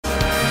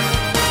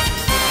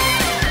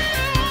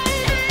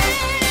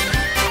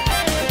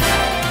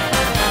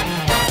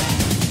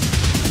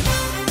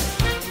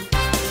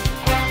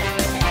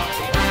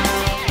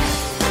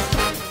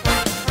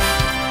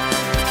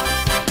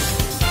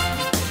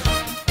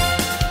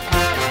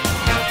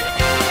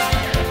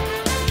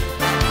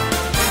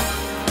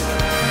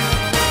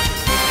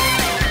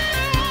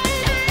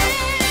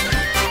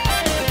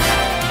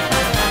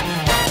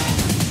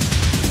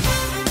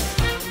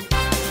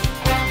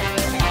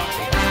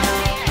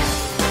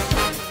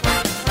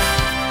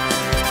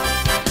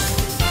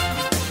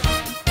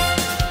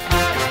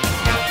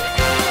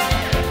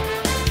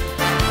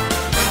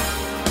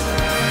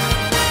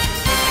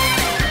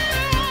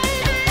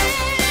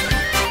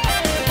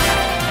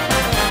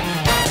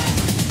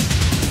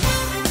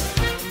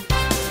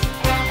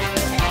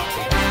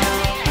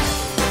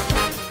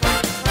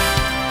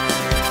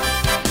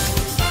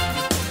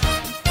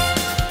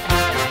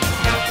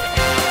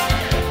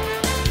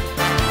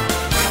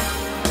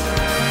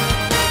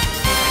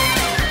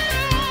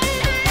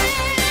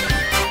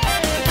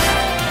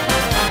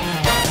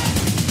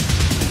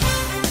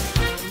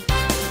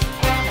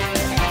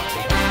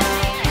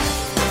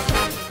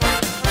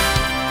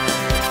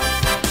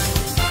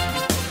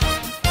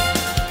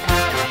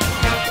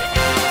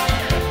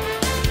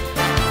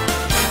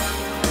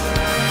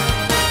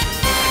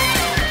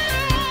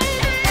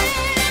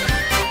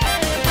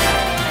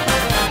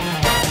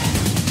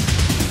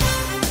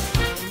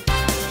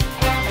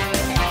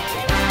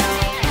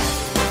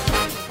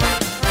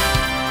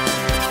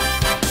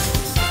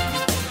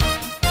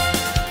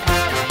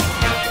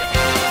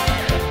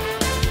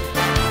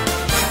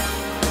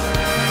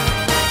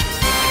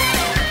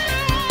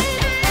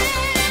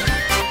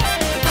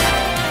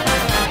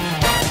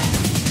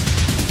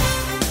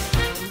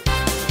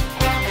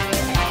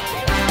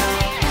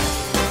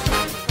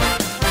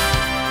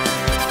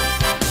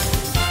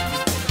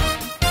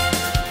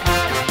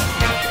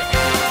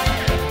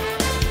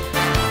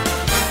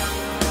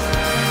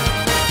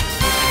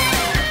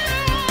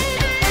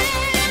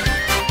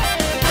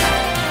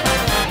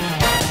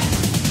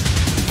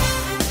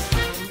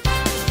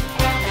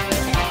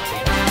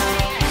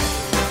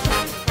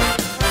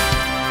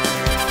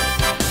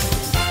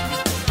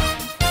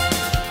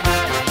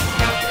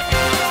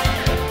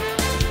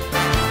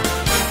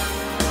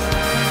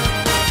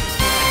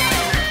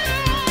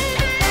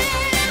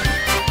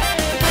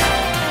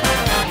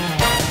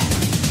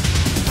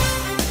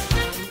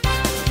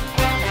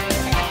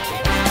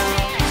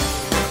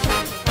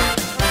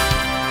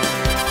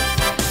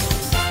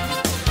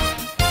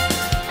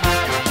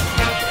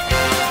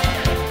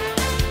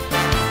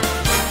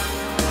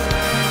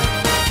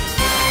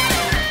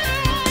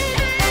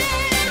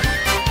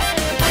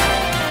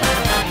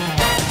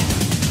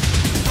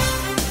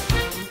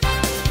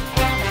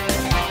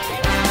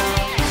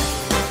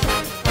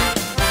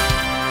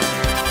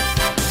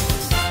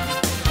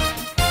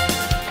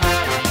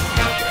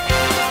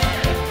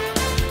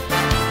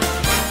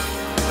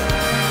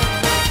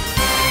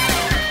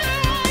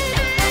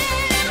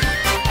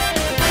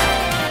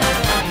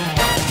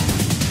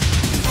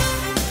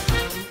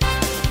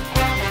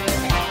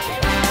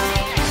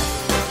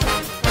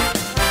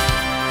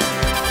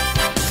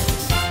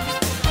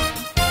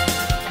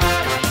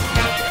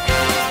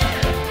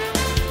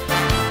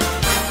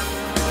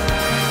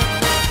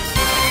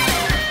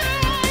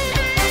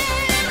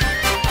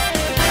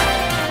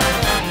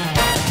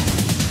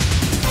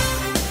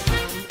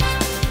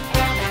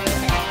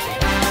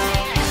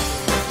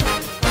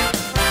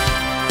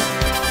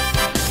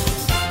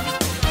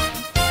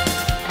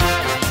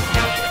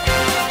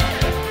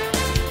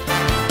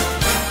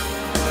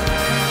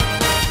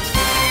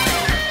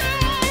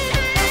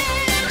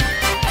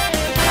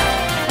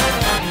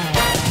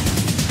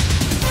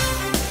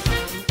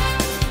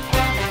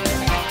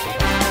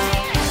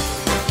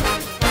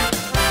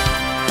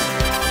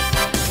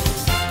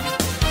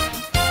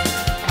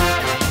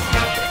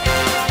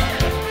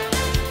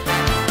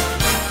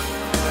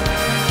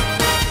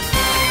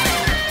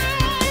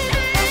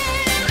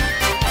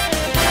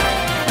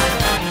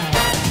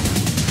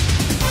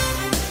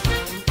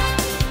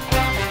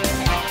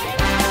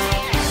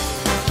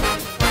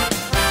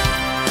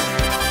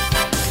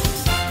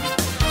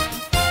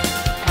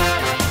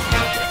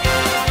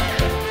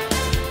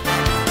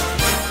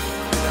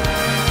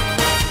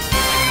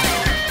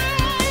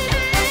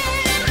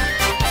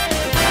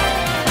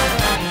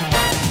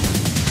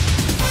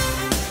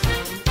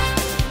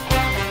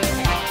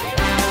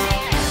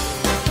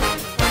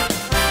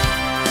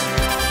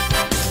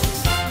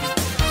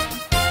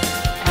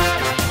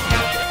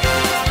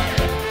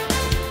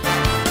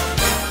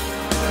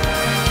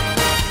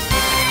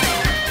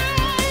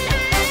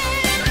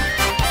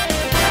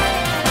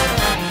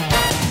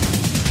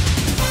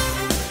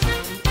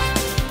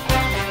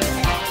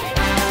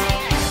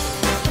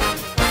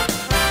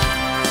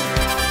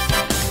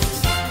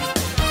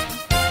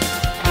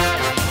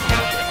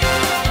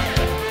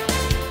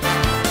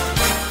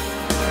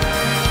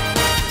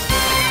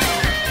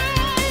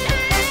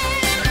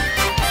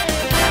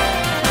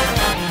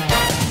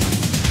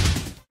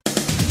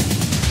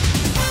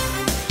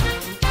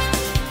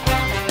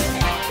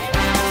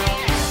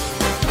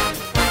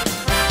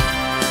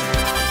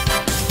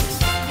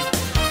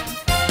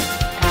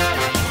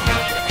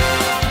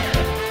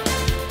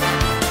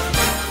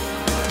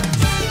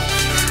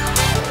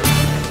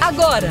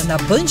Agora na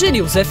Band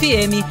News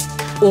FM,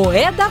 o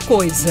É da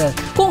Coisa,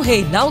 com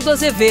Reinaldo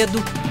Azevedo,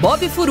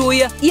 Bob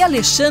Furuia e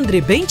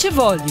Alexandre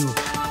Bentivolio.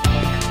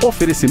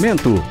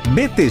 Oferecimento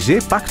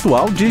BTG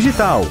Pactual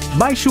Digital.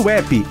 Baixe o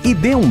app e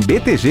dê um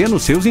BTG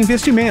nos seus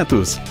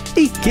investimentos.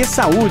 E Que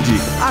Saúde!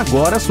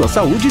 Agora sua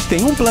saúde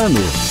tem um plano.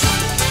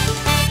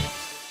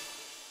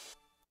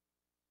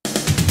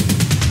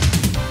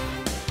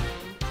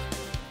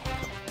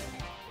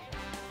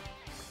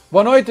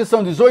 Boa noite,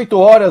 são 18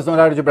 horas no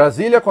horário de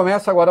Brasília.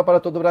 Começa agora para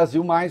todo o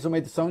Brasil mais uma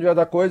edição de É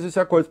da Coisa. E se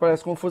a coisa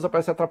parece confusa,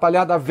 parece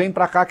atrapalhada, vem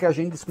pra cá que a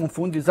gente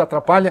desconfunde,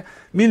 desatrapalha.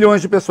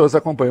 Milhões de pessoas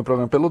acompanham o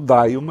programa pelo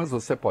Dial, mas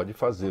você pode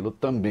fazê-lo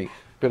também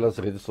pelas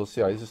redes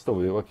sociais.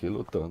 Estou eu aqui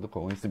lutando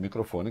com esse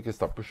microfone que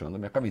está puxando a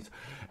minha camisa.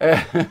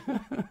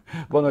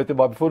 Boa noite,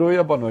 Bob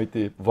Furuia. Boa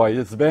noite,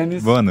 Voz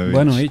Benes. Boa noite.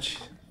 Boa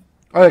noite.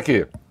 Olha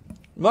aqui,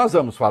 nós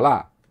vamos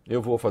falar... Eu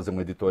vou fazer um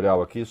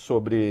editorial aqui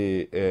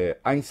sobre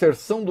a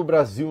inserção do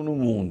Brasil no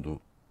mundo,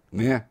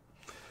 né?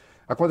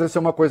 Aconteceu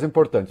uma coisa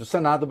importante. O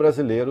Senado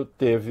brasileiro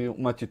teve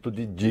uma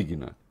atitude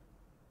digna.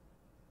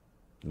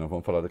 Nós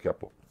vamos falar daqui a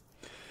pouco.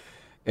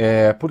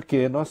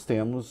 Porque nós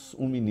temos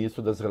um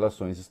ministro das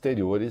Relações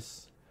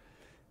Exteriores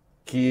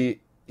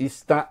que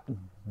está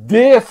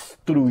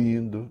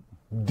destruindo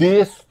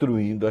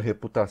a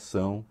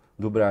reputação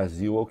do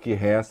Brasil, ou o que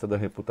resta da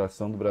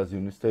reputação do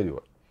Brasil no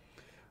exterior,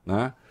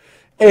 né?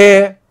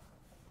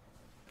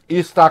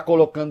 Está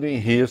colocando em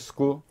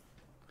risco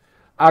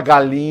a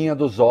galinha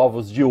dos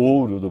ovos de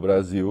ouro do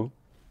Brasil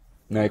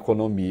na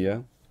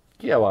economia,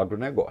 que é o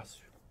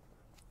agronegócio,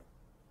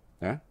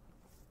 né?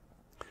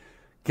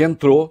 Que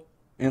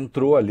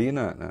entrou ali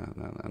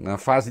na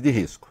fase de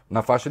risco,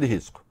 na faixa de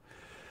risco.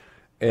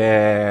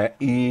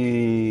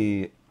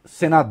 E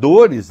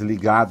senadores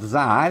ligados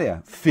à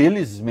área,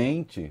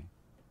 felizmente,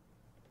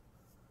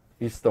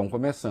 estão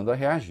começando a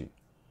reagir.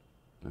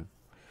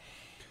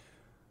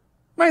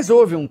 Mas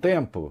houve um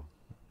tempo,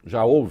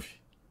 já houve,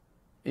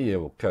 e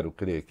eu quero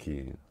crer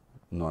que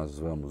nós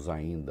vamos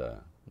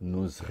ainda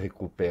nos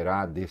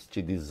recuperar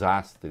deste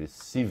desastre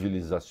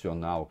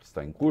civilizacional que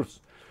está em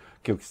curso,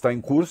 que o que está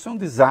em curso é um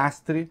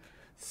desastre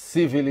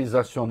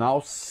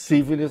civilizacional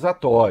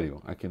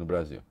civilizatório aqui no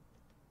Brasil.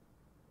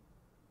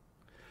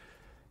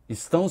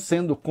 Estão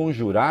sendo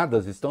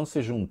conjuradas, estão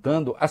se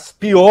juntando as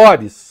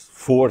piores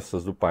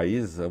forças do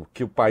país, o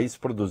que o país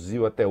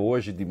produziu até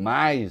hoje de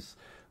mais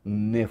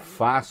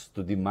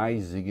nefasto, de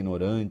mais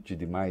ignorante,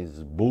 de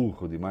mais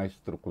burro, de mais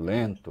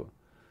truculento,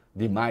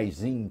 de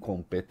mais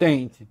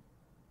incompetente,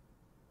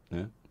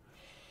 né?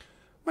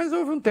 Mas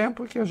houve um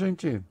tempo que a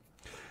gente...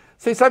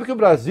 Vocês sabem que o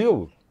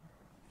Brasil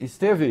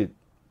esteve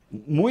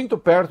muito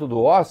perto do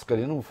Oscar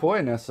e não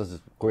foi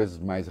nessas coisas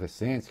mais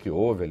recentes que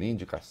houve ali,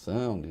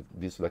 indicação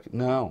disso, daquilo.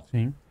 Não.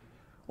 Sim.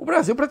 O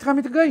Brasil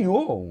praticamente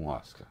ganhou um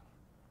Oscar.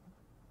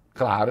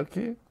 Claro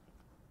que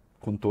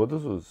com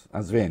todas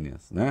as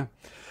vênias, né?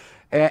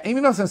 Em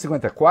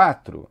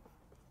 1954,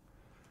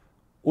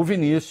 o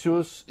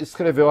Vinícius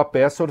escreveu a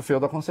peça Orfeu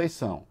da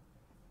Conceição.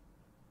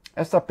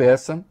 Essa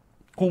peça,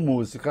 com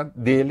música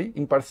dele,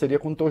 em parceria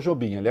com Tom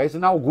Jobim. Aliás,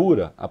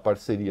 inaugura a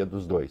parceria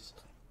dos dois,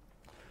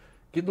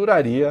 que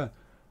duraria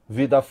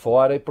vida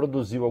fora e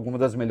produziu algumas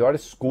das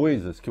melhores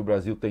coisas que o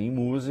Brasil tem em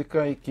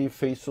música e que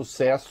fez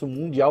sucesso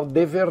mundial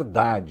de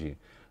verdade.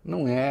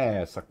 Não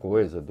é essa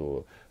coisa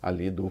do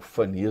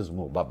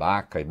fanismo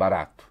babaca e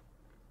barato,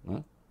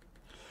 né?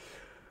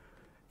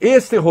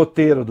 Esse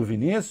roteiro do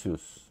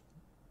Vinícius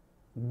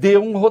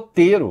deu um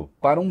roteiro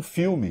para um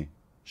filme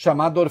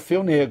chamado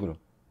Orfeu Negro,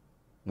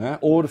 né?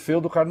 O Orfeu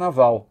do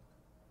Carnaval,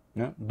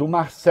 né? Do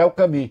Marcel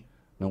Camus.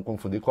 Não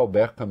confundir com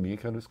Albert Camus,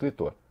 que era o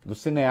escritor. Do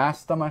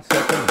cineasta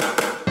Marcel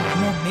Camus.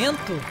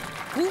 Momento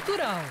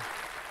cultural.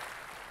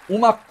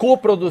 Uma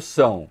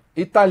coprodução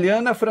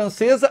italiana,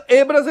 francesa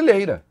e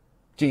brasileira.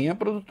 Tinha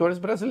produtores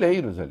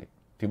brasileiros ali.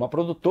 Tinha uma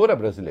produtora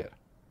brasileira,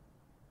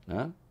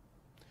 né?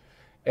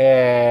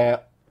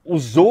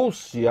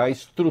 Usou-se a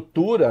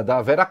estrutura da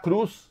Vera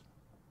Cruz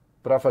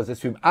para fazer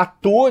esse filme.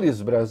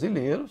 Atores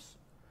brasileiros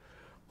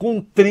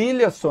com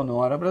trilha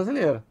sonora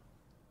brasileira,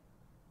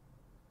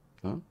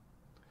 né?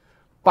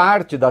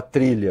 Parte da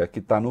trilha que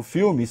está no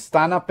filme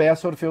está na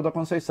peça Orfeu da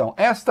Conceição.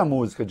 Esta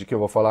música de que eu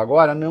vou falar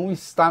agora não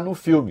está no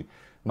filme,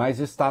 mas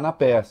está na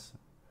peça.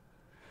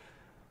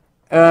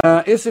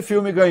 Esse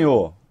filme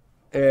ganhou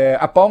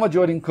a Palma de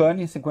Ouro em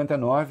Cannes, em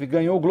 59,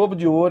 ganhou o Globo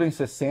de Ouro em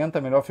 60,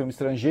 melhor filme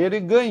estrangeiro,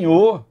 e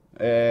ganhou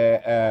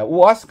o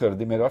Oscar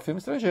de melhor filme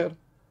estrangeiro.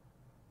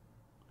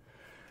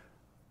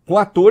 Com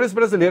atores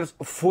brasileiros.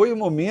 Foi o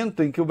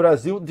momento em que o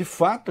Brasil, de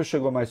fato,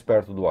 chegou mais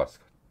perto do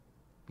Oscar,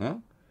 né?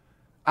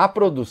 A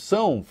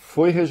produção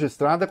foi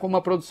registrada como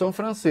uma produção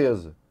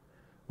francesa,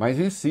 mas,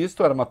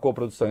 insisto, era uma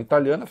coprodução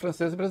italiana,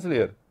 francesa e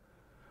brasileira.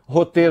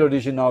 Roteiro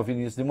original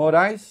Vinícius de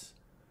Moraes,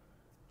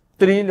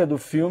 trilha do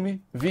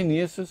filme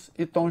Vinícius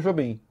e Tom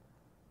Jobim,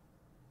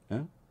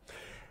 né?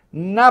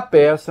 Na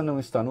peça, não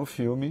está no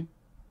filme.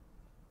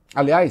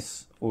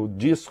 Aliás, o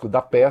disco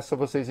da peça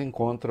vocês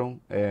encontram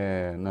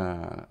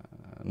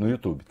no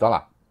YouTube, tá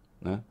lá,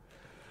 né?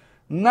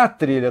 Na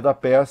trilha da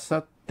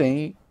peça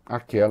tem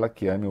aquela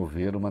que é, a meu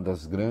ver, uma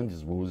das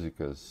grandes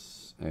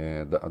músicas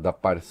da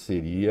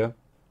parceria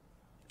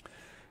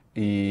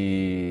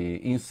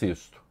e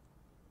incesto,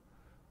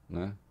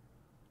 né?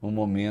 Um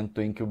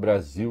momento em que o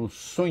Brasil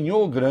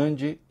sonhou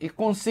grande e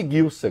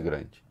conseguiu ser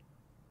grande.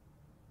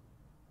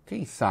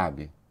 Quem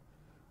sabe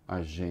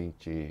a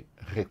gente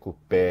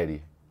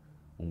recupere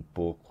um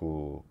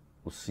pouco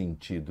o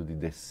sentido de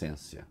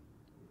decência.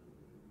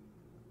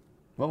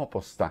 Vamos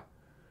apostar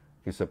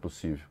que isso é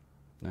possível,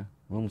 né?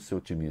 Vamos ser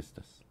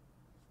otimistas.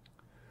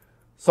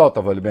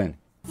 Solta, Vale Bene.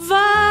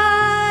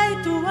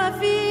 Vai tua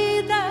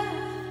vida,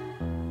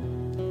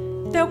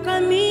 teu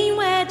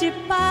caminho é de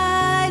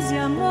paz e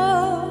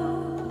amor.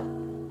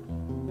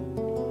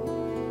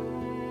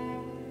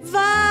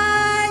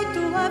 Vai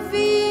tua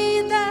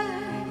vida,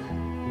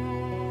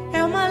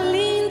 é uma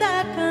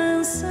linda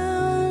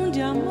canção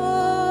de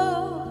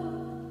amor.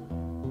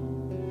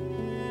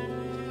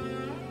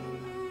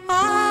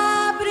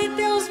 Abre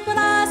teus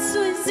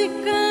braços e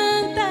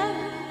canta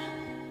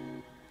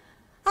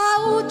a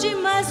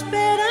última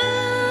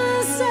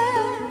esperança,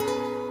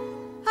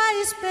 a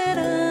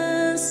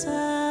esperança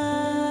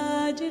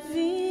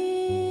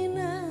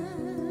divina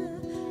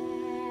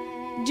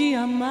de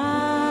amar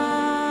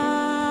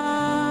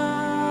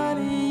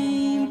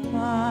em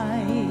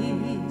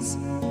paz.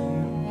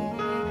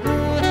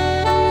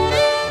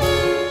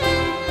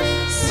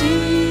 Se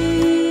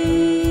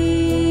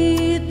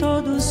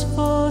todos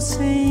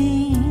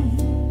fossem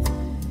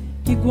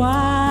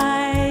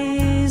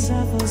iguais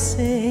a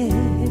você,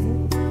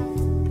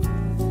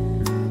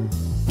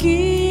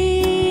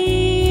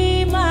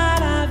 que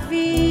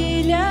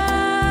maravilha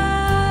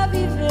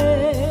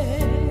viver.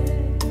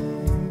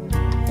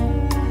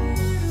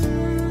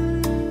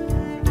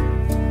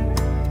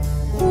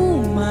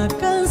 Uma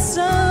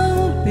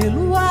canção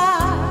pelo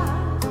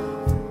ar,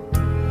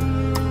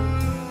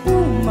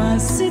 uma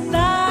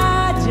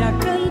cidade a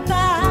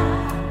cantar,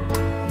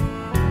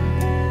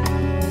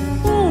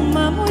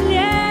 uma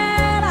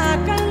mulher a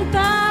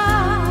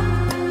cantar,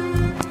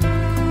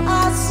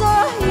 a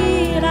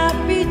sorrir, a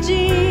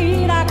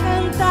pedir, a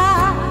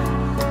cantar,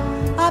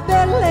 a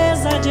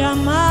beleza de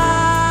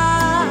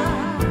amar,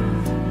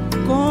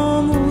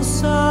 como o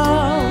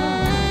sol,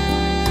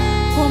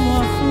 como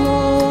a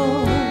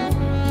flor,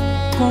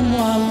 como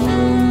a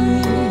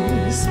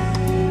luz.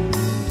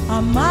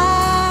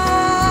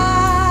 Amar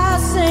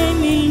sem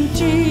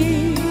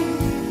mentir,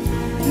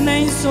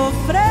 nem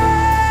sofrer.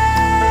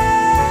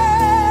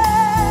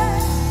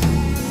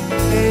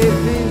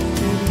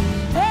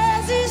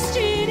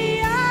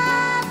 Existiria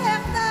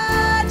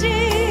verdade,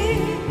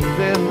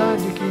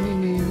 Verdade que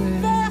ninguém vê.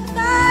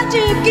 verdade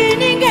que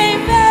ninguém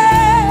vê.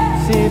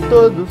 Se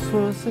todos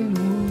fossem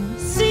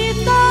luz. Se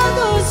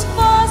todos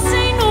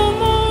fossem no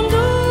mundo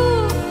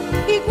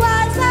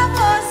iguais a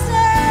você.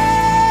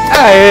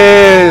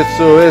 É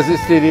isso!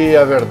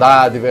 Existiria a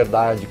verdade,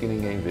 verdade que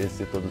ninguém vê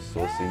se todos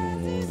fossem no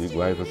mundo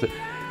iguais a você.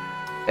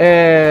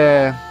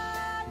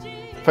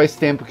 Faz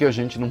tempo que a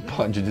gente não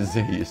pode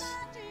dizer isso,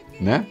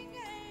 né?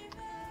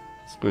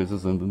 As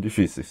coisas andam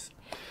difíceis.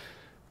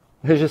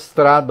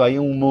 Registrado aí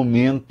um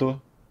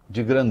momento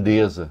de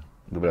grandeza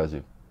do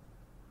Brasil.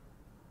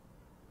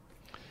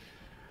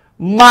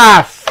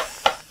 Mas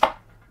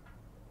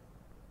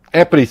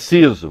é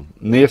preciso,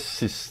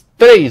 nesses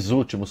 3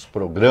 últimos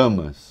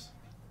programas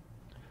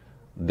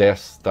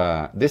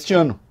deste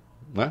ano,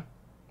 né?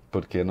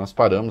 Porque nós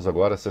paramos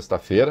agora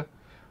sexta-feira,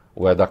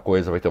 o É da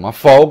Coisa vai ter uma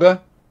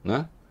folga,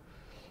 né?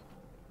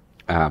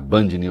 A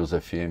Band News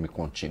FM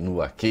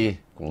continua aqui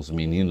com os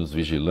meninos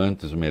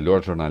vigilantes, o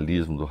melhor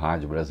jornalismo do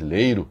rádio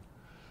brasileiro.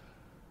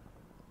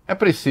 É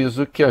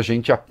preciso que a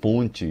gente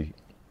aponte,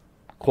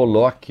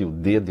 coloque o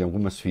dedo em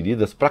algumas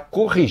feridas para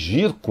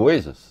corrigir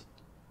coisas.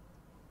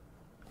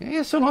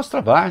 Esse é o nosso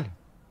trabalho.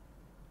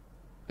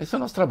 Esse é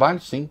o nosso trabalho,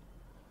 sim.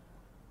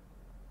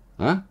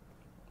 Hã?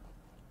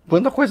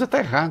 Quando a coisa está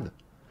errada.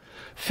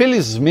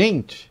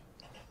 Felizmente,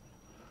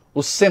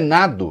 o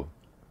Senado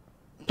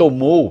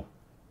tomou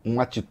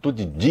uma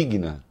atitude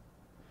digna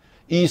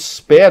e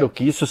espero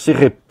que isso se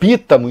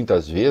repita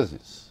muitas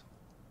vezes.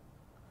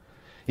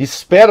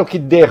 Espero que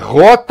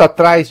derrota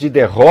atrás de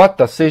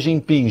derrota seja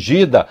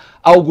impingida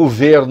ao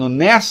governo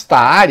nesta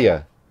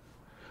área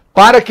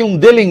para que um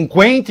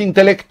delinquente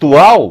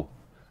intelectual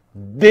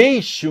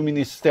deixe o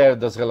Ministério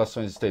das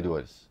Relações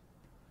Exteriores,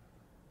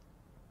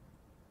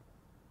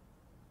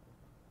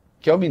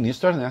 que é o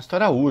ministro Ernesto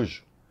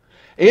Araújo.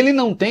 Ele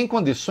não tem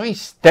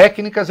condições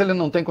técnicas, ele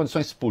não tem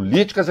condições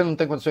políticas, ele não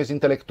tem condições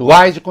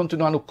intelectuais de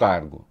continuar no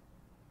cargo,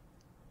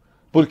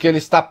 porque ele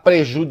está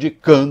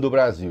prejudicando o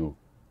Brasil.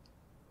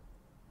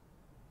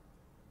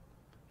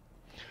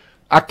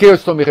 A que eu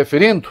estou me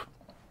referindo?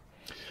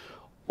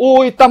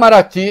 O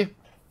Itamaraty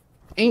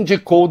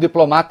indicou o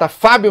diplomata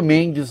Fábio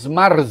Mendes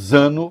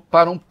Marzano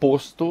para um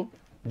posto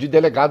de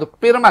delegado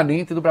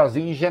permanente do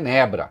Brasil em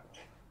Genebra,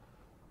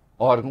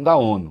 órgão da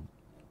ONU.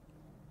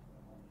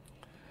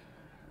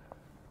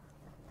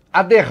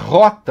 A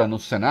derrota no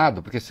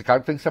Senado, porque esse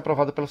cargo tem que ser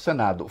aprovado pelo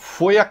Senado,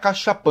 foi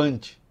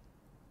acachapante.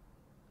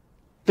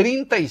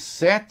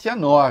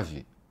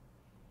 37-9.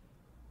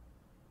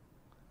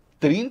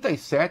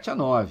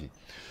 37-9.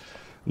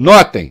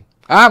 Notem,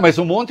 mas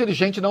um monte de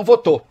gente não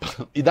votou.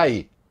 E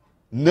daí?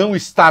 Não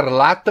estar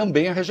lá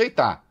também é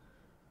rejeitar.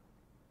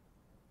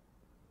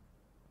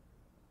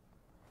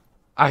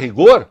 A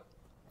rigor,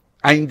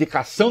 a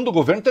indicação do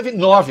governo teve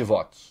 9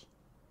 votos.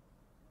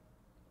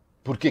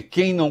 Porque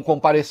quem não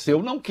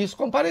compareceu não quis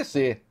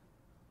comparecer.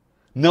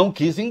 Não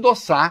quis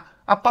endossar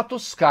a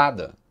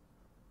patuscada.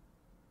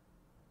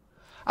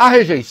 A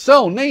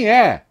rejeição nem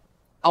é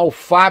ao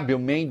Fábio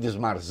Mendes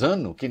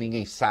Marzano, que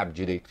ninguém sabe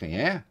direito quem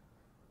é.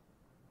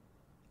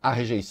 A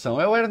rejeição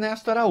é o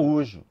Ernesto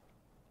Araújo.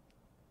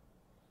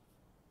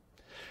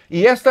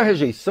 E esta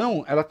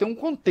rejeição, ela tem um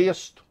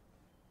contexto.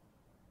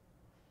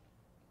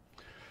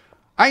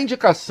 A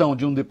indicação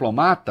de um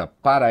diplomata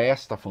para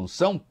esta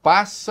função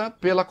passa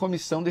pela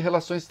Comissão de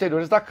Relações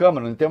Exteriores da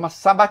Câmara, onde tem uma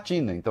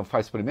sabatina. Então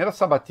faz primeiro a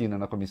sabatina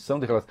na Comissão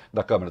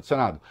da Câmara do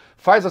Senado,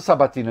 faz a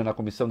sabatina na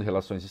Comissão de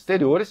Relações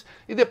Exteriores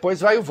e depois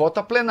vai o voto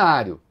a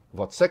plenário,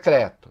 voto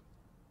secreto.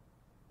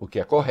 O que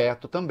é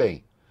correto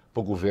também,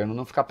 para o governo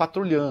não ficar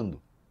patrulhando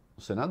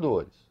os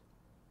senadores.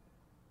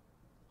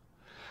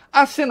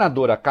 A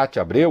senadora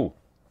Cátia Abreu,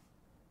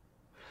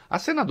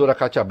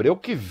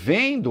 que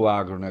vem do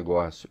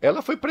agronegócio,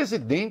 ela foi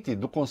presidente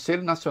do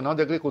Conselho Nacional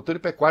de Agricultura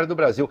e Pecuária do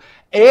Brasil.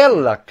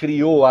 Ela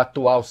criou a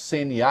atual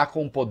CNA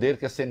com o poder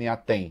que a CNA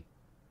tem.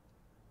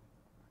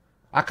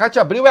 A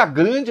Cátia Abreu é a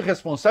grande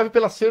responsável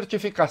pela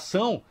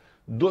certificação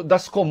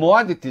das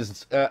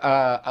commodities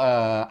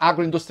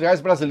agroindustriais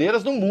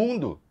brasileiras no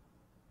mundo.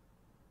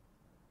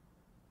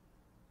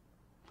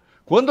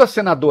 Quando a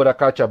senadora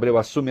Cátia Abreu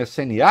assume a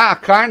CNA, a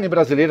carne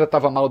brasileira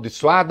estava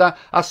amaldiçoada,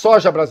 a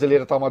soja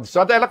brasileira estava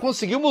amaldiçoada, ela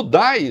conseguiu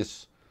mudar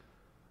isso.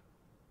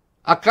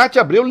 A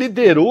Cátia Abreu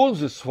liderou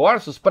os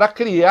esforços para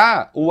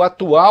criar o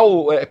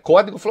atual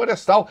Código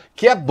Florestal,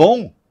 que é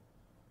bom.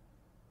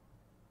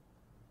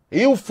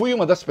 Eu fui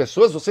uma das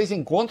pessoas, vocês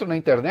encontram na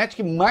internet,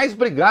 que mais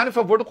brigaram em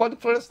favor do Código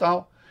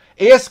Florestal.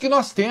 Esse que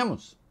nós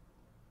temos.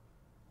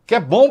 Que é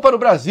bom para o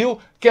Brasil,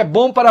 que é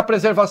bom para a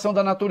preservação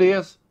da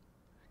natureza,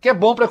 que é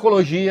bom para a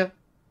ecologia.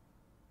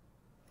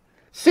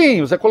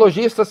 Sim, os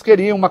ecologistas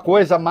queriam uma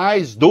coisa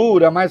mais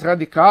dura, mais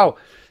radical,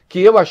 que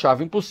eu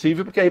achava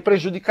impossível, porque aí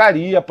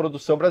prejudicaria a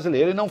produção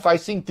brasileira e não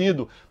faz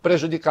sentido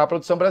prejudicar a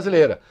produção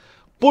brasileira.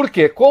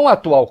 Porque com o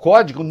atual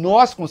código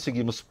nós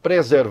conseguimos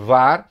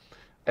preservar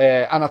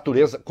a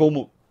natureza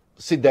como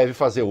se deve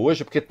fazer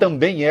hoje, porque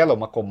também ela é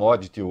uma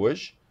commodity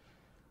hoje,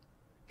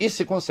 e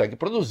se consegue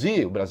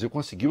produzir. O Brasil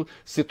conseguiu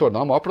se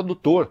tornar o maior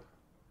produtor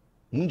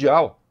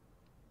mundial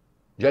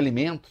de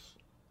alimentos.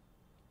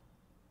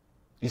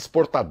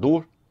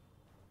 Exportador.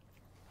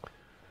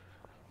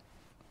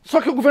 Só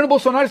que o governo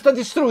Bolsonaro está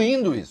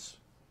destruindo isso.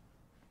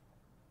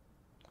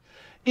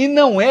 E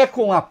não é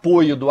com o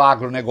apoio do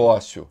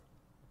agronegócio.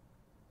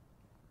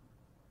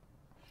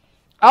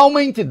 Há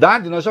uma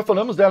entidade, nós já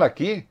falamos dela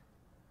aqui,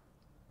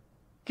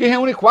 que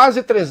reúne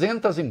quase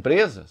 300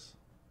 empresas.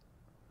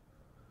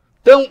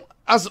 Então,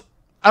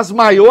 as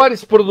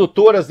maiores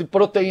produtoras de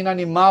proteína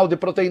animal, de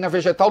proteína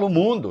vegetal no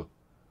mundo.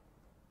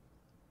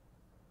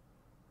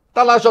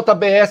 Está lá a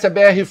JBS, a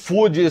BR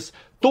Foods,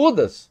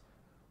 todos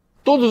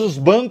os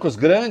bancos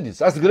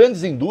grandes, as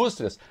grandes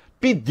indústrias,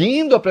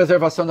 pedindo a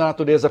preservação da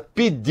natureza,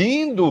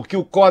 pedindo que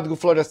o Código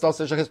Florestal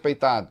seja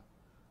respeitado.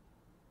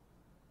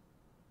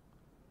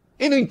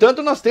 E, no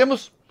entanto, nós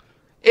temos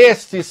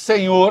este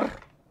senhor,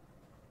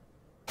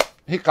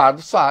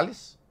 Ricardo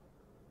Salles,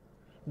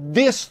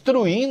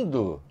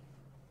 destruindo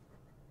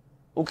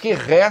o que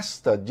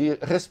resta de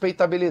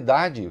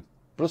respeitabilidade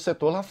para o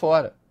setor lá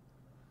fora.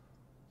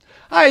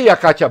 Aí a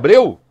Cátia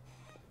Abreu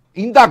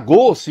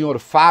indagou o senhor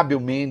Fábio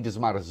Mendes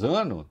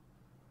Marzano,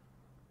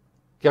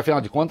 que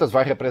afinal de contas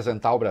vai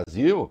representar o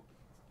Brasil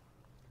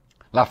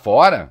lá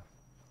fora,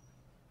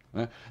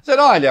 né?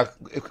 Dizendo, olha,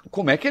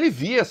 como é que ele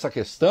via essa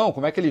questão,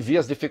 como é que ele via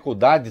as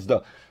dificuldades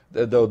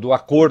do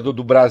acordo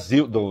do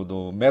Brasil,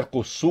 do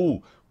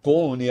Mercosul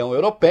com a União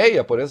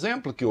Europeia, por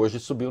exemplo, que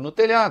hoje subiu no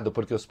telhado,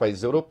 porque os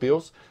países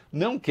europeus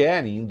não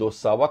querem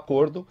endossar o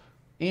acordo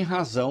em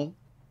razão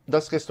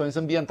das questões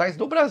ambientais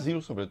do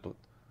Brasil, sobretudo.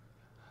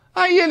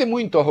 Aí ele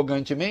muito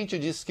arrogantemente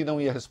disse que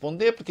não ia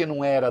responder, porque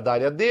não era da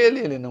área dele,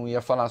 ele não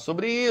ia falar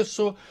sobre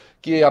isso,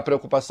 que a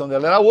preocupação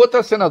dela era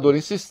outra. A senadora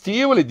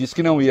insistiu, ele disse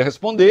que não ia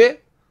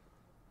responder,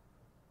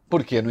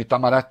 porque no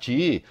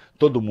Itamaraty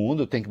todo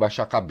mundo tem que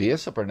baixar a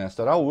cabeça para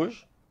Ernesto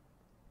Araújo.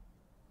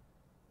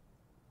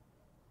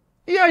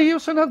 E aí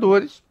os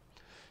senadores,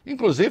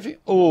 inclusive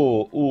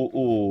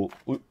o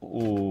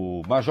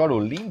Major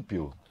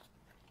Olímpio,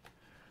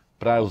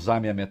 para usar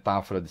minha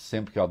metáfora de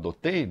sempre que eu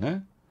adotei,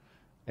 né?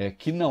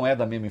 Que não é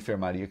da mesma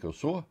enfermaria que eu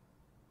sou,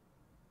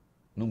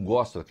 não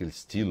gosto daquele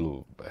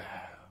estilo,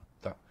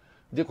 tá.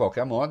 De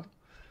qualquer modo,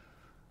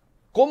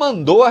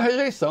 comandou a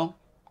rejeição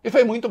e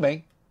fez muito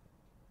bem.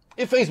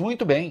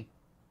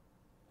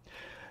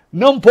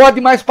 Não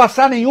pode mais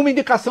passar nenhuma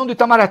indicação do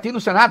Itamaraty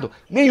no Senado,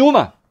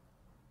 nenhuma.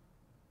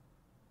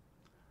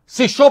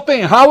 Se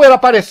Schopenhauer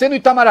aparecer no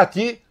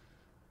Itamaraty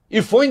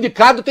e for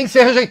indicado, tem que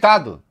ser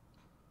rejeitado.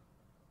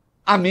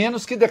 A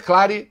menos que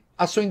declare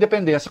a sua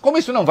independência. Como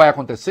isso não vai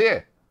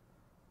acontecer,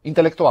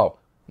 independência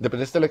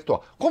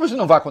intelectual, como isso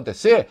não vai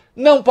acontecer,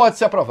 não pode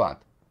ser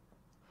aprovado.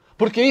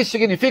 Porque isso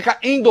significa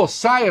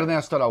endossar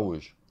Ernesto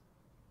Araújo.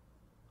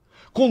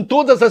 Com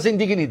todas as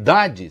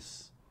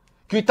indignidades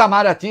que o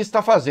Itamaraty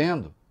está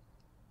fazendo.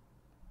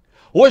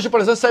 Hoje, por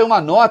exemplo, saiu uma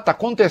nota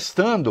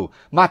contestando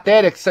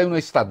matéria que saiu no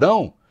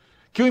Estadão,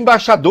 que o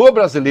embaixador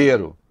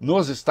brasileiro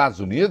nos Estados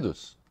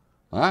Unidos,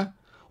 né,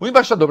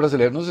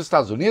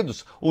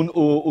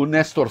 o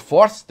Nestor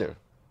Forster,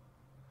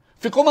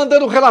 ficou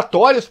mandando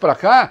relatórios para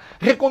cá,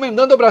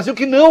 recomendando ao Brasil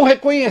que não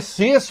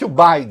reconhecesse o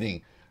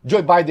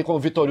Joe Biden como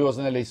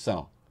vitorioso na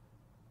eleição.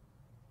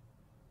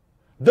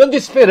 Dando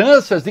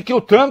esperanças de que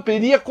o Trump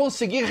iria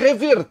conseguir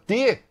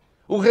reverter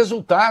o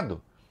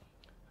resultado.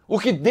 O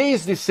que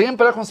desde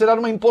sempre era considerado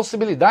uma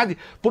impossibilidade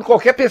por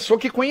qualquer pessoa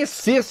que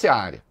conhecesse a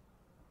área.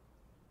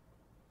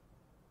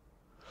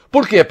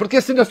 Por quê? Porque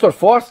esse Nestor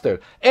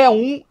Forster é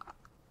um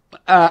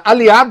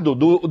aliado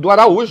do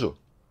Araújo.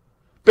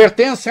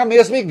 Pertence à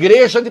mesma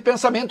igreja de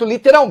pensamento,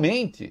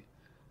 literalmente.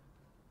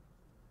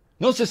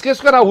 Não se esqueça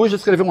que o Araújo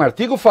escreveu um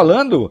artigo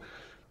falando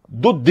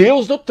do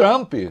Deus do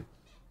Trump.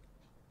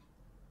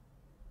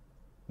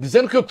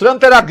 Dizendo que o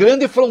Trump era a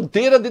grande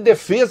fronteira de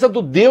defesa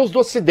do Deus do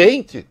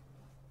Ocidente.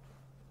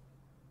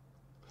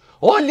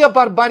 Olha a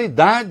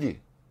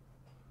barbaridade.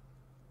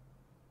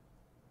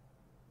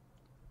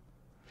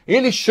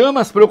 Ele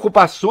chama as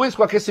preocupações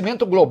com o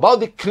aquecimento global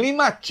de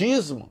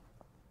climatismo.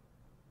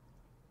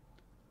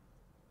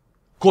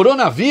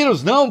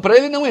 Coronavírus, não, para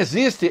ele não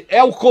existe.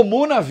 É o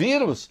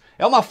comunavírus.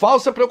 É uma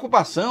falsa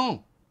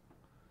preocupação.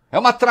 É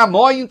uma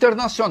tramóia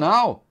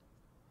internacional.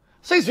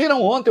 Vocês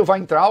viram ontem o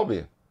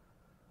Weintraub,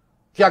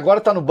 que agora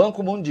está no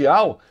Banco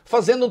Mundial,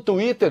 fazendo um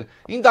Twitter,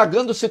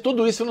 indagando se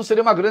tudo isso não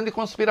seria uma grande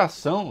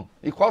conspiração.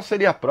 E qual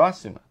seria a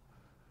próxima?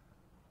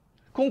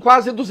 Com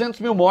quase 200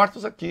 mil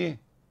mortos aqui.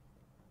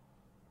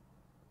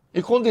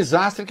 E com o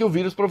desastre que o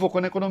vírus provocou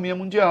na economia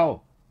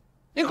mundial.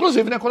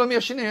 Inclusive na economia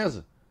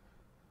chinesa.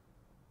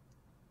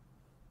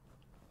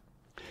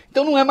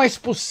 Então não é mais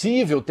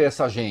possível ter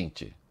essa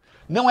gente.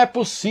 Não é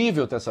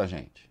possível ter essa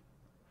gente.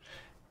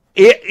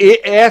 E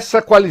essa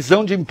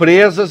coalizão de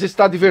empresas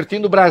está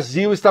advertindo o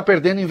Brasil, está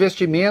perdendo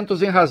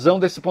investimentos em razão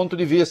desse ponto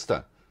de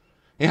vista.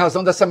 Em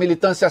razão dessa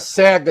militância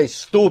cega,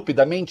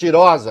 estúpida,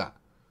 mentirosa.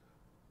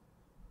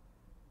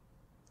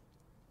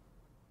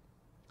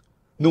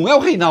 Não é o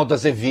Reinaldo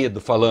Azevedo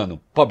falando,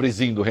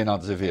 pobrezinho do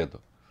Reinaldo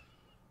Azevedo.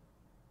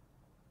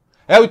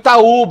 É o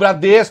Itaú,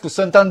 Bradesco,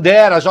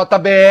 Santander, a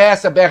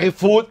JBS, a BR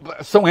Food,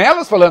 são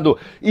elas falando,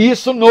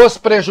 isso nos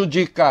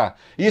prejudica,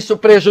 isso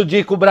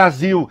prejudica o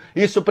Brasil,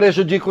 isso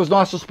prejudica os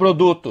nossos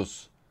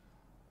produtos.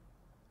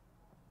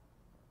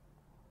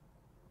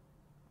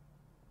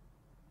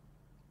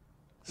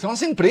 São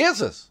as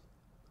empresas,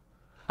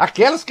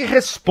 aquelas que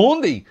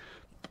respondem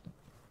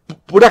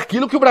por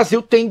aquilo que o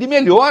Brasil tem de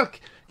melhor,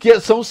 que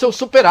são os seus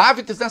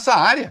superávites nessa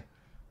área.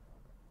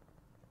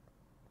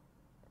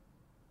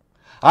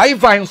 Aí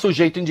vai um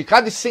sujeito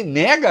indicado e se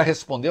nega a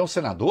responder ao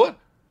senador?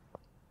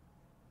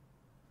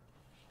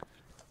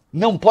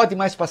 Não pode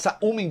mais passar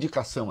uma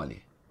indicação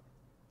ali.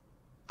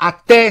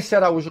 Até esse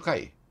Araújo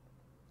cair.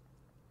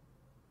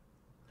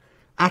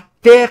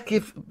 Até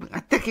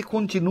que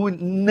continue,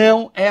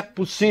 não é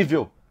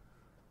possível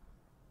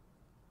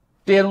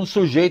ter um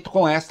sujeito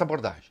com esta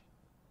abordagem.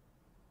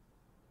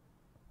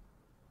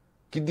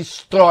 Que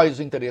destrói os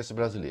interesses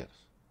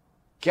brasileiros.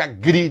 Que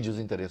agride os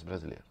interesses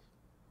brasileiros.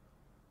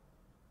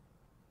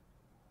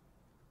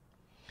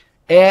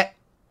 É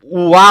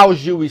o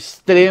auge, o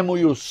extremo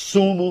e o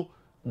sumo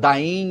da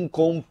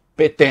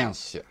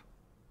incompetência.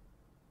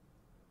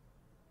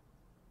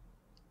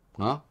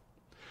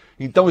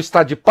 Então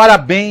está de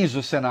parabéns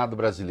o Senado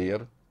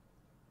brasileiro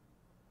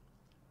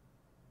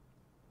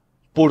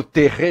por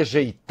ter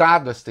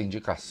rejeitado esta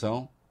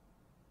indicação.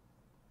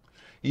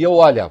 E eu,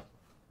 olha,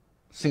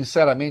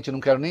 sinceramente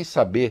não quero nem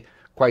saber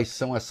quais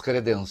são as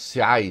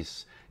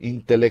credenciais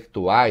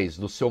intelectuais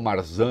do seu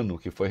Marzano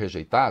que foi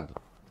rejeitado.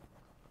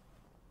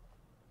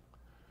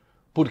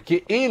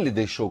 Porque ele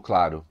deixou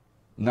claro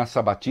na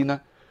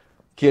sabatina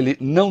que ele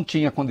não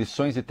tinha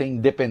condições de ter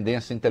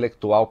independência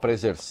intelectual para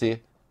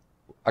exercer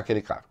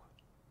aquele cargo.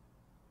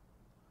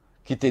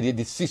 Que teria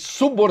de se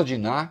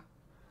subordinar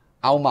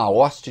a uma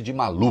hoste de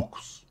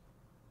malucos.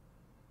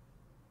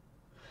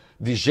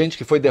 De gente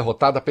que foi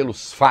derrotada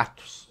pelos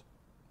fatos.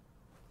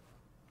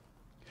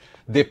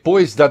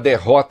 Depois da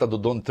derrota do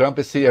Donald Trump,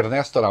 esse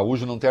Ernesto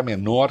Araújo não tem a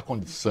menor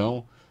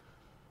condição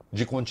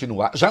de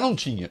continuar. Já não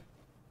tinha,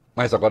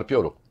 mas agora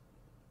piorou.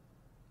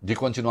 De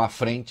continuar à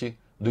frente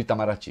do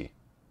Itamaraty.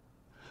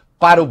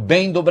 Para o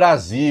bem do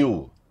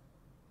Brasil.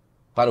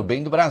 Para o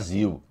bem do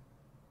Brasil.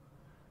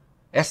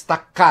 Esta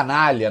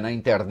canalha na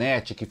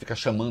internet que fica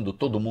chamando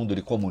todo mundo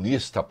de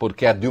comunista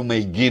porque é de uma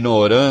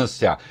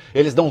ignorância.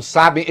 Eles não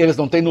sabem, eles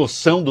não têm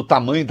noção do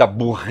tamanho da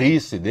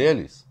burrice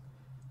deles.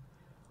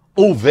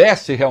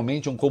 Houvesse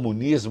realmente um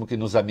comunismo que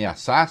nos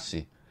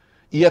ameaçasse,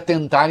 ia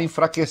tentar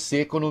enfraquecer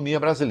a economia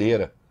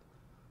brasileira.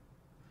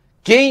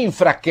 Quem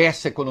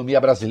enfraquece a economia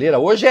brasileira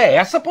hoje é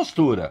essa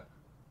postura.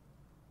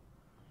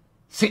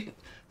 Se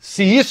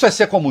isso é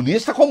ser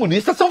comunista,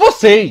 comunistas são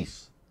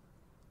vocês.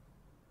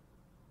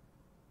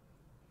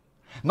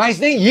 Mas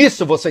nem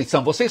isso vocês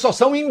só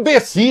são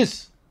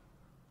imbecis.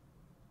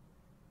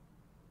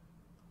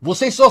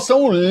 Vocês só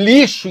são o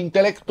lixo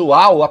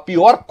intelectual, a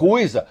pior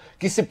coisa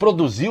que se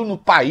produziu no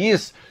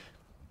país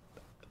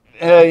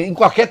em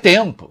qualquer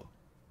tempo.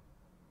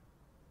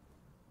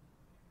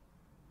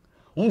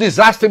 Um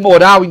desastre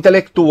moral,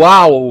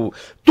 intelectual,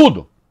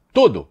 tudo,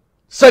 tudo.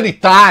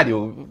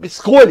 Sanitário,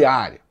 escolha a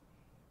área.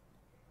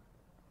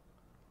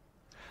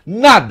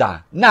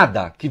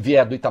 Nada que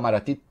vier do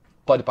Itamaraty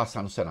pode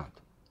passar no Senado.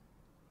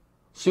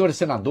 Os senhores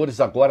senadores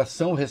agora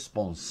são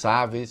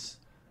responsáveis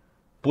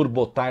por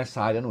botar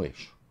essa área no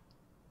eixo.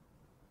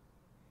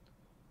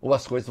 Ou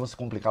as coisas vão se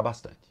complicar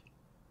bastante.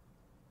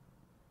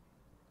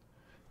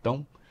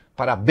 Então,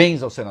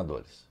 parabéns aos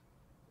senadores.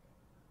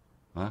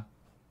 Né?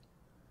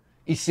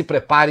 E se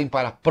preparem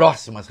para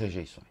próximas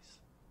rejeições.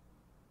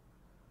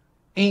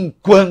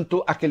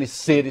 Enquanto aquele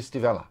ser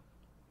estiver lá.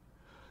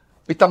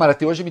 O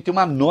Itamaraty hoje emitiu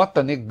uma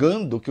nota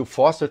negando que o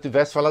Foster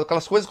tivesse falado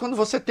aquelas coisas quando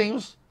você tem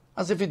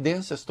as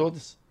evidências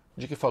todas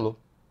de que falou.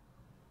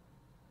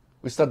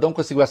 O Estadão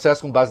conseguiu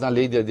acesso com base na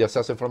lei de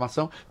acesso à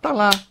informação.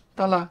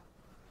 Está lá.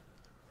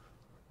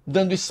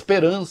 Dando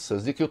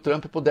esperanças de que o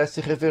Trump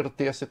pudesse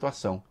reverter a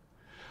situação.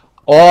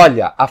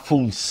 Olha, a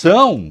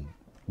função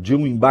de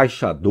um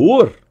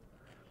embaixador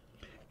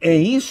é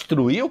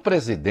instruir o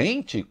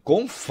presidente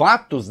com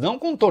fatos, não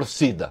com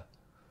torcida.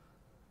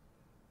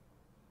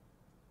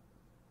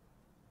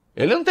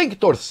 Ele não tem que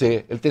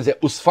torcer, ele tem que dizer,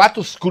 os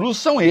fatos crus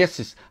são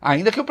esses,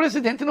 ainda que o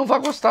presidente não vá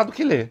gostar do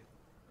que lê.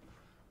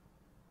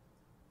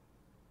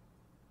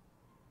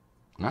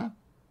 Né?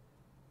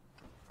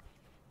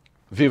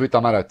 Viva o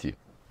Itamaraty.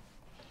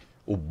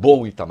 O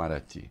bom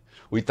Itamaraty.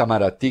 O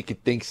Itamaraty que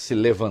tem que se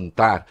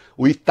levantar.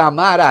 O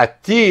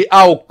Itamaraty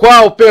ao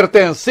qual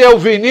pertenceu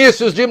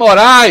Vinícius de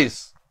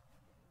Moraes.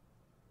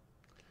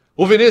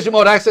 O Vinícius de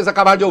Moraes vocês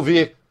acabaram de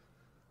ouvir.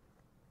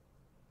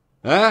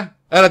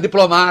 Era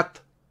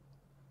diplomata.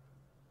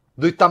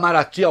 Do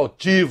Itamaraty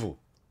altivo.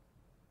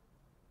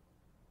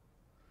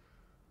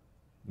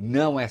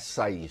 Não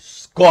essa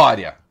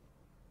escória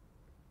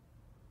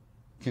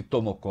que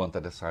tomou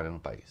conta dessa área no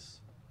país.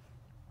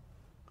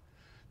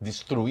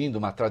 Destruindo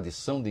uma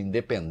tradição de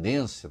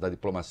independência da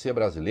diplomacia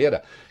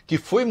brasileira que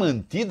foi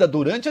mantida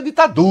durante a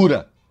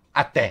ditadura,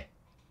 até.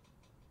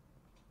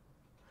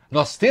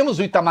 Nós temos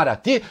o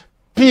Itamaraty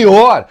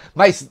pior,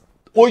 mas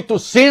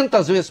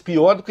 800 vezes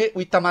pior do que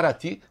o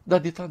Itamaraty da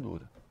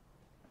ditadura.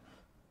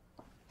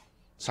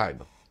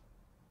 Saiba.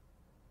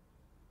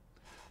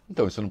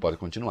 Então isso não pode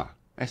continuar.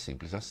 É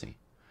simples assim.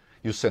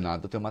 E o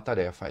Senado tem uma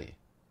tarefa aí.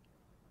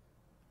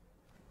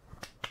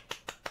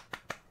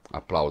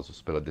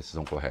 Aplausos pela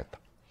decisão correta.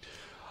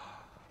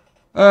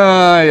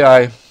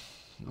 Ai.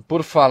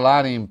 Por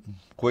falar em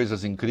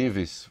coisas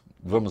incríveis,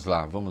 vamos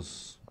lá,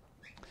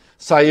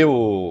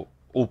 Saiu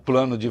o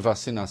plano de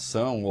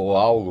vacinação ou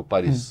algo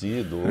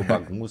parecido, ou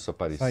bagunça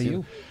parecida.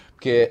 Saiu?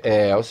 Porque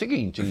é o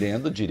seguinte,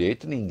 lendo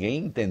direito, ninguém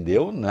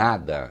entendeu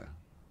nada.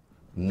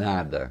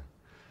 Nada.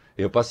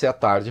 Eu passei a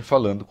tarde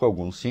falando com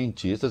alguns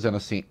cientistas, dizendo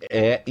assim,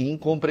 é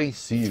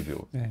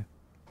incompreensível.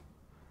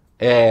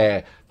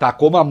 Tá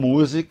como a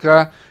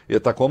música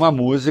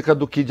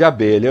do Kid de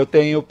Abelha. Eu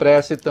tenho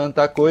pressa e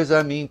tanta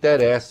coisa me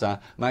interessa,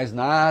 mas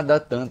nada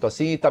tanto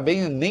assim, tá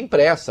bem, nem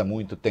pressa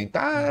muito tem,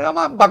 é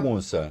uma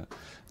bagunça.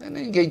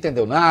 Ninguém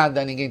entendeu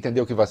nada, ninguém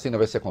entendeu que vacina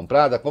vai ser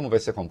comprada, como vai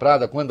ser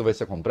comprada, quando vai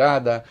ser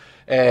comprada,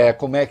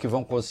 como é que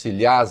vão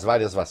conciliar as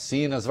várias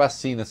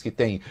vacinas que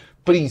têm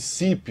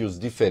princípios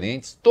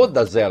diferentes,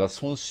 todas elas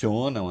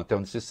funcionam até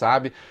onde se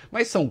sabe,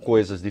 mas são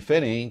coisas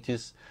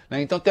diferentes.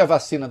 Então tem a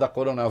vacina da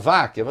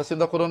Coronavac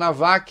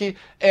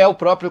é o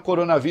próprio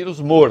coronavírus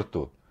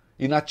morto,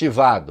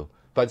 inativado,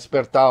 para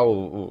despertar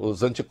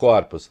os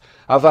anticorpos.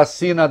 A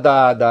vacina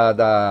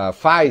da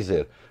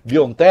Pfizer,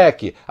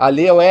 BioNTech,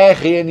 ali é o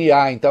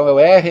RNA, então é o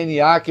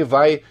RNA que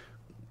vai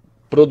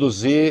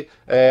produzir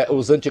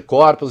os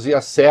anticorpos e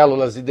as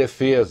células de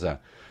defesa.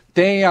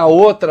 Tem a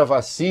outra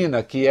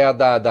vacina, que é a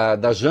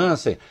da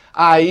Janssen,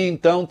 aí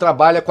então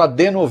trabalha com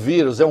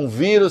adenovírus, é um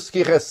vírus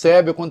que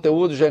recebe o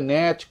conteúdo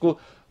genético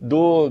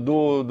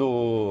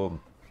do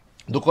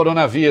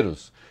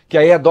coronavírus, que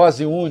aí é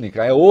dose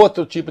única, é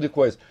outro tipo de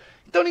coisa.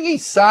 Então ninguém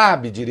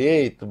sabe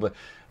direito.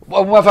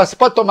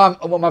 Pode tomar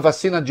uma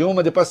vacina de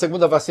uma, depois a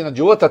segunda vacina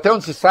de outra, até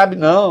onde se sabe,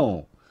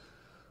 não.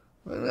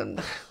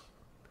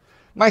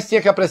 Mas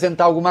tinha que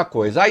apresentar alguma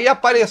coisa. Aí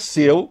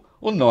apareceu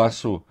o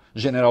nosso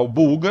general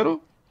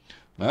búlgaro,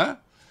 né?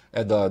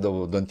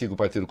 Do antigo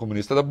Partido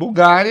Comunista da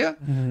Bulgária,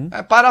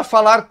 para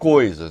falar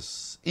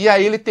coisas. E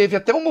aí ele teve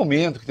até um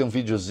momento, que tem um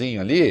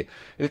videozinho ali,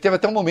 ele teve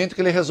até um momento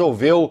que ele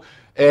resolveu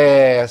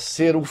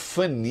ser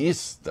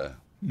ufanista.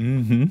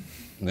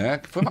 Né?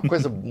 Que foi uma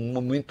coisa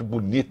muito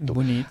bonito.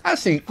 Bonito.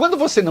 Assim, quando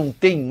você não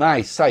tem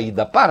mais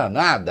saída para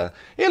nada,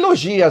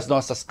 elogia as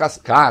nossas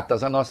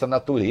cascatas, a nossa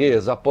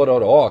natureza, a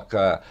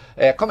pororoca,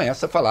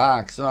 começa a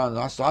falar que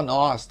só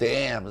nós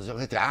temos,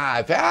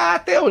 a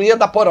teoria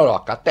da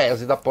pororoca, a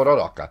tese da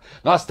pororoca.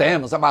 Nós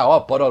temos a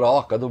maior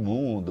pororoca do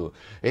mundo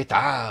e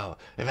tal.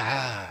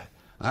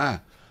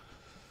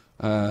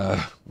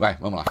 Vai,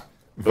 vamos lá.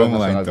 Vamos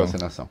lá, Nacional de então.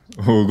 Vacinação.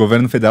 O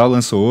governo federal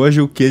lançou hoje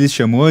o que ele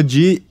chamou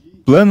de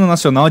Plano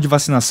Nacional de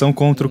Vacinação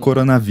contra o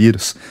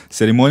Coronavírus. A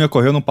cerimônia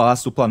ocorreu no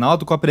Palácio do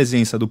Planalto com a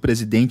presença do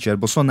presidente Jair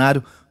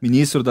Bolsonaro,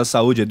 ministro da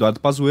Saúde Eduardo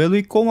Pazuello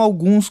e com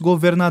alguns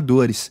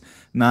governadores.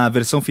 Na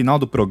versão final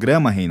do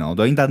programa,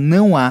 Reinaldo, ainda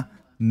não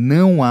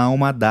há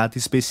uma data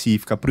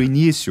específica para o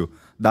início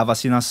da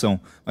vacinação.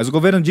 Mas o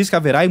governo diz que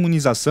haverá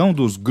imunização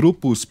dos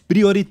grupos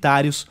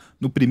prioritários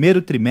no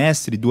primeiro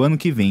trimestre do ano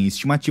que vem. A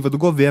estimativa do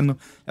governo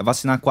é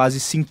vacinar quase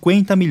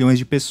 50 milhões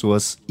de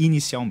pessoas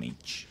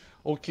inicialmente.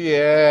 O que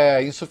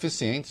é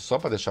insuficiente, só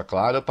para deixar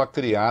claro, para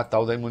criar a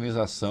tal da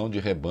imunização de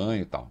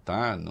rebanho e tal,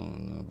 tá?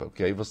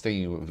 Porque aí você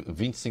tem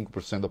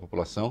 25% da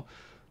população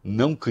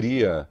não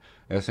cria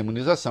essa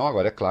imunização.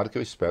 Agora, é claro que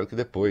eu espero que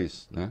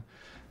depois, né,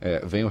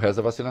 venha o resto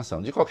da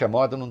vacinação. De qualquer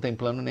modo, não tem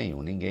plano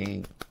nenhum,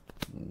 ninguém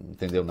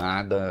entendeu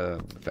nada.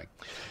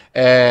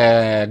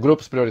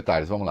 Grupos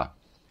prioritários, vamos lá.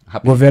 O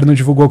governo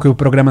divulgou que o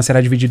programa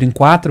será dividido em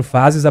 4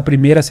 fases. A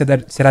primeira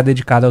será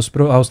dedicada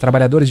aos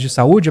trabalhadores de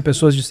saúde, a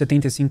pessoas de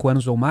 75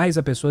 anos ou mais,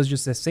 a pessoas de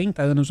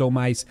 60 anos ou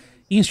mais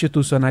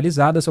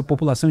institucionalizadas, a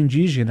população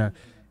indígena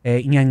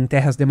em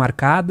terras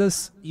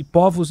demarcadas e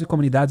povos e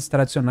comunidades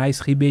tradicionais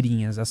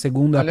ribeirinhas. A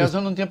segunda... Aliás,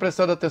 eu não tinha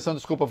prestado atenção,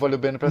 desculpa, valeu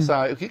bem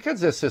prestar. O que quer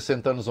dizer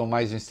 60 anos ou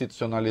mais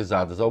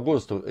institucionalizadas?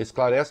 Augusto,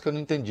 esclarece que eu não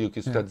entendi o que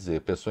isso quer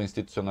dizer, pessoa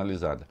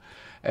institucionalizada.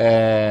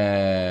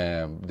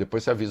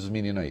 Depois você avisa os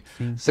meninos aí.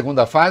 Sim.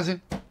 Segunda fase?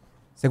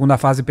 Segunda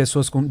fase,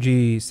 pessoas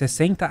de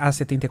 60 a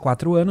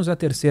 74 anos. A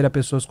terceira,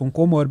 pessoas com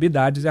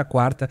comorbidades. E a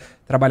quarta,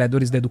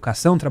 trabalhadores da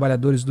educação,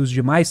 trabalhadores dos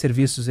demais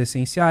serviços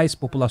essenciais,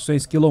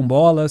 populações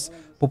quilombolas,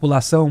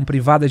 população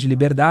privada de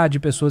liberdade,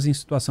 pessoas em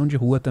situação de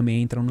rua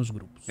também entram nos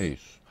grupos.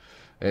 Isso.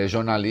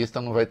 Jornalista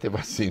não vai ter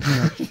vacina.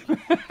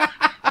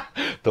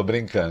 Tô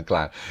brincando,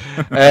 claro.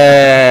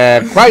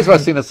 Quais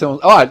vacinas são...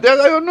 Olha,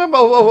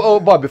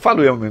 Bob,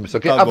 falo eu mesmo isso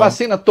aqui. Tá a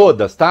vacina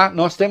todas, tá?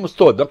 Nós temos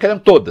todas, nós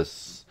queremos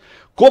todas.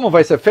 Como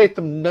vai ser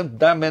feito, não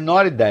dá a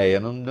menor ideia,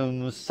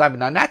 não sabe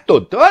nada. Não é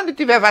tudo. Onde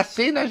tiver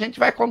vacina, a gente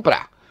vai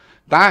comprar.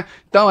 Tá?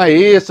 Então é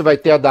isso, vai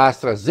ter a da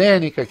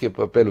AstraZeneca, que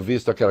pelo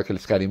visto é aquela que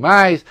eles querem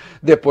mais,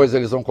 depois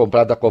eles vão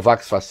comprar da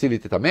Covax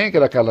Facility também, que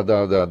era aquela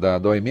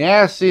da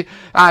OMS,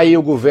 aí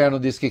o governo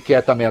diz que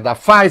quer também a da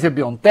Pfizer,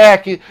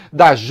 BioNTech,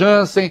 da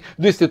Janssen,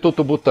 do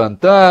Instituto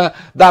Butantan,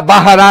 da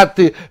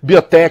Bharat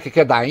Biotech,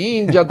 que é da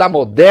Índia, da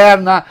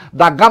Moderna,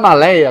 da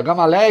Gamaleya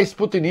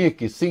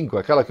Sputnik 5,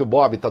 aquela que o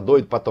Bob tá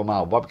doido para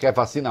tomar, o Bob quer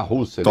vacina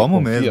russa, ele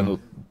confia no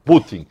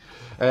Putin.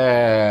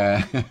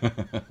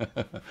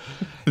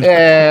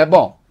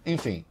 Bom,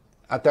 enfim,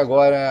 até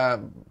agora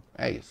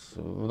é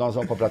isso. Nós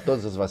vamos comprar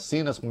todas as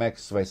vacinas, como é que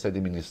isso vai ser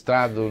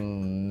administrado,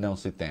 não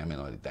se tem a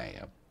menor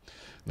ideia.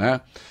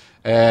 Né?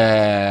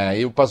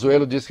 E o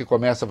Pazuello disse que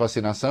começa a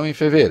vacinação em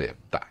fevereiro.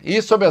 Tá.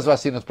 E sobre as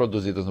vacinas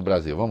produzidas no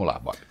Brasil? Vamos lá,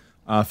 Bob.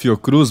 A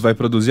Fiocruz vai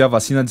produzir a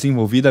vacina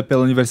desenvolvida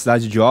pela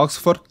Universidade de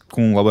Oxford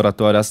com o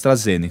laboratório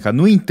AstraZeneca.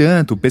 No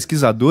entanto,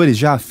 pesquisadores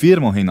já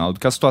afirmam, Reinaldo,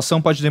 que a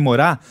situação pode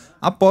demorar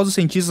após os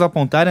cientistas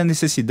apontarem a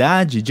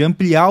necessidade de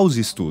ampliar os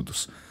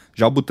estudos.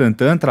 Já o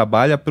Butantan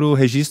trabalha para o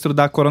registro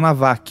da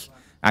Coronavac.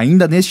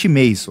 Ainda neste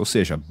mês, ou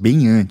seja,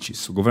 bem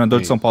antes, o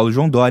governador de São Paulo,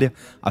 João Dória,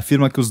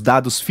 afirma que os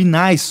dados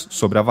finais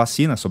sobre a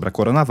vacina, sobre a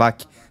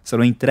Coronavac,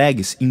 serão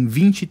entregues em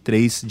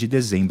 23 de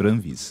dezembro à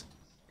Anvisa.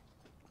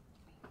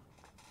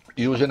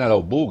 E o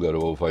general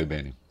búlgaro, o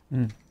Voibene,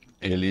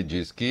 ele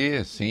diz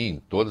que,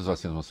 sim, todas as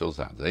vacinas vão ser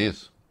usadas, é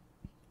isso?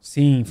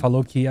 Sim,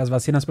 falou que as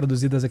vacinas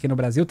produzidas aqui no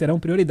Brasil terão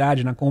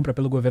prioridade na compra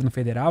pelo governo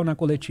federal. Na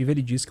coletiva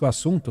ele disse que o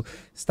assunto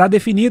está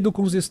definido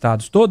com os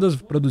estados. Todas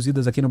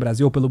produzidas aqui no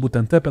Brasil pelo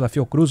Butantan, pela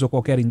Fiocruz ou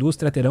qualquer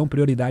indústria terão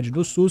prioridade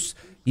do SUS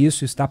e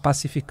isso está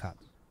pacificado.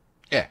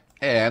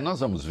 Nós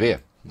vamos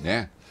ver,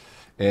 né?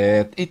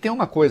 E tem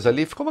uma coisa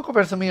ali, ficou uma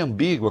conversa meio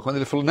ambígua, quando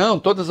ele falou, não,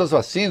 todas as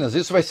vacinas,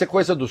 isso vai ser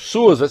coisa do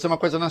SUS, vai ser uma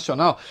coisa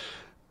nacional.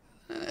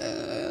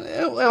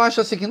 Eu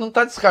acho assim que não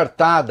está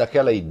descartada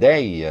aquela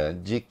ideia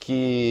de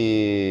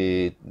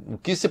que o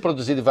que se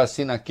produzir de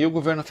vacina aqui, o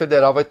governo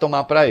federal vai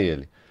tomar para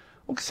ele.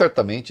 O que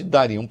certamente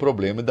daria um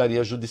problema e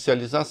daria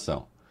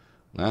judicialização.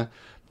 Né?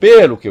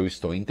 Pelo que eu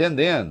estou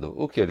entendendo,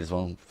 o que eles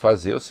vão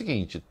fazer é o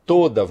seguinte,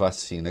 toda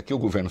vacina que o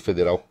governo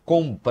federal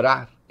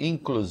comprar,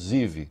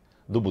 inclusive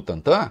do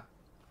Butantan,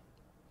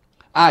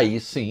 aí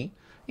sim,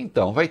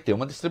 então vai ter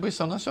uma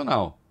distribuição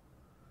nacional.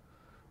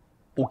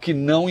 O que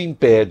não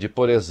impede,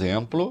 por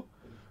exemplo,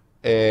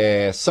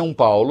 São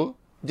Paulo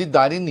de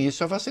dar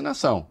início à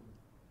vacinação.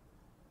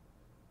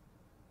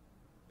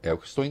 É o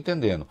que estou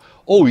entendendo.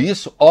 Ou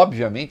isso,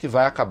 obviamente,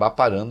 vai acabar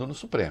parando no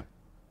Supremo.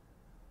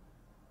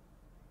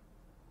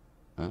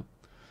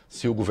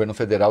 se o governo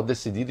federal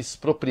decidir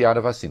expropriar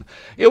a vacina.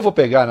 Eu vou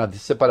pegar na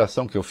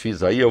separação que eu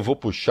fiz aí, eu vou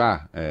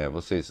puxar,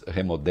 vocês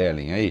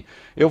remodelem aí,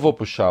 eu vou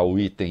puxar o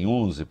item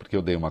 11, porque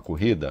eu dei uma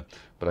corrida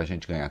para a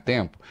gente ganhar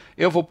tempo,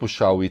 eu vou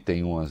puxar o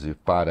item 11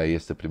 para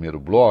este primeiro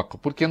bloco,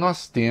 porque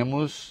nós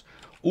temos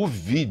o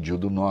vídeo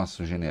do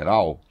nosso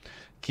general,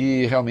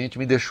 que realmente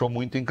me deixou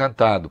muito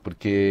encantado,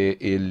 porque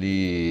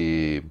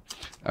ele...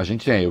 A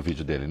gente tem aí o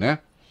vídeo dele, né?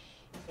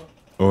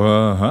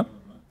 Aham.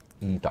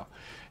 Então,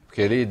 porque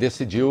ele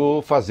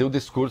decidiu fazer o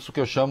discurso que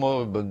eu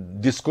chamo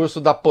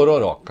discurso da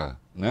pororoca,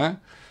 né?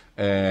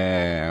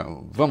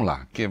 Vamos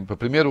lá,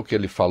 primeiro o que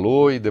ele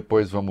falou e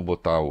depois vamos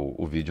botar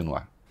o vídeo no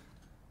ar.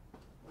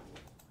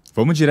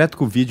 Vamos direto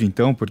com o vídeo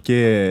então,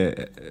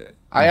 porque...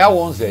 É a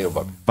 11 aí,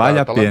 Bob. Vale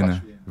a lá pena,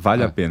 embaixo.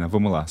 vale a pena.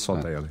 Vamos lá,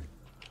 solta ela.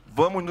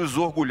 Vamos nos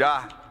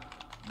orgulhar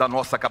da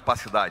nossa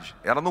capacidade.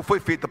 Ela não foi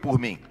feita por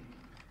mim,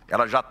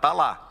 ela já está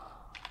lá.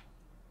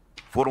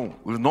 Foram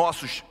os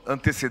nossos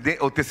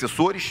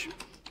antecessores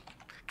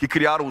que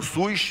criaram o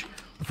SUS,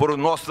 foram os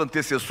nossos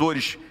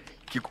antecessores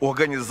que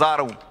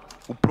organizaram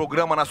o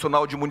Programa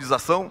Nacional de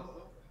Imunização,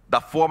 da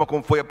forma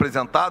como foi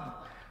apresentado.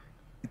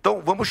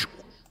 Então, vamos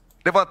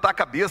levantar a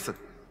cabeça.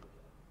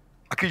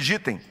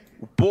 Acreditem,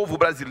 o povo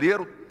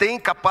brasileiro tem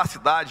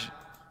capacidade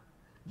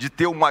de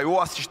ter o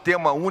maior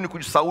sistema único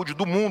de saúde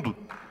do mundo,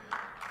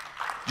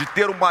 de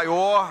ter o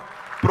maior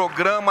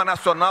Programa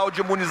Nacional de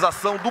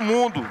Imunização do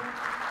mundo.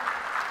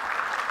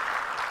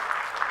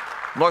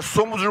 Nós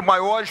somos os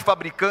maiores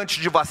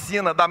fabricantes de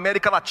vacina da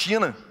América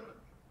Latina.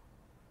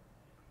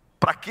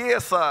 Para que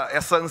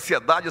essa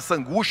ansiedade, essa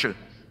angústia?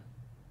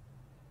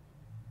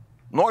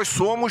 Nós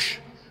somos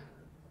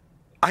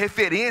a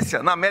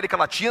referência na América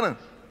Latina.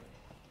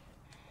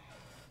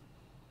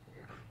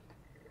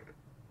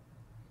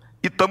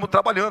 E estamos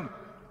trabalhando.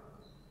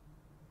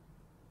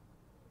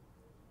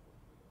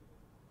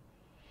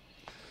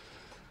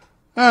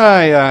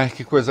 Ai,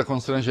 que coisa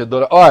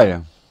constrangedora.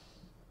 Olha,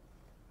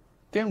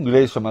 tem um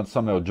inglês chamado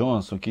Samuel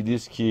Johnson que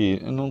diz que,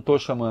 eu não estou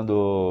chamando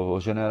o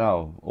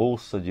general,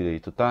 ouça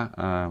direito, tá?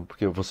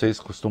 Porque vocês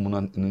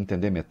costumam não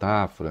entender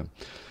metáfora,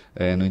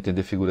 não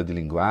entender figura de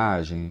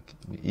linguagem,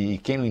 e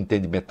quem não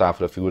entende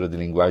metáfora, figura de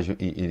linguagem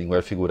e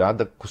linguagem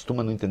figurada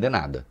costuma não entender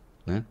nada,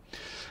 né?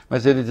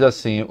 Mas ele diz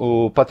assim,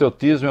 o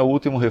patriotismo é o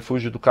último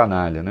refúgio do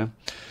canalha, né?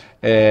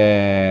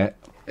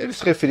 Ele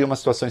se referia a uma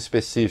situação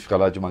específica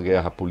lá de uma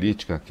guerra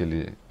política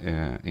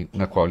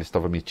na qual ele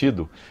estava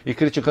metido e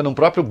criticando um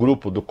próprio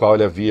grupo do qual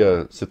ele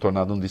havia se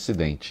tornado um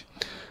dissidente,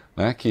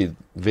 né? Que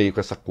veio com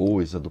essa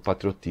coisa do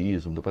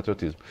patriotismo,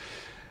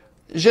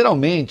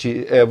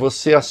 Geralmente,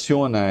 você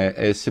aciona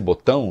esse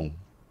botão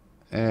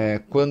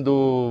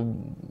quando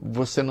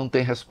você não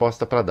tem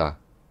resposta para dar.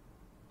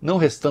 Não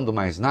restando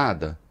mais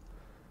nada,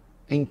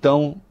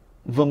 então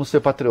vamos ser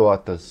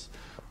patriotas,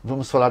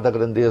 vamos falar da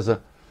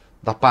grandeza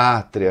da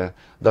pátria,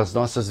 das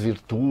nossas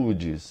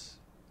virtudes.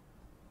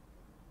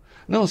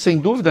 Não, sem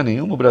dúvida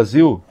nenhuma, o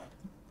Brasil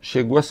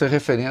chegou a ser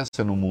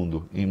referência no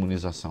mundo em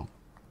imunização.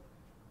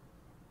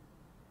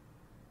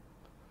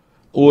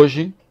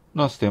 Hoje,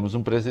 nós temos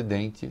um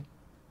presidente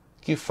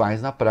que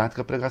faz na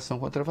prática a pregação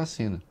contra a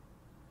vacina.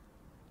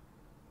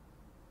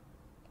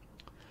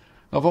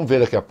 Nós vamos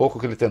ver daqui a pouco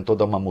que ele tentou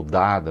dar uma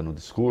mudada no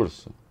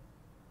discurso,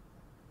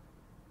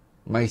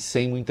 mas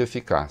sem muita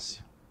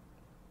eficácia,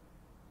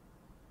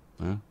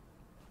 né?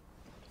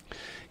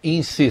 E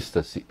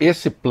insista-se,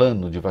 esse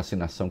plano de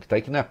vacinação que está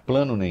aí, que não é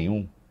plano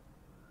nenhum,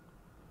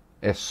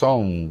 é só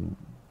um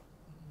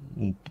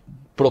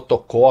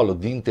protocolo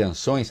de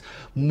intenções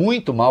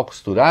muito mal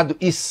costurado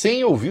e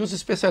sem ouvir os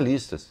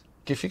especialistas,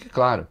 que fique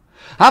claro.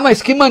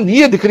 Mas que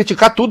mania de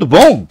criticar tudo.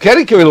 Bom,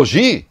 querem que eu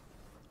elogie?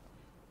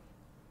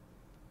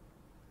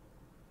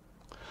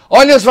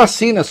 Olha as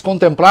vacinas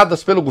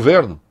contempladas pelo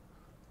governo.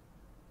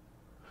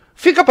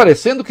 Fica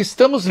parecendo que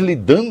estamos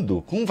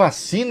lidando com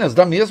vacinas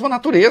da mesma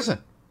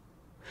natureza.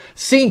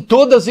 Sim,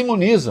 todas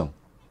imunizam.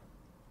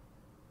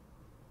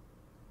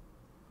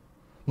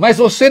 Mas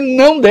você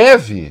não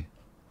deve,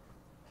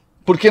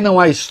 porque não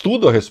há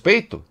estudo a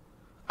respeito,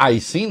 aí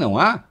sim não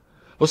há.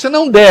 Você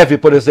não deve,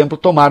 por exemplo,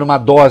 tomar uma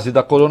dose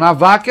da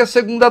Coronavac e a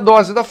segunda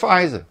dose da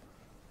Pfizer.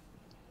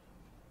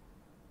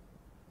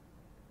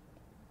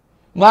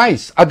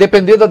 Mas, a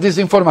depender da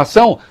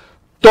desinformação,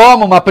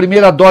 toma uma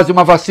primeira dose de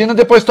uma vacina,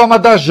 depois toma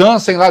da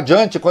Janssen lá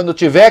adiante, quando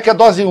tiver, que é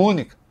dose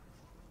única.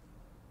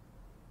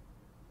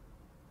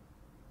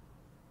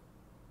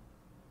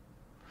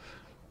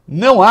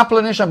 Não há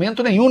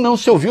planejamento nenhum, não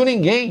se ouviu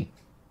ninguém.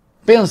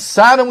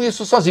 Pensaram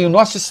isso sozinho.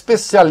 Nosso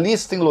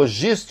especialista em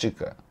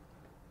logística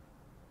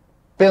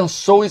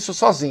pensou isso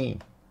sozinho.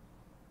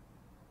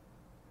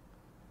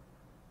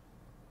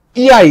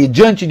 E aí,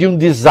 diante de um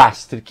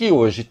desastre que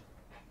hoje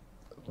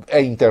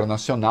é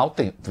internacional,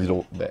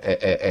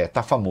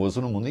 tá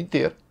famoso no mundo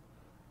inteiro,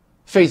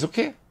 fez o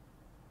quê?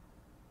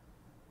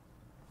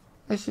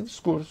 Esse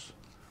discurso.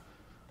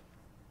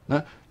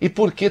 Né? E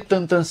por que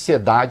tanta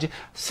ansiedade?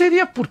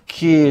 Seria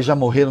porque já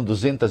morreram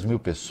 200 mil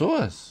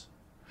pessoas?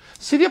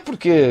 Seria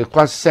porque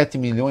quase 7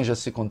 milhões já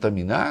se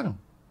contaminaram?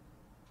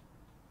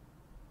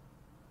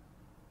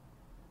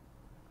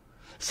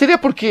 Seria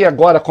porque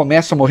agora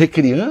começam a morrer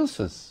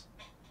crianças?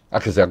 Ah,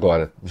 quer dizer,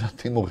 agora, já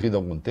tem morrido há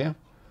algum tempo?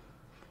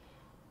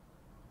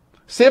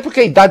 Seria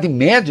porque a idade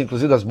média,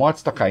 inclusive, das mortes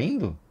está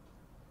caindo?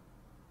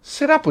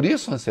 Será por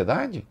isso a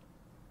ansiedade?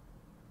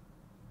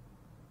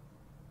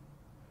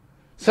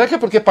 Será que é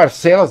porque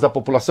parcelas da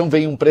população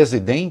veem um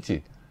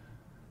presidente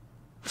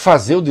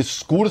fazer o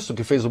discurso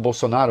que fez o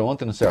Bolsonaro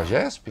ontem no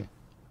CEAGESP?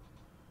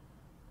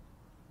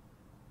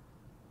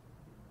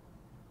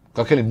 Com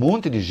aquele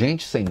monte de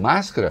gente sem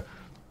máscara,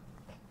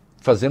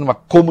 fazendo uma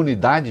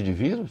comunidade de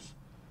vírus?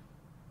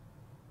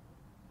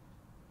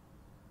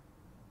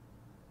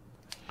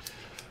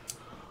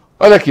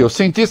 Olha aqui, os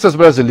cientistas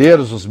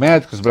brasileiros, os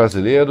médicos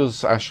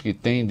brasileiros, acho que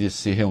têm de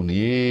se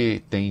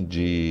reunir, têm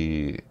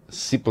de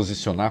se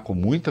posicionar com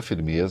muita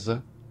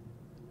firmeza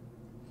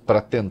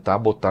para tentar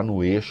botar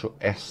no eixo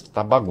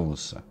esta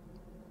bagunça.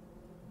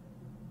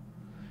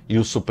 E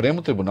o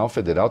Supremo Tribunal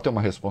Federal tem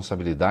uma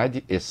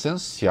responsabilidade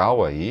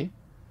essencial aí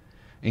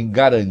em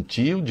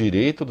garantir o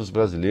direito dos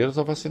brasileiros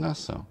à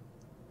vacinação.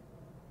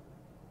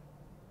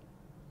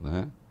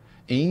 Né?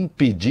 E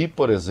impedir,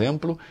 por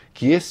exemplo,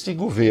 que este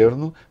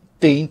governo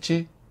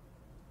tente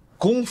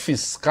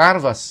confiscar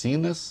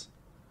vacinas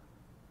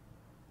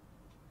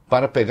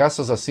para pegar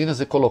essas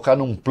vacinas e colocar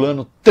num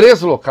plano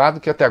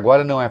translocado que até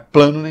agora não é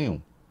plano nenhum.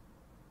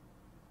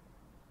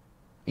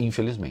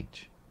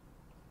 Infelizmente.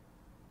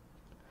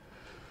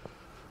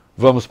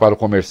 Vamos para o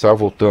comercial,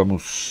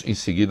 voltamos em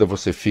seguida,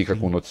 você fica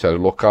com o noticiário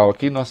local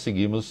aqui, nós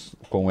seguimos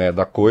com o É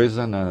da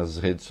Coisa nas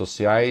redes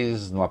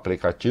sociais, no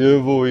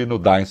aplicativo e no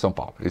Dá em São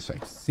Paulo, isso aí.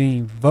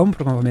 Sim, vamos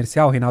para o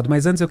comercial, Reinaldo,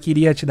 mas antes eu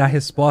queria te dar a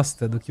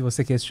resposta do que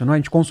você questionou. A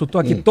gente consultou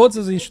aqui todas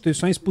as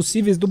instituições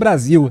possíveis do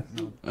Brasil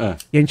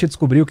e a gente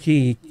descobriu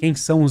que quem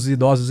são os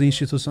idosos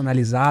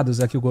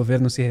institucionalizados a que o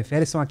governo se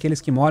refere são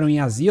aqueles que moram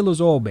em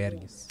asilos ou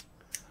albergues.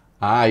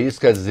 Ah, isso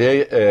quer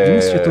dizer...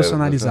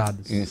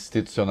 Institucionalizados.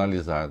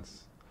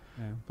 Institucionalizados.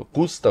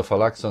 Custa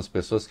falar que são as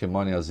pessoas que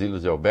moram em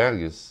asilos e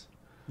albergues,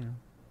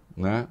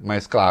 né?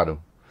 Mas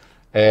claro,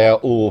 é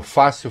o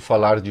fácil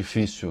falar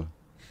difícil,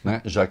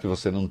 né? Já que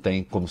você não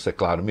tem como ser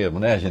claro mesmo,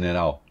 né,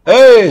 general?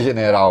 Ei,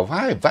 general,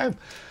 vai,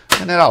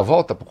 general,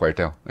 volta pro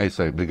quartel. É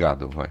isso aí,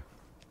 obrigado, vai.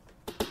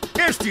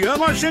 Este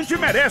ano a gente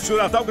merece o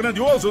Natal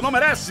grandioso, não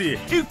merece?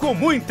 E com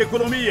muita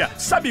economia.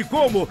 Sabe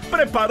como?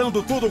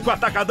 Preparando tudo com o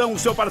Atacadão, o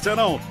seu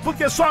parceirão.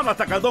 Porque só no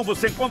Atacadão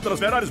você encontra as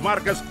melhores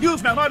marcas e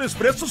os menores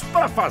preços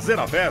para fazer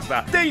a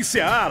festa. Tem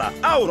Seara,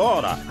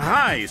 Aurora,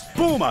 Raiz,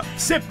 Puma,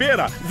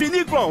 Cepera,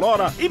 Vinícola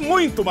Aurora e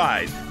muito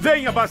mais.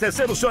 Venha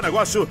abastecer o seu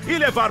negócio e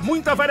levar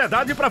muita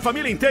variedade para a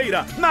família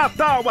inteira.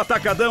 Natal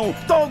Atacadão,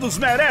 todos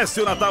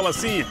merecem o Natal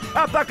assim.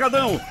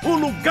 Atacadão, o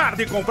lugar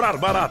de comprar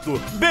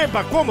barato.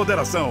 Beba com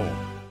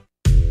moderação.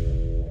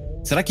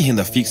 Será que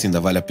renda fixa ainda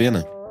vale a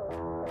pena?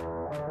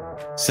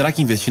 Será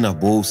que investir na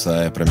bolsa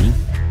é pra mim?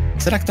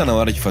 Será que tá na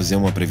hora de fazer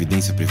uma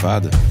previdência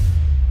privada?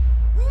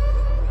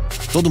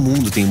 Todo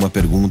mundo tem uma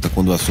pergunta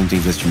quando o assunto é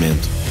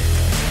investimento.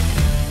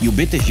 E o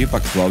BTG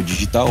Pactual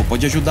Digital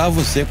pode ajudar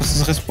você com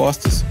essas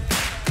respostas.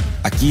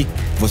 Aqui,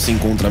 você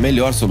encontra a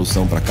melhor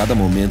solução para cada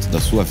momento da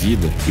sua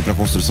vida e para a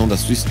construção da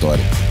sua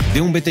história.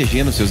 Dê um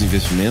BTG nos seus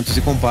investimentos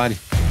e compare.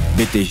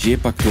 BTG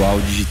Pactual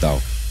Digital.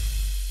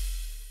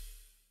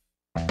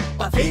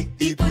 Pavê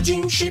e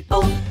pudim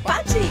chipom,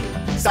 patim.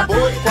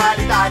 Sabor e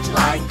qualidade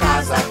lá em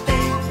casa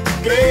tem.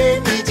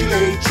 Creme de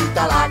leite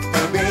tá lá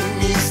também.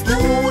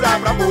 Mistura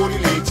pra bolo e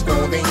leite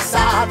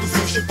condensado.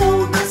 O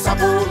chipom no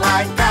sabor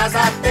lá em casa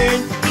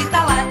tem. E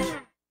tá lá.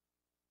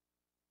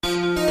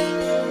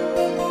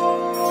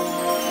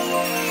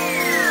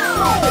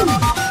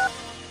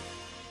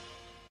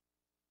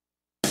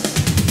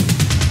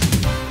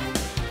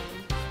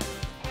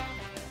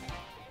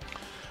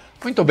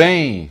 Muito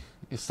bem.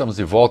 Estamos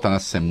de volta na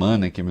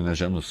semana em que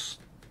homenageamos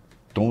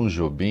Tom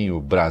Jobim,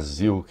 o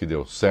Brasil que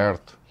deu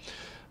certo,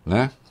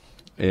 né?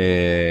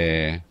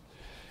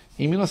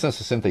 Em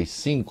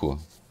 1965,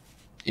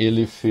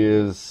 ele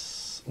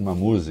fez uma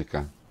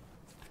música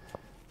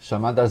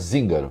chamada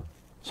Zíngaro,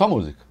 só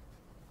música.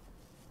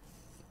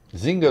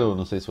 Zíngaro,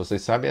 não sei se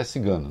vocês sabem, é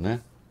cigano, né?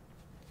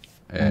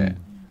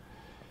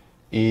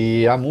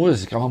 E a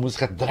música é uma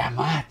música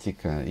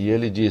dramática, e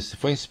ele disse,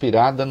 foi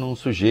inspirada num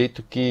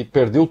sujeito que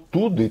perdeu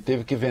tudo e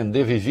teve que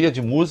vender, vivia de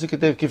música e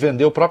teve que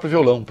vender o próprio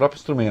violão, o próprio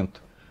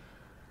instrumento.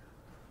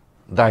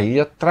 Daí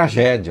a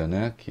tragédia,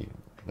 né? Que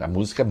a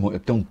música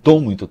tem um tom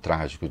muito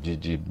trágico,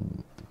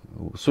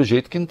 o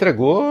sujeito que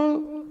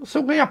entregou o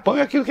seu ganha-pão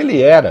e aquilo que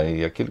ele era,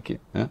 e aquilo que...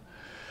 Né?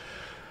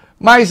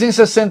 Mas em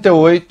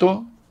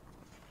 68,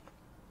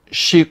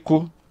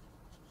 Chico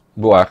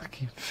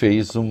Buarque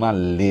fez uma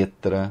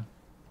letra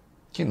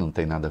que não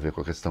tem nada a ver com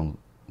a questão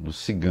do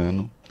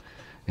cigano,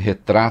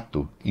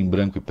 retrato em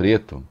branco e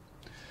preto,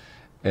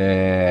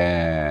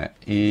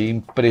 e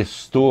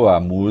emprestou à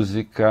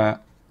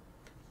música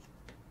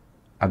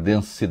a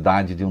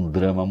densidade de um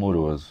drama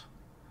amoroso.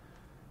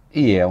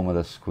 E é uma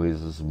das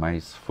coisas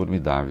mais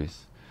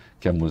formidáveis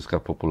que a música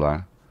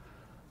popular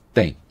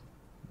tem,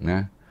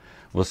 né?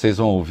 Vocês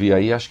vão ouvir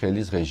aí, acho que a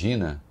Elis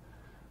Regina,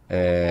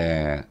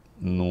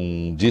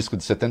 num disco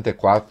de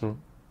 74,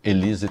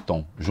 Elise e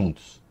Tom,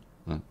 juntos,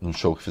 né, num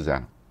show que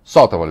fizeram.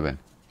 Solta, Valibene.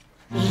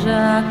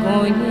 Já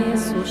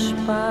conheço os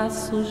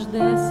passos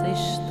dessa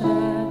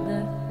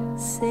estrada,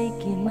 sei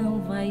que não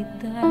vai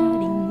dar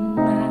em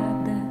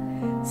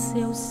nada,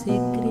 seus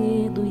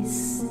segredos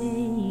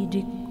sei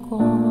de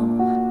cor.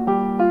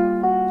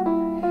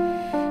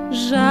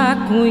 Já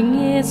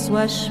conheço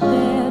as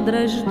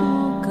pedras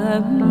do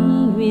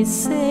caminho e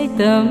sei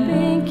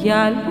também que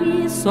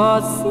ali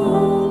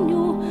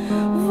sozinho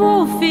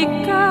vou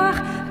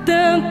ficar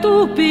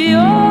tanto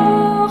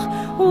pior.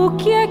 O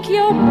que é que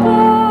eu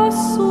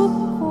posso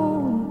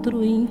contra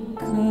o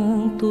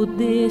encanto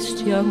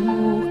deste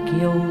amor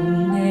que eu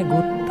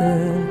nego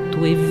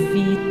tanto,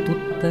 evito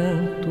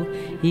tanto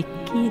e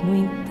que, no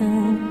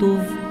entanto,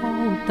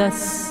 volta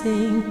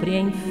sempre a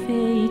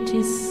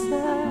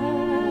enfeitiçar?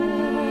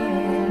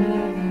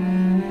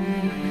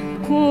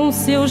 Com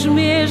seus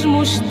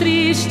mesmos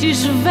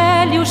tristes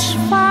velhos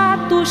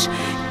fatos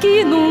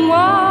que num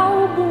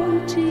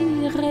álbum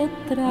de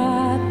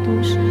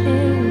retratos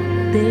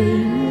eu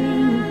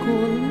tenho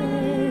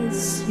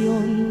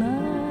colecionar.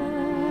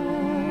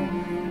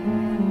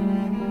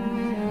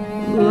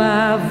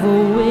 Lá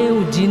vou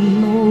eu de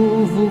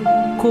novo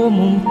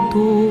como um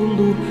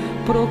tolo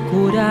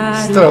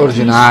procurar.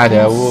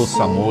 Extraordinária,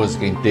 ouça a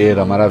música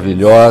inteira,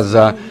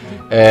 maravilhosa.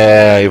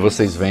 E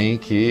vocês veem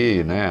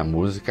que, né, a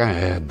música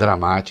é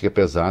dramática, é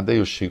pesada, e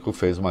o Chico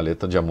fez uma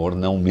letra de amor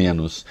não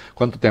menos.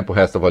 Quanto tempo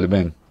resta,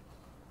 Valibene?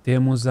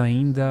 Temos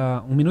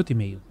ainda 1 minuto e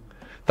meio.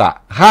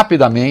 Tá,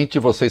 rapidamente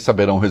vocês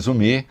saberão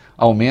resumir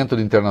aumento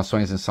de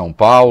internações em São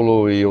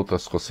Paulo e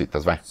outras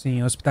cositas, vai.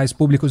 Sim, hospitais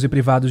públicos e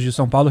privados de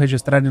São Paulo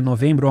registraram em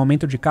novembro o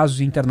aumento de casos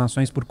de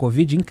internações por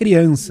Covid em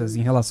crianças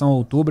em relação a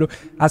outubro,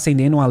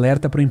 acendendo um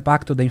alerta para o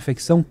impacto da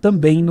infecção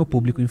também no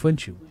público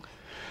infantil.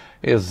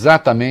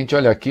 Exatamente,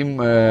 olha aqui,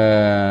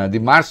 de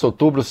março a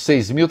outubro,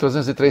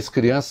 6.303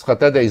 crianças com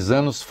até 10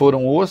 anos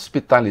foram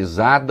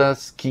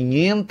hospitalizadas,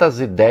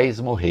 510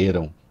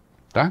 morreram,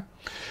 tá?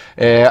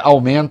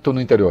 Aumento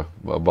no interior,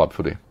 Bob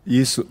Furei.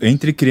 Isso,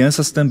 entre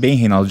crianças também,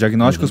 Reinaldo.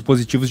 Diagnósticos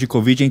positivos de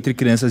Covid entre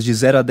crianças de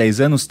 0 a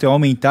 10 anos têm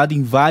aumentado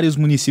em vários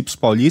municípios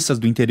paulistas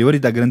do interior e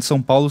da Grande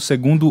São Paulo,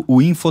 segundo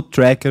o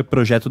InfoTracker,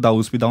 projeto da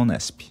USP e da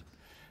Unesp.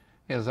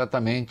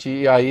 Exatamente,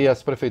 e aí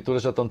as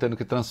prefeituras já estão tendo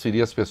que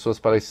transferir as pessoas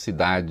para a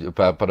cidade,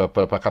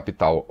 para a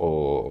capital,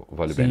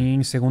 Vale Bem.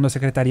 Sim, segundo a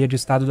Secretaria de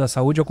Estado da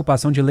Saúde, a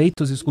ocupação de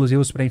leitos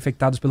exclusivos para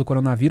infectados pelo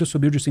coronavírus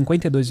subiu de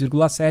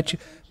 52,7%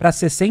 para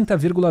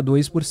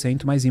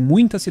 60,2%, mas em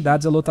muitas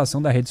cidades a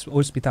lotação da rede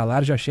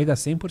hospitalar já chega a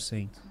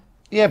 100%.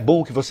 E é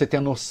bom que você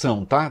tenha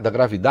noção, tá, da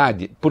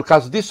gravidade, por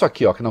causa disso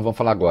aqui, ó, que nós vamos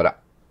falar agora,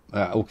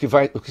 o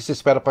que se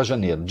espera para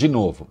janeiro, de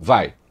novo,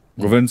 vai.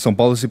 O governo de São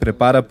Paulo se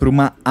prepara para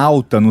uma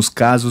alta nos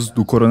casos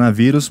do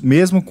coronavírus,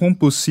 mesmo com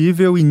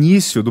possível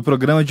início do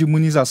programa de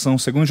imunização.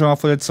 Segundo o jornal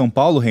Folha de São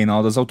Paulo,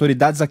 Reinaldo, as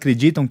autoridades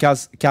acreditam que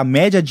a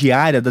média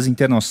diária das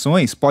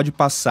internações pode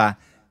passar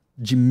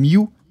de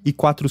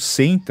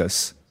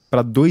 1.400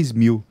 para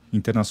 2.000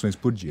 internações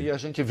por dia. E a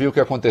gente viu o que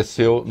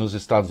aconteceu nos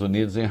Estados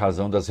Unidos em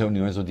razão das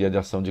reuniões do Dia de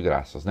Ação de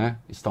Graças, né?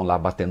 Estão lá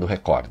batendo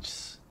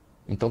recordes.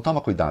 Então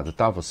toma cuidado,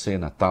 tá? Você,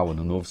 Natal,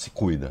 Ano Novo, se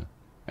cuida.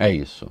 É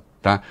isso.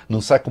 Tá? Não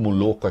sai como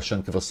louco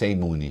achando que você é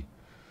imune,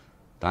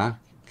 tá?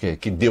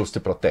 Que Deus te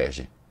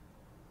protege.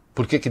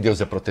 Por que Deus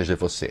ia proteger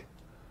você,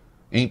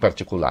 em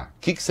particular? O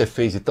que você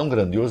fez de tão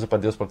grandioso para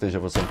Deus proteger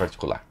você em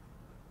particular?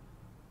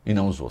 E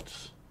não os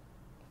outros.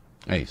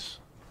 É isso.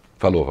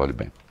 Falou, Vale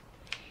Bem.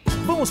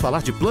 Vamos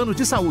falar de plano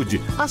de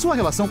saúde. A sua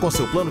relação com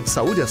seu plano de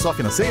saúde é só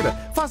financeira?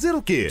 Fazer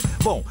o quê?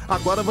 Bom,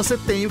 agora você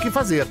tem o que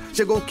fazer.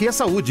 Chegou o Que é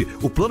Saúde,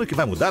 o plano que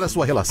vai mudar a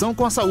sua relação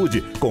com a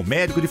saúde. Com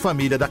médico de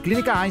família da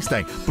Clínica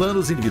Einstein,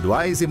 planos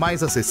individuais e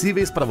mais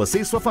acessíveis para você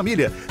e sua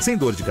família. Sem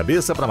dor de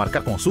cabeça para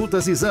marcar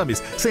consultas e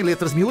exames, sem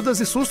letras miúdas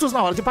e sustos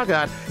na hora de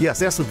pagar. E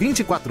acesso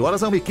 24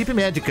 horas a uma equipe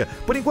médica.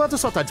 Por enquanto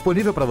só está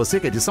disponível para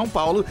você que é de São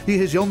Paulo e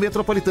região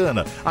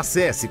metropolitana.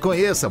 Acesse,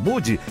 conheça,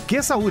 mude. Que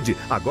é Saúde.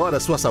 Agora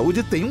sua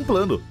saúde tem um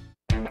plano.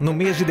 No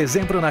mês de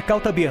dezembro, na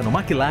Caltabiano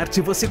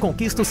Maquilarte, você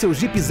conquista o seu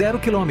Jeep 0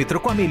 km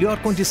com a melhor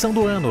condição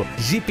do ano.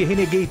 Jeep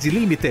Renegade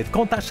Limited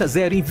com taxa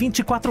zero em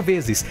 24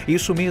 vezes.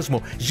 Isso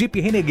mesmo, Jeep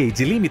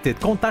Renegade Limited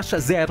com taxa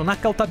zero na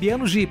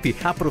Caltabiano Jeep.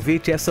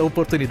 Aproveite essa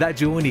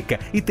oportunidade única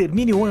e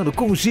termine o ano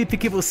com o Jeep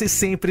que você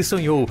sempre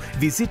sonhou.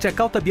 Visite a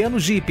Caltabiano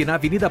Jeep na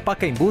Avenida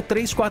Pacaembu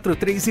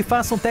 343 e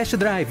faça um test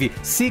drive.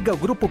 Siga o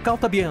Grupo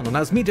Caltabiano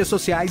nas mídias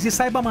sociais e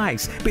saiba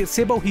mais.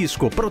 Perceba o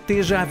risco,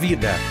 proteja a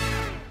vida.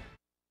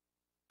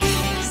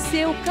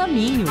 Seu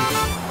caminho.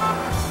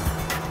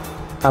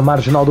 A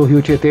marginal do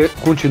Rio Tietê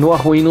continua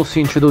ruim no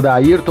sentido da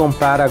Ayrton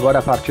para agora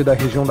a partir da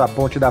região da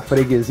Ponte da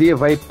Freguesia,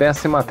 vai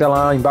péssima até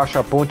lá embaixo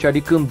a Ponte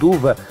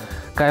Aricanduva,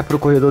 cai para o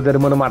corredor da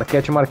Hermano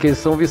Marquete, Marquês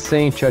de São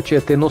Vicente. A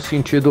Tietê no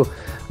sentido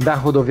da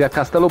rodovia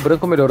Castelo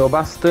Branco melhorou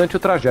bastante, o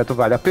trajeto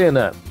vale a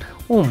pena.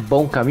 Um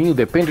bom caminho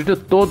depende de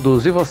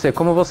todos. E você,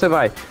 como você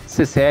vai?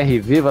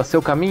 CCR, viva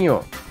seu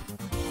caminho!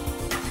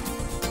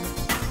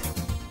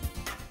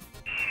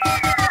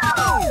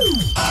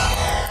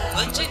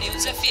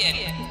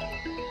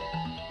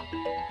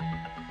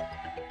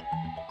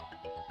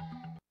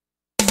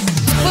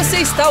 Você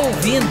está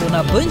ouvindo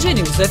na Band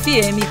News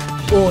FM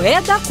o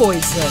É da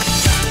Coisa.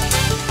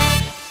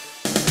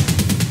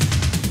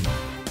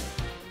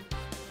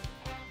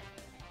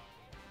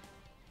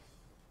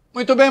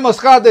 Muito bem,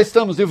 moçada,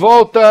 estamos de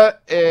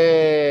volta.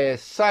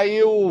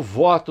 Saiu o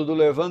voto do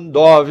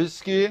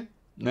Lewandowski,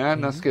 né,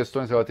 nas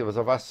questões relativas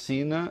à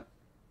vacina,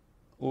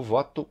 o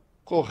voto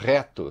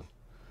correto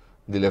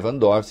de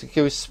Lewandowski, que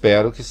eu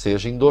espero que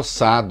seja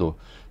endossado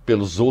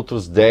pelos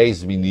outros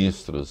 10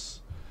 ministros,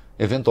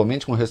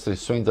 eventualmente com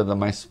restrições ainda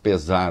mais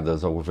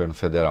pesadas ao governo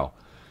federal.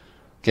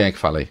 Quem é que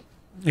fala aí?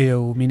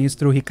 O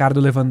ministro Ricardo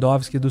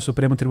Lewandowski, do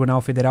Supremo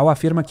Tribunal Federal,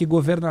 afirma que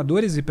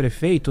governadores e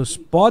prefeitos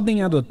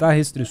podem adotar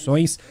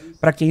restrições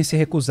para quem se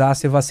recusar a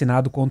ser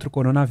vacinado contra o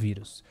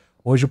coronavírus.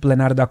 Hoje, o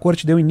plenário da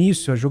Corte deu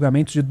início a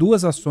julgamentos de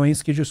 2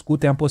 ações que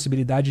discutem a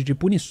possibilidade de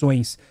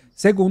punições.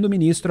 Segundo o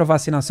ministro, a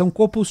vacinação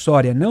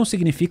compulsória não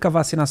significa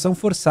vacinação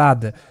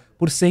forçada,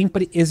 por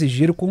sempre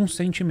exigir o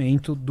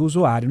consentimento do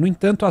usuário. No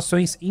entanto,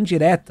 ações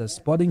indiretas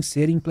podem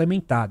ser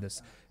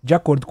implementadas. De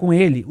acordo com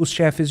ele, os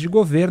chefes de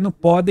governo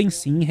podem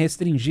sim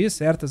restringir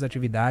certas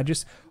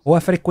atividades ou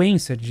a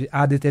frequência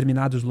a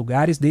determinados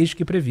lugares, desde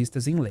que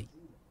previstas em lei.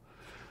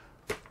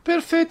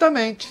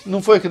 Perfeitamente.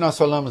 Não foi o que nós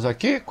falamos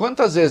aqui?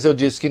 Quantas vezes eu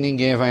disse que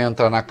ninguém vai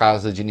entrar na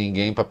casa de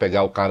ninguém para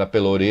pegar o cara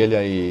pela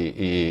orelha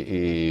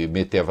e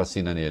meter a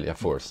vacina nele, à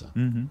força?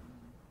 Uhum.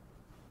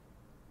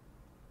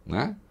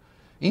 Né?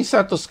 Em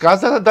certos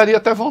casos ela daria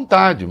até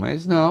vontade,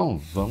 mas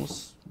não,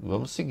 vamos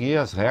seguir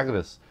as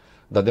regras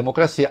da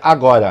democracia.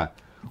 Agora,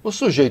 o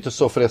sujeito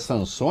sofrer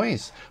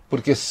sanções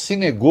porque se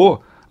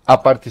negou a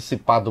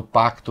participar do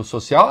pacto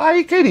social,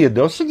 aí, querido,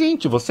 é o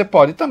seguinte, você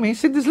pode também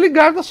se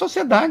desligar da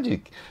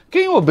sociedade.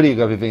 Quem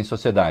obriga a viver em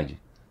sociedade?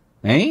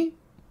 Hein?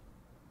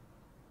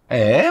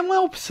 É uma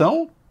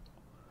opção.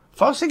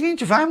 Fala o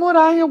seguinte, vai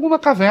morar em alguma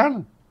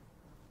caverna.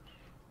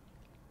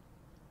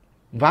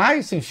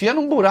 Vai, se enfia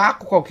num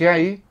buraco qualquer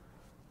aí.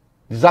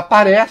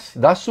 Desaparece,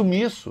 dá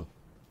sumiço.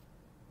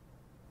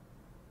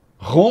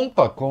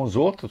 Rompa com os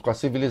outros, com a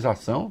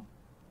civilização.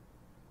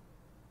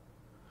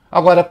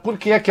 Agora, por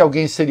que é que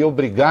alguém seria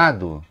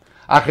obrigado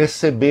a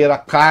receber a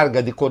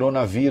carga de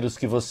coronavírus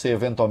que você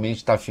eventualmente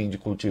está a fim de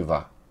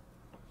cultivar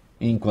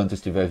enquanto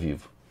estiver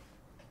vivo?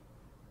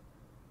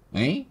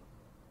 Hein?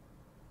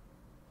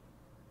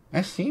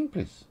 É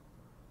simples.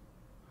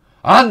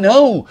 Ah,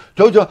 não!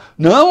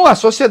 Não, as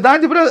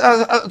sociedades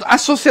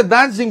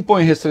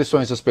impõem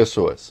restrições às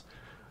pessoas.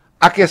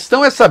 A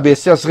questão é saber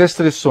se as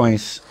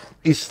restrições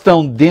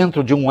estão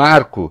dentro de um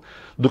arco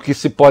do que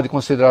se pode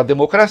considerar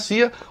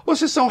democracia, ou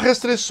se são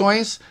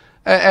restrições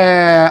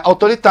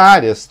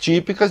autoritárias,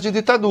 típicas de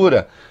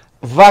ditadura.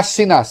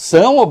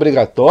 Vacinação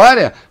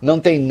obrigatória não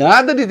tem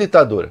nada de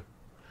ditadura.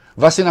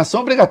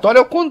 Vacinação obrigatória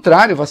é o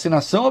contrário,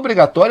 vacinação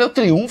obrigatória é o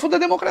triunfo da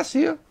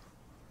democracia.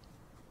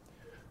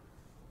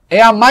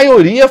 É a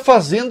maioria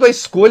fazendo a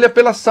escolha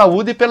pela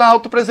saúde e pela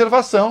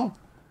autopreservação.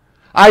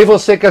 Aí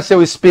você quer ser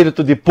o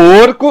espírito de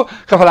porco,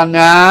 quer falar,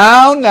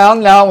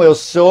 não, eu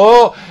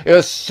sou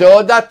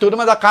da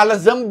turma da Carla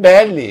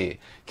Zambelli,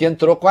 que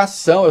entrou com a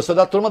ação, eu sou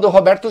da turma do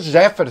Roberto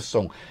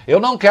Jefferson, eu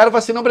não quero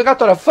vacina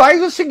obrigatória.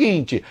 Faz o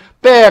seguinte,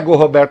 pega o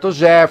Roberto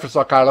Jefferson,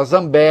 a Carla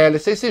Zambelli,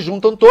 vocês se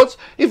juntam todos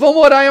e vão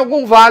morar em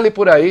algum vale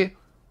por aí.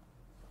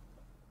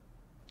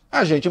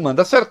 A gente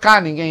manda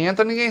cercar, ninguém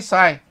entra, ninguém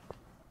sai.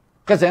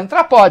 Quer dizer,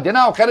 entrar pode,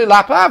 não, eu quero ir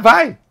lá,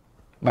 vai,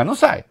 mas não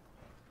sai.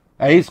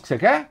 É isso que você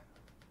quer?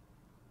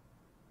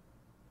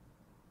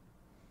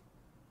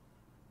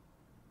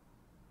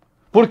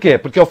 Por quê?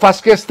 Porque eu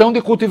faço questão de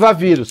cultivar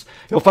vírus.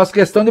 Eu faço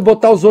questão de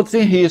botar os outros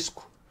em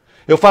risco.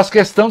 Eu faço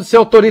questão de ser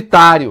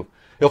autoritário.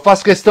 Eu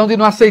faço questão de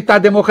não aceitar a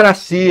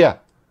democracia.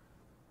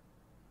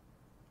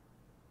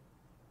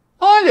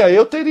 Olha,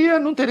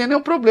 não teria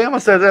nenhum problema.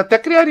 Eu até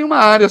criaria uma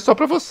área só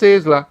para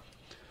vocês lá.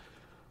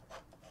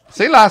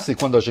 Sei lá, se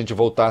quando a gente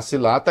voltasse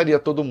lá, estaria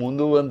todo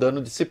mundo andando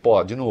de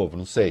cipó de novo,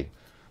 não sei.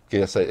 Porque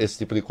esse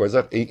tipo de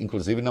coisa,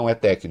 inclusive, não é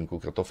técnico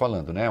o que eu estou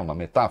falando, né? É uma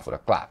metáfora,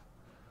 claro.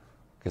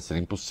 Porque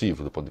seria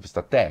impossível do ponto de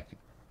vista técnico.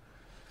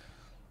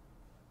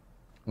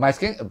 Mas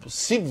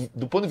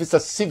do ponto de vista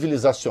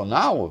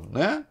civilizacional,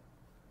 né?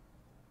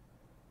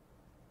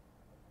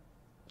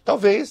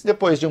 Talvez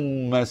depois de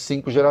umas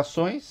 5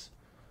 gerações,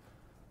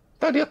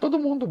 estaria todo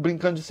mundo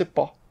brincando de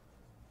cipó.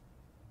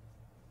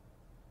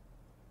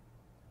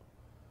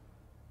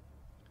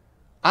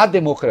 A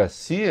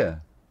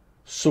democracia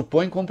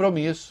supõe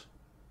compromisso.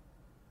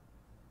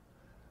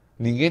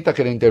 Ninguém está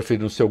querendo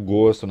interferir no seu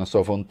gosto, na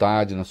sua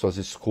vontade, nas suas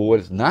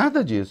escolhas,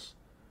 nada disso.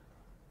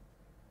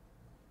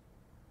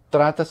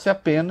 Trata-se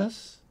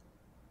apenas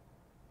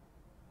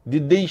de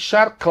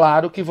deixar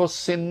claro que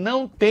você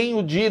não tem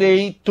o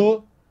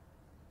direito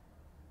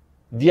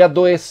de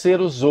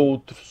adoecer os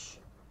outros.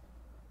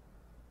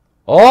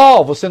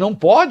 Oh, você não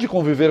pode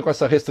conviver com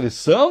essa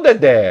restrição,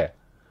 Dedé?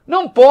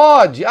 Não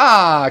pode!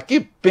 Ah, que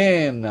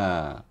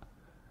pena!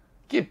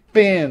 Que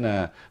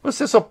pena!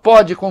 Você só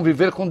pode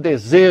conviver com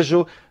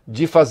desejo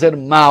de fazer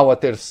mal a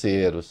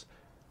terceiros.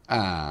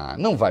 Ah,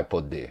 não vai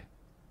poder.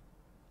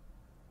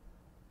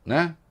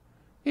 Né?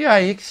 E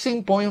aí que se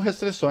imponham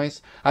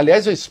restrições.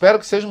 Aliás, eu espero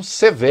que sejam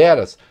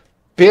severas,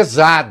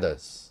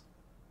 pesadas.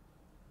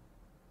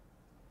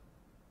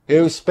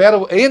 Eu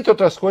espero, entre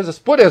outras coisas,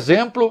 por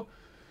exemplo,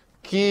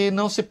 que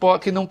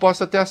não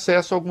possa ter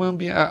acesso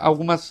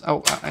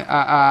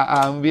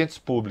a ambientes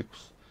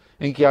públicos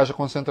em que haja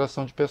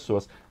concentração de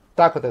pessoas.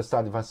 Está com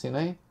atestado de vacina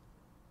aí?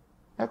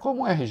 É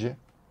como um RG.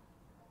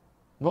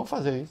 Vamos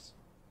fazer isso.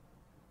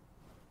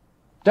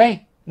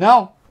 Tem?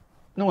 Não?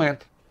 Não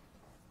entra.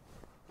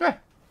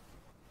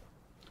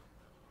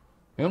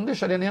 Eu não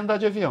deixaria nem andar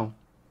de avião.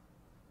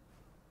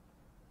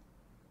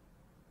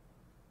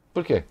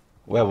 Por quê?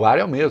 O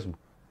horário é o mesmo,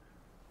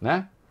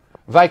 né?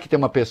 Vai que tem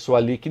uma pessoa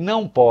ali que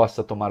não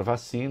possa tomar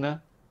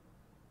vacina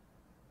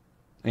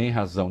em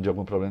razão de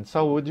algum problema de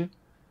saúde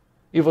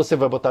e você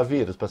vai botar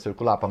vírus para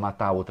circular, para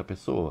matar a outra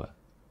pessoa?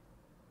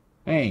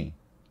 Hein?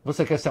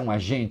 Você quer ser um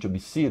agente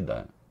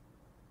homicida?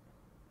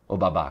 Ô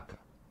babaca?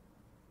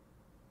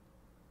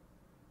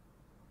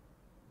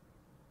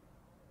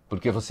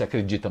 Porque você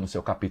acredita no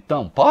seu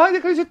capitão? Pode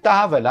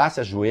acreditar, vai lá,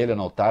 se ajoelha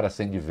no altar,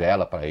 acende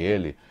vela para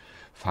ele.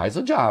 Faz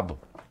o diabo.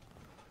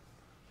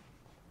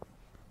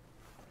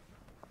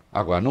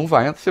 Agora não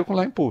vai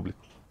circular em público.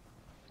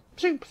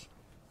 Simples.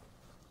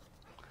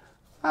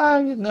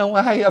 Ai, não,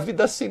 a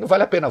vida assim não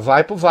vale a pena.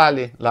 Vai pro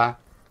vale lá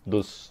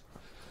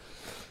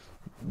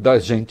da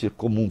gente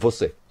comum,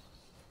 você.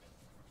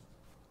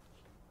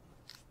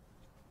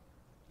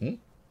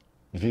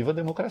 Viva a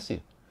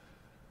democracia.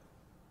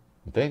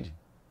 Entende?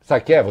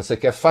 Sabe o que é? Você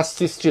quer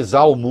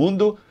fascistizar o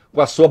mundo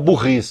com a sua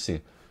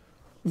burrice.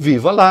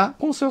 Viva lá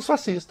com os seus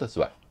fascistas.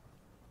 Ué.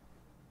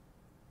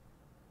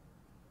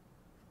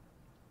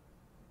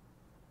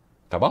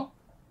 Tá bom?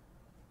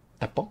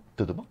 Tá bom?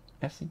 Tudo bom?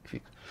 É assim que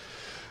fica.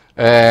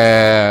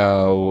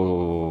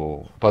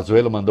 O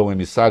Pazuello mandou um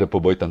emissário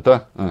pro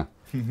Boitantã?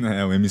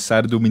 O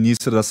emissário do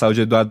ministro da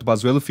Saúde, Eduardo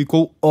Pazuello,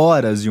 ficou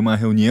horas em uma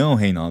reunião,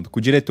 Reinaldo, com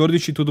o diretor do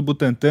Instituto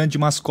Butantan,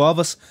 Dimas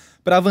Covas,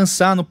 para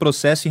avançar no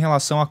processo em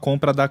relação à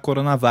compra da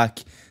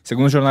Coronavac.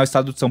 Segundo o jornal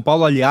Estado de São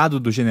Paulo, aliado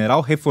do general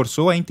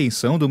reforçou a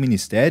intenção do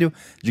ministério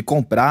de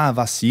comprar a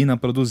vacina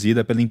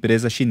produzida pela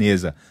empresa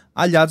chinesa.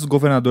 Aliados do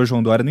governador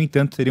João Dória, no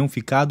entanto, teriam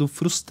ficado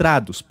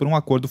frustrados por um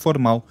acordo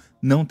formal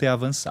não ter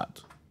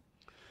avançado.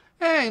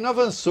 E não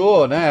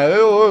avançou, né?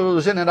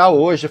 O general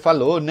hoje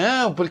falou,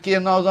 não, porque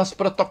nosso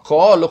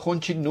protocolo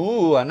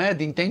continua, né,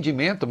 de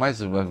entendimento, mas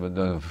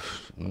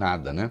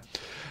nada, né?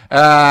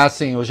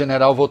 Sim, o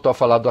general voltou a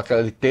falar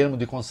daquele termo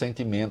de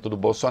consentimento do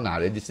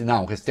Bolsonaro. Ele disse,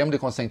 não, esse termo de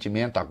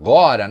consentimento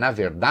agora, na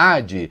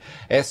verdade,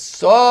 é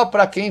só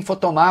para quem for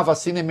tomar a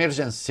vacina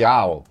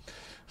emergencial.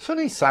 O senhor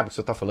nem sabe o que o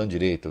senhor está falando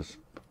direito,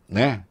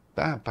 né?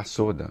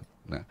 Passou, né?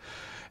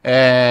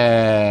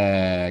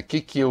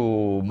 Que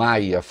o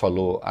Maia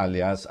falou,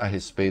 aliás, a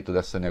respeito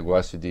desse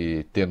negócio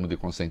de termo de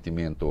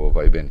consentimento,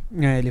 vai bem?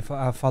 Ele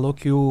falou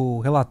que o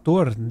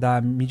relator da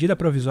medida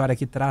provisória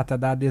que trata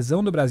da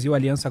adesão do Brasil à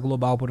Aliança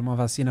Global por uma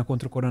vacina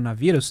contra o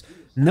coronavírus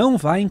não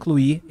vai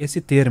incluir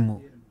esse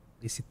termo.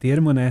 Esse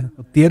termo, né?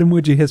 O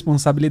termo de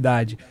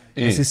responsabilidade.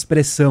 Essa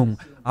expressão.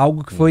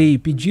 Algo que foi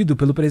pedido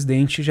pelo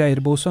presidente Jair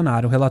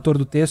Bolsonaro. O relator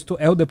do texto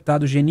é o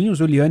deputado Geninho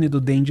Zuliani,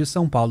 do DEM de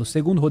São Paulo.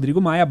 Segundo Rodrigo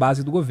Maia, a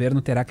base do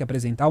governo terá que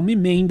apresentar uma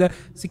emenda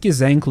se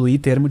quiser incluir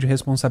termo de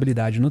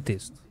responsabilidade no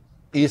texto.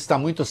 E está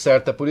muito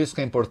certo, é por isso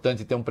que é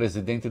importante ter um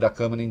presidente da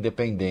Câmara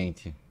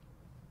independente.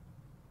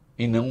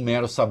 E não um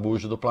mero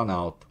sabujo do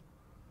Planalto.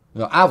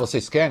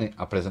 Vocês querem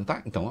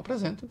apresentar? Então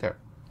apresentem o termo.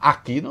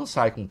 Aqui não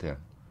sai com termo.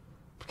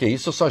 Porque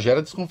isso só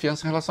gera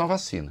desconfiança em relação à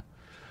vacina.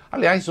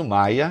 Aliás, o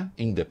Maia,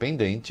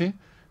 independente,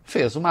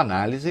 fez uma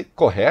análise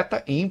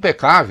correta e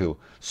impecável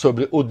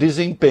sobre o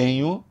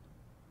desempenho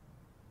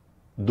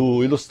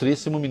do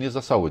ilustríssimo ministro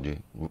da Saúde,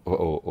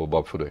 o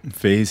Bob Furuia.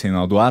 Fez,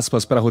 Reinaldo.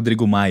 Aspas para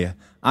Rodrigo Maia.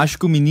 Acho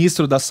que o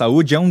ministro da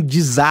Saúde é um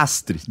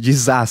desastre.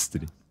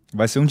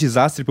 Vai ser um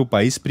desastre para o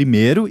país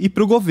primeiro e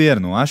para o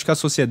governo. Acho que a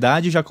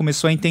sociedade já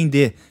começou a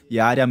entender, e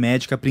a área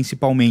médica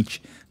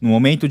principalmente. No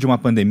momento de uma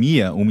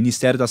pandemia, o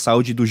Ministério da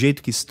Saúde, do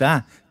jeito que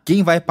está,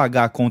 quem vai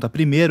pagar a conta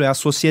primeiro é a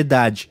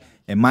sociedade.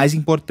 É mais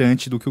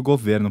importante do que o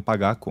governo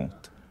pagar a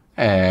conta.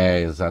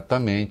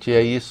 Exatamente.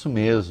 É isso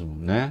mesmo,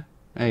 né?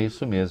 É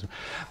isso mesmo.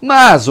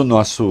 Mas o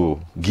nosso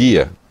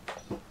guia,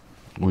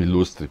 o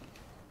ilustre,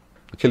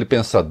 aquele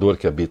pensador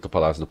que habita o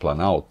Palácio do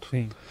Planalto...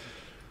 Sim.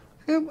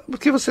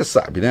 Porque você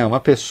sabe, né?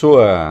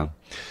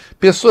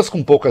 Pessoas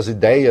com poucas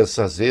ideias,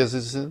 às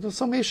vezes,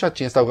 são meio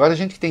chatinhas. Agora, a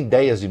gente que tem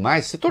ideias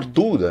demais se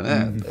tortura,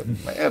 né?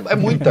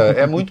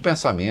 É muito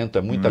pensamento,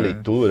 é muita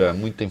leitura,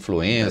 muita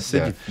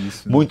influência,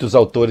 difícil, né? Muitos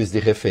autores de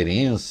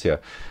referência.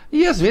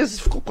 E, às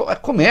vezes,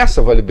 começa,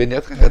 vale bem,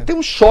 tem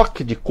um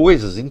choque de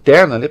coisas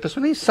internas ali, a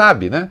pessoa nem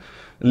sabe, né?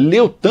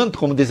 Leu tanto,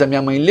 como diz a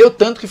minha mãe, leu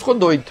tanto que ficou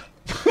doido.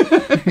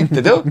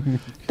 Entendeu?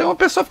 Então a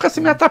pessoa fica assim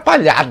meio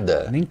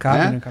atrapalhada. Nem cabe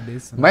né? na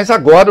cabeça. Né? Mas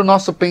agora o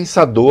nosso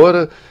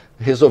pensador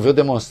resolveu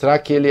demonstrar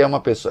que ele é uma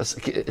pessoa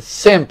que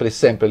sempre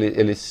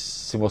ele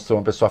se mostrou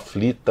uma pessoa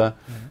aflita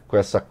com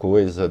essa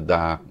coisa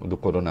do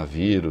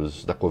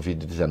coronavírus, da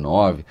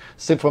Covid-19.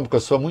 Sempre foi uma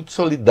pessoa muito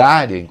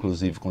solidária,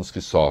 inclusive, com os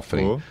que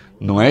sofrem.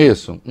 Não é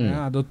isso?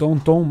 Adotou um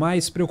tom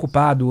mais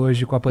preocupado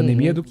hoje com a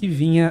pandemia do que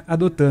vinha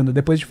adotando.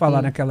 Depois de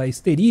falar naquela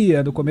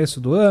histeria do começo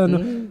do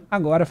ano,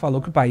 agora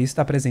falou que o país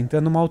está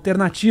apresentando uma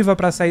alternativa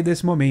para sair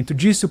desse momento.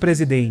 Disse o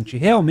presidente,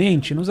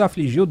 realmente nos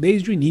afligiu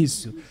desde o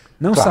início.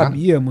 Não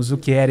sabíamos o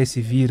que era esse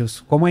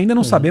vírus, como ainda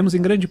não sabemos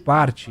em grande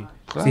parte,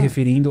 se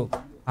referindo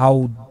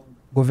ao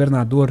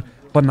governador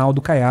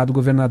Ronaldo Caiado,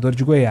 governador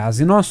de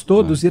Goiás. E nós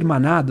todos,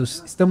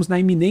 irmanados, estamos na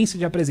iminência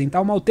de apresentar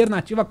uma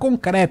alternativa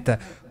concreta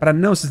para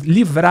nos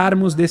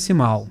livrarmos desse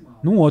mal.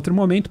 Num outro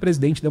momento, o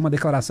presidente deu uma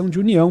declaração de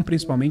união,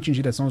 principalmente em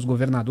direção aos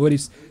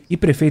governadores e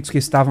prefeitos que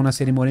estavam na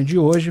cerimônia de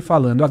hoje,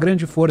 falando: a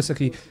grande força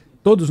que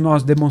todos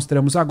nós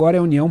demonstramos agora é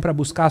a união para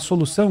buscar a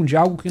solução de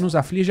algo que nos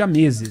aflige há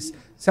meses.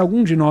 Se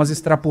algum de nós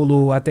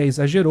extrapolou ou até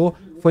exagerou,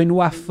 foi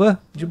no afã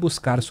de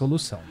buscar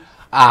solução.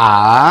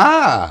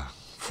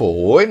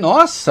 Foi,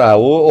 nossa,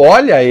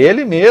 olha,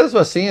 ele mesmo,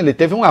 assim, ele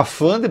teve um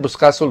afã de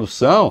buscar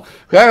solução.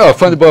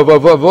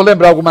 Vou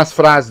lembrar algumas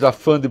frases do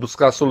afã de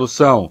buscar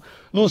solução.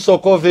 Não sou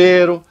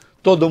coveiro,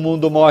 todo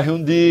mundo morre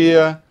um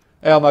dia,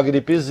 é uma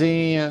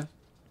gripezinha.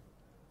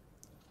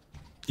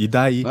 E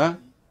daí?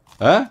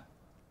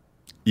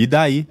 E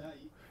daí?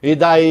 E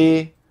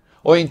daí?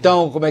 Ou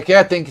então, como é que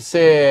é? Tem que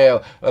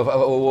ser...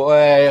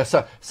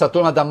 essa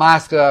turma da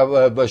máscara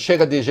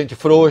chega de gente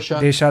frouxa.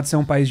 Deixar de ser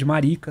um país de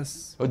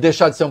maricas.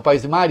 Deixar de ser um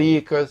país de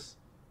maricas.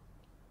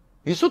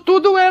 Isso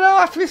tudo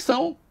era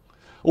aflição.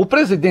 O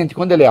presidente,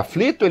 quando ele é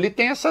aflito,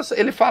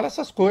 ele fala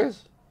essas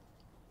coisas.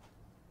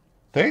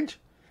 Entende?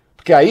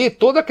 Porque aí,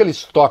 todo aquele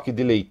estoque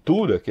de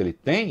leitura que ele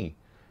tem,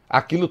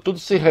 aquilo tudo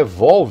se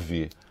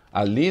revolve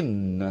ali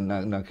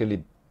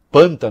naquele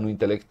pântano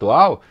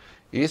intelectual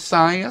e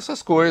saem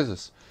essas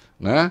coisas.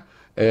 Né?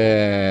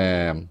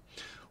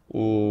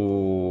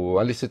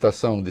 A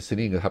licitação de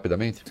seringas,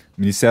 rapidamente.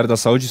 O Ministério da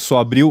Saúde só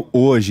abriu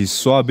hoje,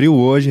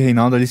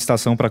 Reinaldo, a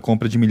licitação para a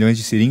compra de milhões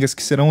de seringas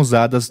que serão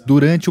usadas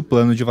durante o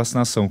plano de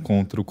vacinação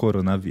contra o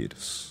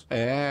coronavírus.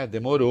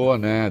 Demorou,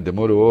 né?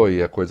 Demorou,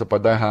 e a coisa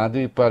pode dar errado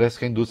e parece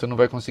que a indústria não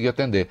vai conseguir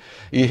atender.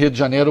 E Rio de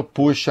Janeiro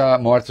puxa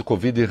mortes de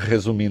Covid,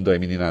 resumindo aí,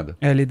 meninada.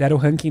 Lidera o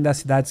ranking das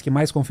cidades que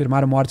mais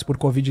confirmaram mortes por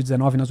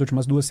Covid-19 nas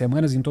últimas 2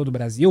 semanas em todo o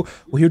Brasil.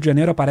 O Rio de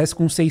Janeiro aparece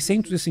com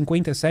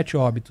 657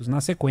 óbitos.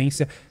 Na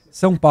sequência,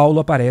 São Paulo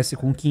aparece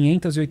com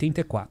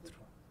 584.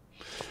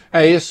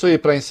 É isso, e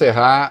para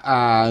encerrar,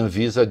 a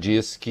Anvisa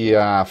diz que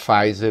a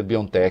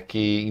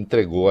Pfizer-BioNTech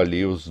entregou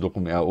ali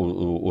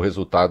o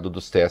resultado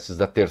dos testes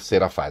da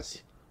 3ª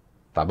fase.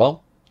 Tá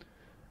bom?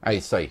 É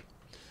isso aí.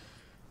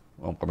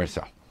 Vamos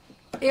comercial.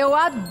 Eu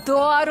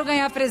adoro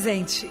ganhar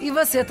presente. E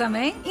você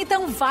também?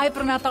 Então vai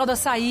pro Natal do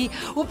Açaí.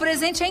 O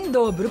presente é em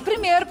dobro.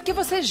 Primeiro, porque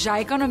você já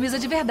economiza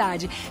de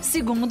verdade.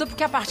 Segundo,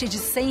 porque a partir de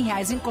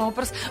R$100 em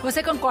compras,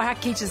 você concorre a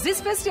kits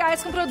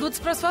especiais com produtos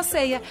para sua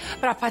ceia.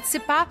 Para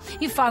participar,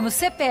 informe o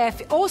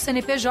CPF ou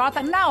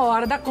CNPJ na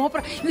hora da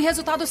compra e o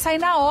resultado sai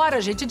na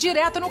hora, gente,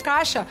 direto no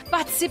caixa.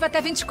 Participe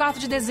até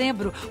 24 de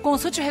dezembro.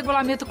 Consulte o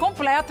regulamento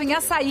completo em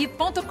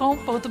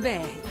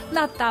açaí.com.br.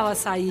 Natal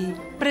Açaí.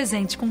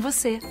 Presente com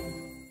você.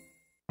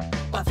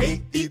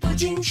 Pavê e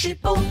pudim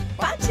chipom,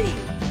 pati.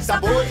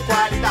 Sabor e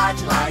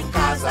qualidade lá em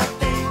casa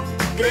tem.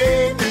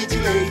 Creme de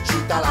leite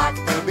tá lá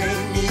também.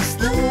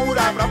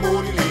 Mistura pra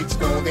bolo e leite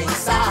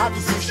condensado.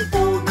 Se o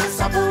chipom no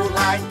sabor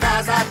lá em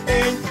casa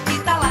tem. E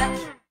tá lá.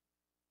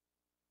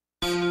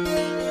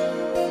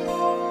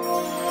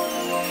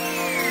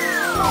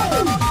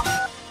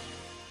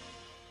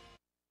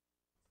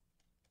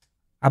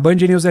 A Band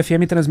News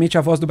FM transmite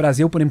a Voz do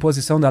Brasil por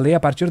imposição da lei a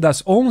partir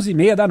das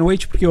 11h30 da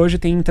noite, porque hoje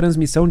tem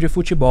transmissão de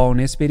futebol.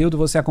 Nesse período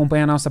você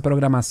acompanha a nossa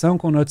programação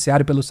com o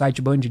noticiário pelo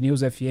site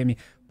bandnewsfm.com.br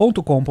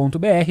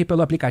e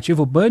pelo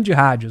aplicativo Band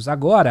Rádios.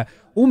 Agora,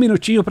 1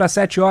 minutinho para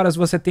 7 horas,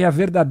 você tem a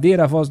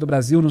verdadeira Voz do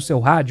Brasil no seu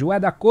rádio. É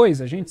da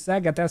coisa, a gente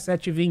segue até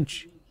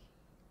 7h20.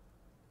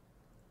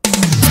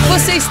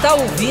 Você está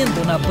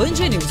ouvindo na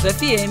Band News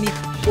FM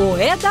o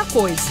É da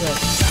Coisa.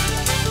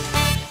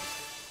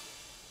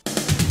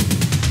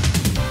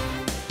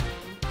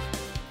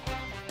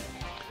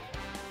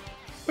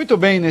 Muito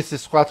bem,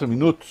 nesses 4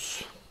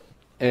 minutos,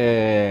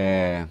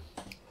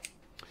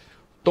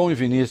 Tom e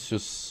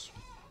Vinícius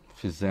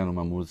fizeram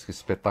uma música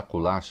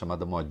espetacular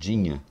chamada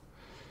Modinha,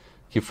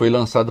 que foi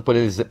lançada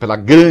pela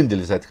grande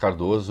Elisete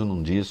Cardoso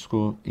num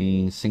disco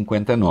em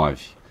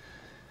 59.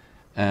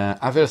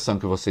 A versão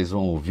que vocês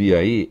vão ouvir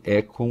aí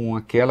é com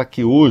aquela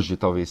que hoje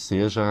talvez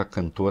seja a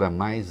cantora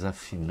mais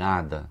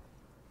afinada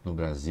no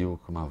Brasil,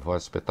 com uma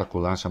voz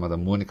espetacular, chamada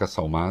Mônica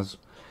Salmazo.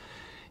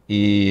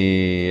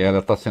 E ela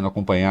está sendo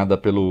acompanhada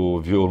pelo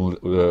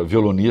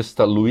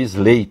violonista Luiz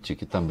Leite,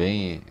 que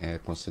também é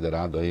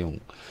considerado aí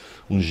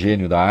um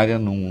gênio da área,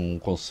 num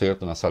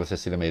concerto na Sala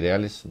Cecília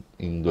Meirelles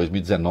em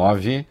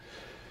 2019.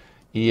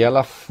 E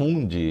ela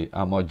funde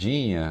a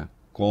modinha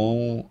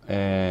com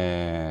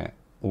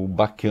o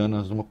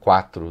Baquianas no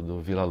 4 do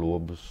Villa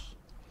Lobos.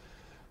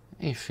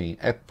 Enfim,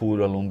 é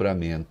puro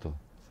alumbramento.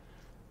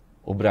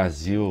 O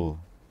Brasil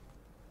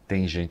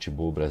tem gente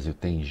boa, o Brasil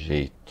tem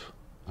jeito.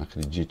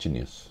 Acredite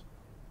nisso.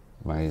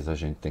 Mas a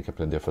gente tem que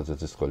aprender a fazer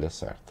as escolhas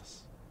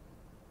certas.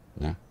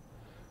 Né?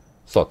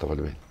 Solta,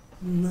 Valeu.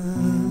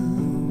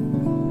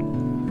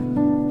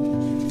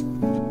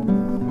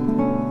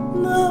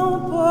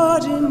 Não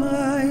pode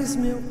mais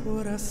meu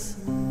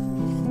coração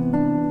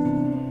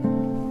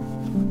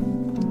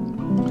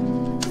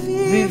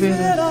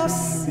viver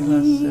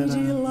assim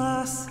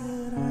dilacerado,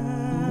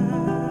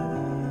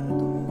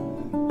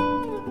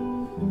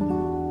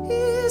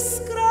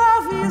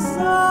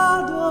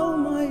 escravizado a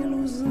uma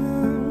ilusão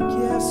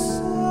que é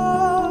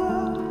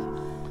só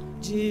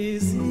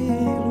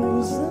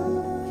desilusão.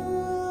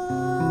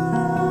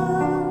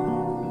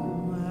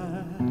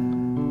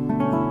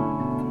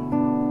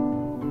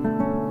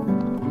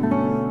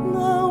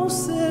 Não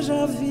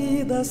seja a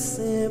vida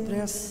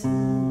sempre assim,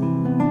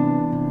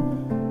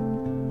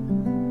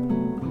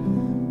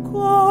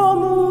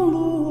 como um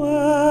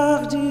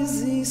luar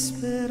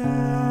desesperado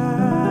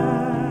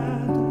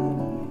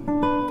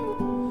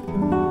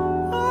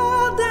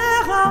a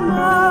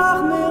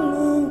derramar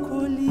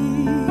melancolia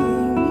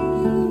em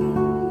mim,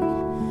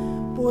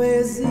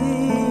 poesia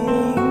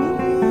em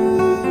mim.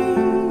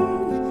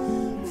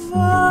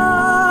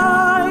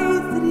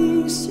 Vai,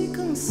 triste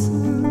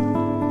canção,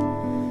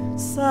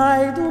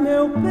 sai do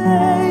meu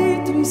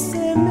peito e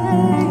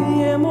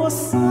semeia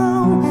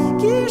emoção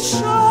que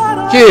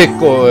chora. Que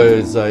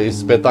coisa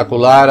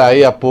espetacular.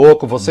 Aí a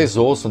pouco, vocês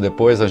ouçam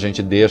depois, a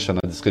gente deixa na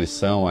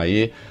descrição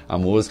aí a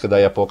música,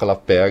 daí a pouco ela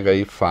pega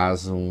e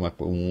faz uma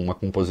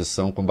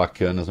composição com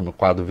baquianas no meu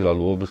quadro Vila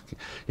Lobos,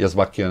 e as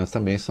baquianas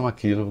também são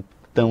aquilo,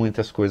 estão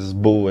entre as coisas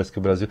boas que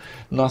o Brasil...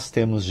 Nós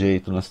temos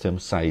jeito, nós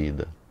temos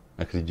saída,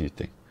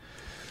 acreditem.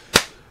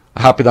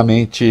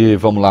 Rapidamente,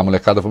 vamos lá,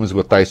 molecada, vamos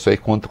esgotar isso aí,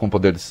 conta com o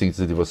poder de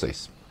síntese de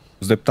vocês.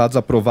 Os deputados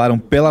aprovaram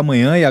pela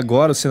manhã e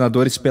agora os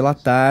senadores pela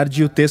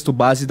tarde o texto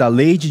base da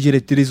Lei de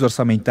Diretrizes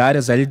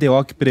Orçamentárias, a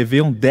LDO, que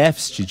prevê um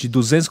déficit de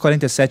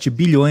 247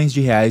 bilhões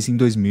de reais em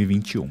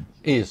 2021.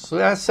 Isso,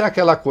 essa é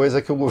aquela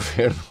coisa que o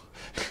governo,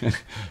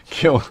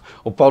 que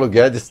o Paulo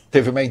Guedes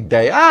teve uma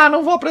ideia. Ah,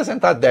 não vou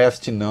apresentar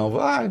déficit não,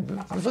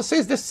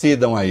 vocês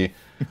decidam aí.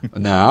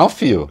 Não,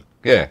 filho,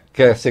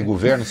 quer ser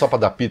governo só para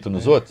dar pito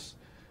nos outros?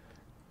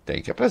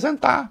 Tem que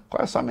apresentar qual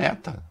é a sua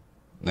meta,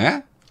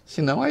 né?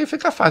 Senão aí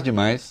fica fácil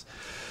demais.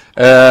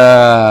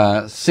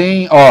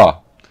 Sim,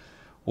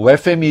 o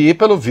FMI,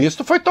 pelo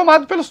visto, foi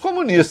tomado pelos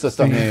comunistas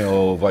também,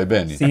 o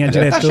Vaibene. Sim, a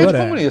diretora. Tá cheio de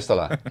diretora, comunista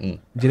lá.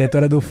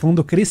 diretora do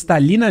fundo,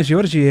 Cristalina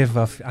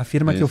Georgieva,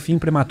 afirma que o fim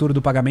prematuro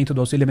do pagamento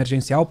do auxílio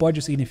emergencial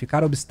pode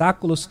significar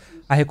obstáculos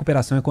à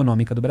recuperação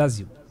econômica do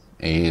Brasil.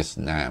 Isso,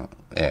 né?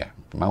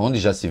 Mas onde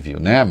já se viu,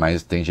 né?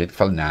 Mas tem gente que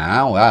fala,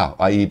 não,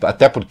 aí,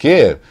 até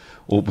porque...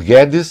 O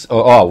Guedes,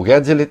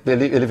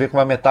 ele veio com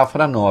uma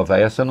metáfora nova.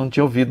 Essa eu não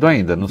tinha ouvido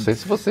ainda. Não sei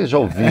se vocês já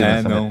ouviram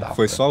essa metáfora.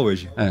 Foi só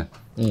hoje.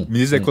 O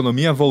ministro da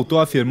Economia voltou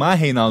a afirmar,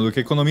 Reinaldo, que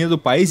a economia do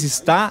país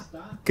está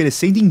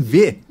crescendo em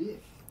V.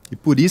 E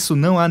por isso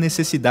não há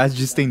necessidade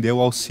de estender o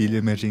auxílio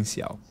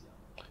emergencial.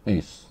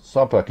 Isso.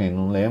 Só para quem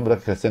não lembra,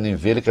 crescendo em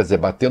V, ele quer dizer,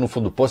 bateu no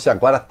fundo do poço e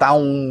agora está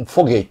um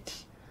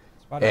foguete.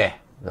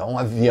 Um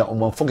avião,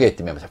 um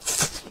foguete mesmo.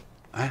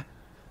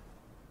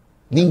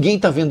 Ninguém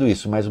está vendo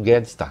isso, mas o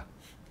Guedes está.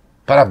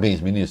 Parabéns,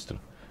 ministro.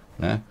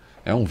 Né?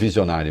 É um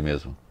visionário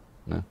mesmo.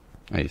 Né?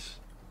 É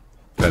isso.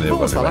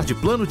 Vamos falar de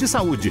plano de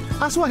saúde.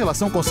 A sua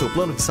relação com seu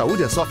plano de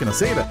saúde é só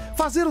financeira?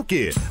 Fazer o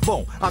quê?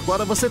 Bom,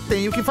 agora você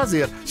tem o que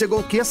fazer. Chegou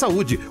o Que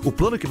Saúde, o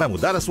plano que vai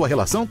mudar a sua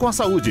relação com a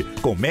saúde.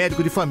 Com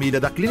médico de família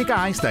da Clínica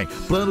Einstein.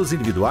 Planos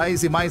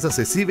individuais e mais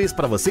acessíveis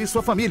para você e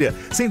sua família.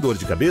 Sem dor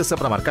de cabeça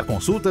para marcar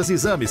consultas e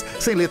exames.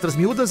 Sem letras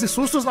miúdas e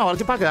sustos na hora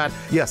de pagar.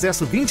 E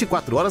acesso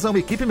 24 horas a uma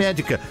equipe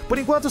médica. Por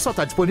enquanto só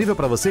está disponível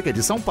para você que é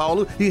de São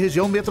Paulo e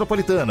região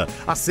metropolitana.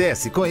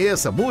 Acesse,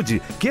 conheça,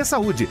 mude. Que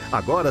Saúde.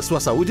 Agora sua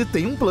saúde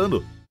tem um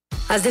plano.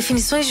 As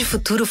definições de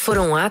futuro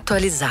foram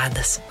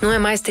atualizadas. Não é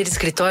mais ter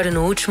escritório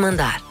no último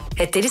andar.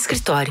 É ter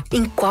escritório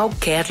em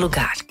qualquer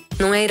lugar.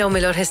 Não é ir ao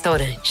melhor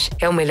restaurante.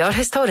 É o melhor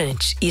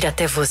restaurante ir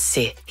até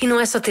você. E não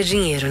é só ter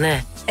dinheiro,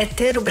 né? É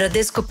ter o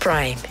Bradesco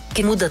Prime,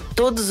 que muda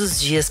todos os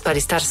dias para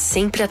estar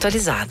sempre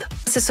atualizado.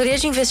 Assessoria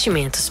de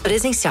investimentos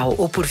presencial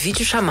ou por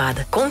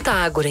videochamada. Conta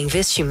Ágora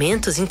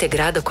Investimentos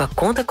integrada com a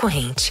conta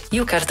corrente.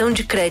 E o cartão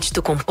de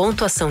crédito com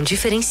pontuação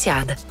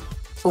diferenciada.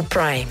 O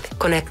Prime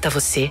conecta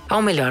você ao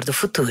melhor do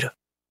futuro.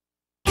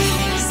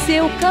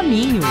 Seu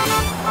caminho.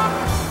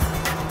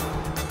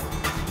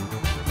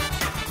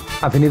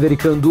 Avenida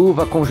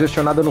Aricanduva,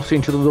 congestionada no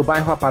sentido do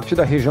bairro a partir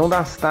da região da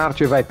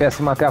Astarte, vai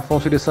péssima até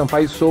Afonso de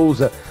Sampaio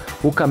Souza.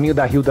 O caminho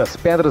da Rio das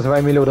Pedras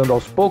vai melhorando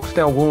aos poucos,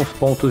 tem alguns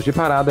pontos de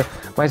parada,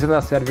 mas ainda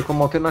serve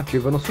como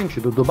alternativa no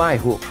sentido do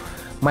bairro.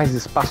 Mais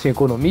espaço em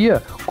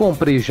economia?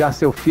 Compre já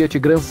seu Fiat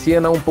Gran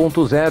Siena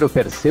 1.0,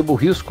 perceba o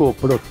risco,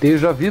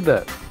 proteja a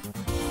vida.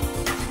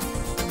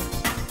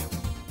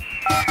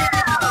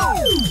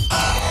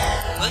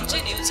 Band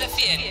News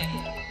FM.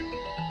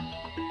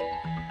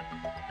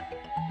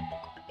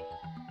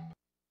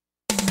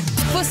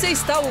 Você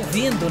está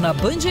ouvindo na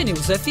Band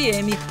News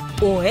FM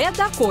o É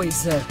da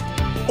Coisa.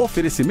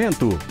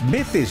 Oferecimento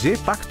BTG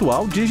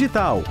Pactual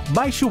Digital.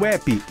 Baixe o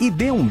app e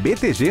dê um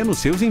BTG nos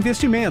seus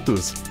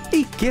investimentos.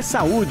 E Que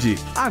Saúde.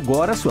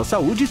 Agora sua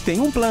saúde tem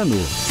um plano.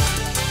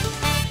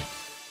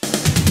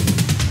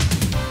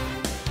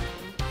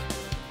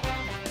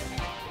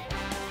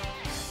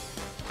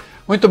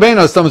 Muito bem,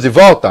 nós estamos de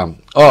volta.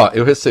 Ó,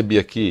 eu recebi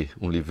aqui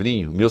um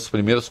livrinho, Meus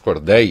Primeiros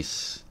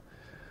Cordéis,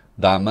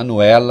 da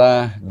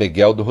Manuela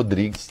Begueldo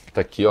Rodrigues.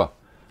 Está aqui, ó,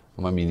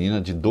 uma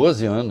menina de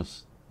 12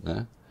 anos,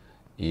 né?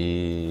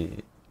 E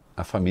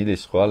a família e a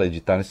escola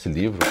editaram esse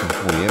livro com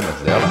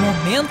poemas dela.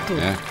 Momento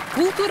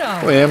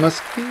cultural. Poemas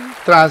que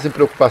trazem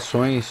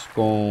preocupações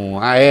com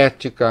a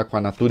ética, com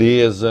a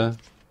natureza,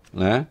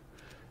 né?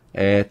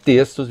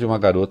 Textos de uma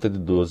garota de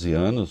 12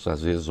 anos,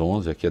 às vezes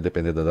 11, aqui a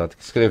depender da data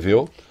que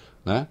escreveu,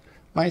 né?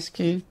 Mas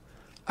que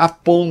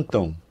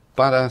apontam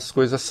para as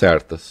coisas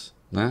certas,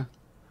 né?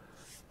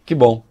 Que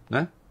bom,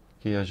 né?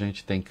 Que a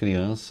gente tem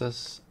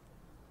crianças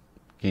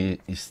que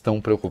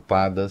estão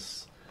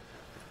preocupadas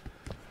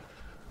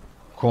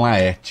com a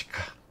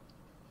ética.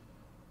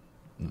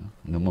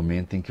 No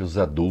momento em que os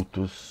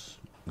adultos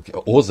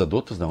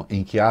não,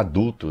 em que há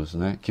adultos,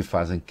 né, que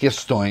fazem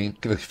questão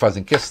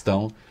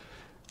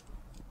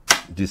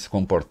de se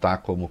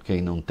comportar como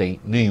quem não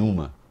tem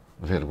nenhuma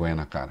vergonha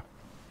na cara.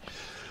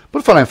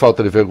 Por falar em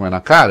falta de vergonha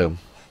na cara,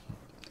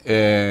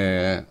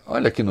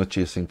 olha que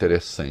notícia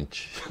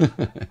interessante.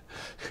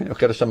 Eu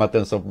quero chamar a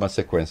atenção para uma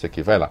sequência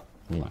aqui. Vai lá,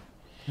 vamos lá.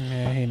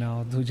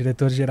 Reinaldo, o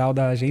diretor-geral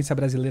da Agência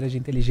Brasileira de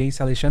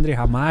Inteligência, Alexandre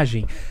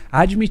Ramagem,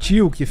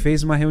 admitiu que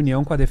fez uma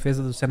reunião com a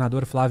defesa do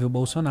senador Flávio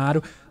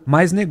Bolsonaro,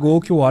 mas negou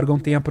que o órgão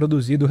tenha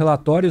produzido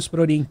relatórios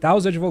para orientar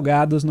os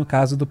advogados no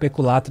caso do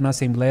peculato na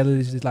Assembleia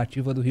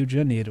Legislativa do Rio de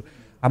Janeiro.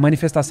 A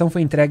manifestação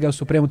foi entregue ao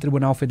Supremo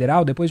Tribunal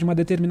Federal depois de uma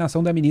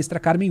determinação da ministra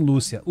Carmen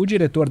Lúcia. O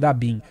diretor da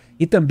ABIN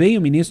e também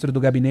o ministro do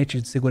Gabinete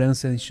de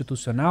Segurança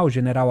Institucional,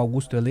 general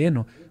Augusto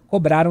Heleno,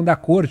 cobraram da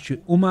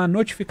corte uma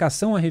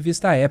notificação à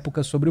revista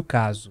Época sobre o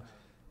caso.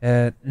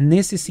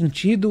 Nesse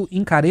sentido,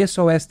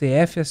 encareço ao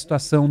STF a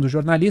situação do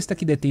jornalista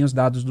que detém os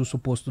dados do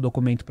suposto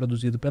documento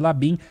produzido pela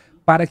ABIN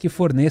para que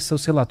forneça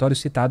os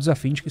relatórios citados a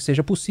fim de que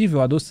seja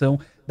possível a adoção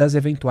das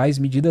eventuais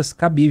medidas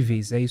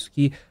cabíveis. É isso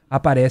que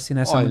aparece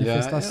nessa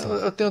manifestação.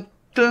 Eu tenho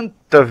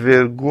tanta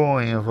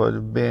vergonha,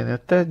 Valdo Bene,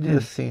 até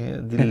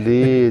de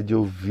ler, de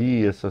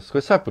ouvir essas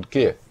coisas. Sabe por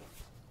quê?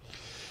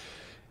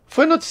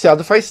 Foi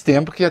noticiado faz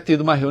tempo que ia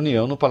tido uma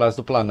reunião no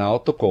Palácio do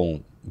Planalto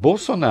com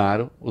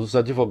Bolsonaro, os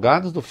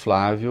advogados do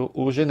Flávio,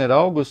 o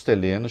general Augusto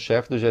Heleno,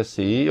 chefe do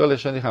GSI, e o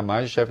Alexandre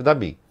Ramagem, chefe da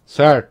ABIN.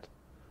 Certo?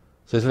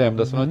 Vocês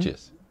lembram dessa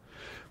notícia?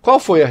 Qual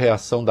foi a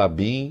reação da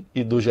ABIN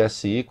e do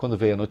GSI quando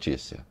veio a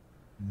notícia?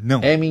 Não.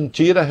 É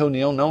mentira, a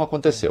reunião não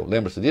aconteceu.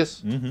 Lembra-se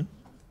disso? Uhum.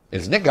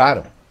 Eles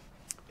negaram.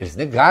 Eles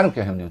negaram que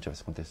a reunião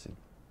tivesse acontecido.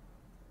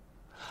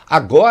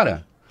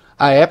 Agora,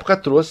 a Época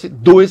trouxe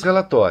 2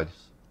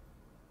 relatórios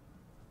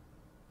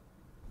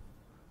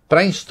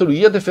para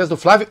instruir a defesa do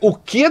Flávio, o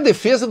que a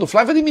defesa do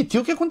Flávio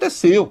admitiu que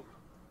aconteceu.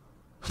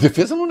 A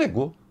defesa não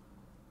negou.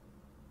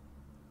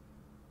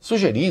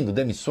 Sugerindo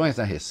demissões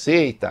na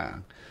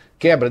Receita,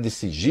 quebra de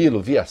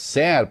sigilo via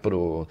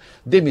SERPRO,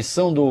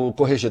 demissão do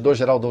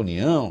Corregedor-Geral da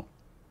União.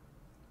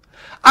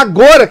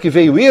 Agora que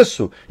veio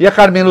isso, e a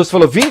Carmen Lúcia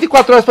falou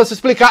 24 horas para se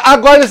explicar,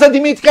 agora eles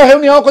admitem que a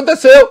reunião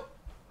aconteceu.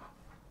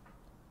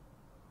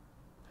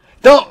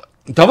 Então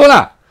vamos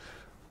lá.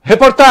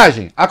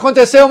 Reportagem.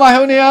 Aconteceu uma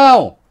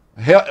reunião.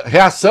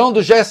 Reação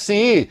do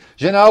GSI,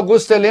 general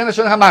Augusto Heleno,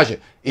 Alexandre Ramagem.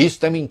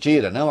 Isso é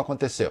mentira, não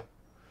aconteceu.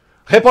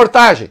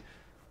 Reportagem.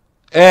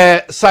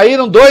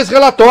 Saíram 2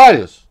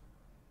 relatórios.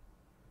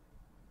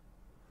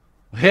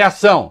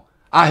 Reação.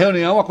 A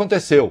reunião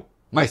aconteceu,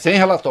 mas sem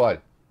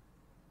relatório.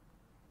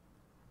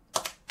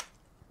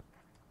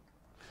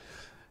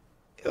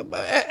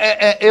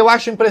 Eu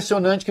acho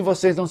impressionante que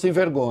vocês não se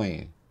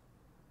envergonhem.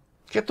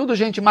 Porque é tudo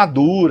gente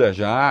madura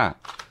já.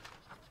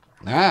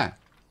 Né?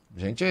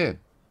 Gente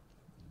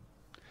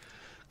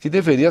que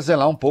deveria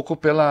zelar um pouco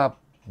pela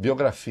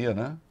biografia,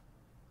 né?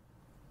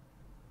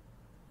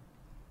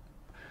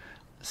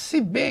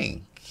 Se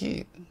bem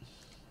que...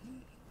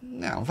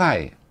 Não,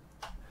 vai.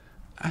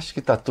 Acho que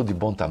está tudo de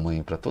bom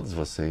tamanho para todos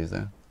vocês,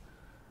 né?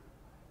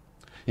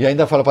 E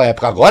ainda fala para a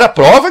Época, agora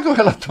prova que o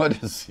relatório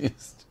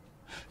existe.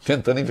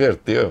 Tentando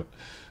inverter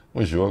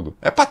o jogo.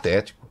 É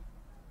patético.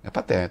 É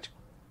patético.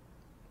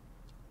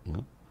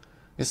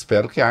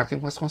 Espero que arquem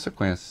com as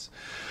consequências.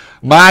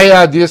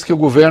 Maia diz que o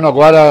governo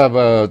agora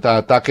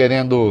tá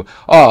querendo...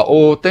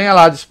 tem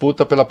lá a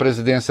disputa pela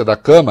presidência da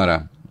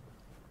Câmara,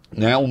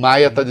 né? O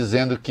Maia está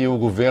dizendo que o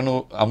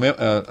governo,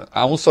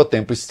 a um só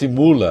tempo,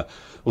 estimula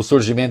o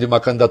surgimento de uma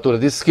candidatura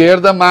de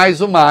esquerda, mas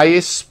o Maia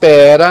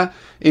espera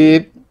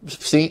e,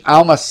 sim,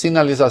 há uma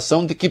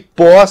sinalização de que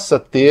possa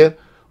ter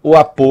o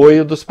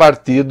apoio dos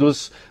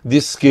partidos de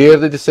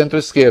esquerda e de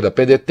centro-esquerda,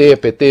 PDT,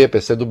 PT,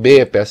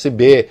 PCdoB,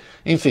 PSB,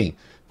 enfim,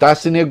 está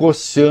se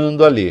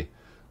negociando ali,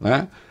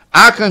 né?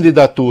 A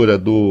candidatura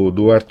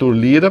do Arthur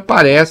Lira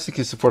parece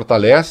que se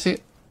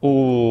fortalece.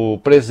 O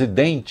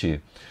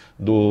presidente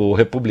do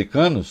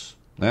Republicanos,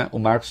 né, o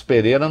Marcos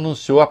Pereira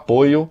anunciou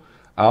apoio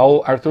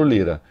ao Arthur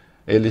Lira.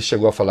 Ele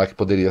chegou a falar que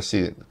poderia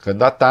se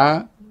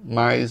candidatar,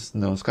 mas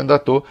não se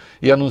candidatou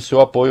e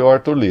anunciou apoio ao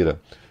Arthur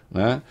Lira,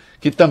 né,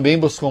 que também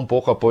buscou um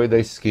pouco apoio da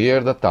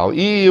esquerda e tal.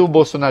 E o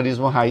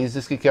bolsonarismo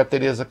raízes que quer a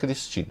Tereza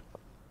Cristina.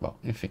 Bom,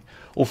 enfim,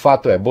 o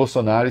fato é,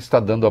 Bolsonaro está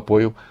dando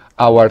apoio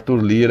ao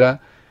Arthur Lira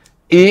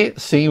e,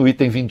 sim, o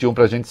item 21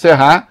 para a gente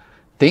encerrar,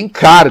 tem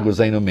cargos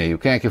aí no meio.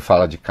 Quem é que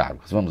fala de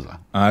cargos? Vamos lá.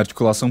 A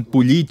articulação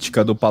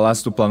política do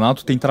Palácio do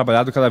Planalto tem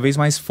trabalhado cada vez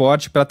mais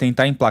forte para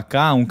tentar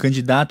emplacar um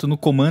candidato no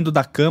comando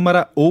da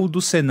Câmara ou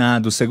do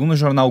Senado. Segundo o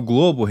jornal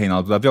Globo,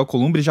 Reinaldo, Davi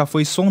Alcolumbre já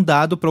foi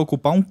sondado para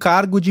ocupar um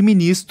cargo de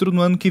ministro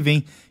no ano que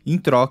vem. Em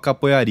troca,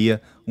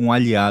 apoiaria um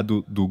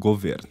aliado do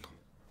governo.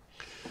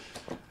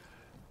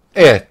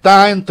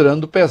 Tá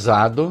entrando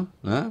pesado,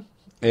 né?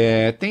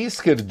 Tem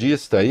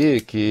esquerdista aí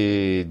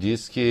que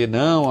diz que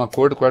não, o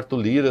acordo com o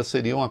Arthur Lira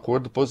seria um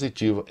acordo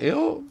positivo.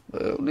 Eu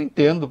não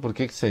entendo por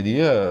que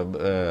seria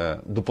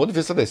do ponto de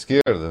vista da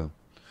esquerda,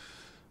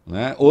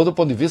 né? Ou do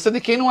ponto de vista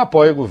de quem não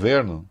apoia o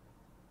governo.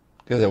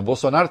 Quer dizer, o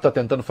Bolsonaro está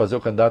tentando fazer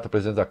o candidato a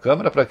presidente da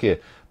Câmara para quê?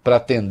 Para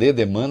atender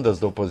demandas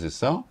da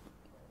oposição?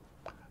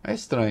 É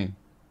estranho,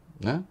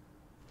 né?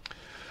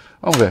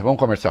 Vamos ver, vamos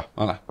comercial,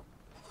 vamos lá.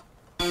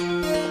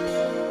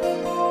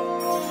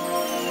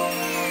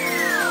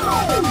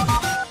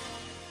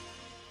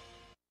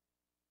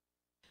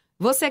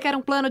 Você quer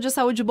um plano de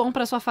saúde bom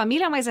para sua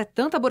família, mas é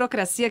tanta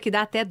burocracia que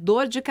dá até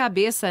dor de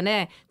cabeça,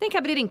 né? Tem que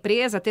abrir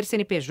empresa, ter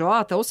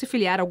CNPJ ou se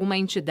filiar a alguma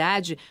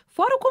entidade,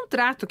 fora o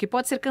contrato que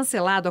pode ser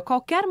cancelado a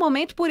qualquer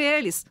momento por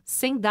eles,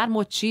 sem dar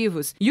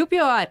motivos. E o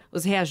pior,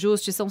 os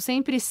reajustes são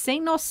sempre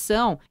sem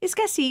noção.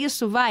 Esquece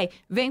isso, vai.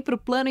 Vem pro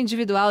plano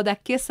individual da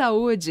Que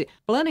Saúde.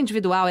 Plano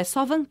individual é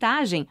só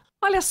vantagem.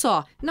 Olha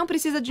só, não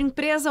precisa de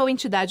empresa ou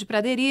entidade para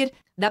aderir.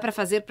 Dá para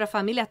fazer para a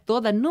família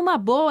toda numa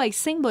boa e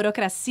sem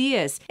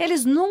burocracias.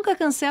 Eles nunca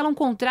cancelam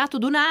contrato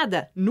do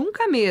nada,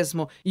 nunca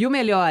mesmo. E o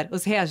melhor,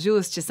 os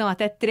reajustes são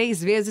até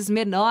 3 vezes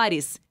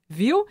menores.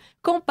 Viu?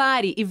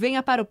 Compare e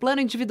venha para o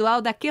plano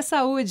individual da Que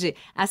Saúde.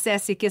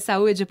 Acesse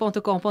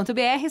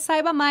quesaude.com.br e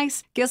saiba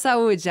mais. Que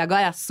Saúde,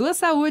 agora a sua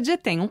saúde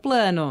tem um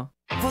plano.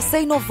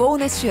 Você inovou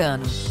neste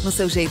ano, no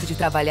seu jeito de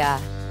trabalhar,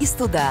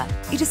 estudar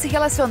e de se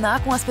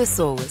relacionar com as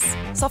pessoas.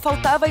 Só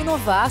faltava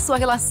inovar sua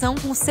relação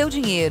com o seu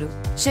dinheiro.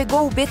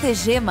 Chegou o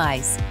BTG+,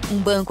 um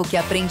banco que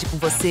aprende com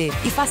você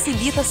e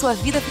facilita a sua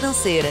vida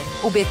financeira.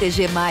 O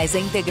BTG+, é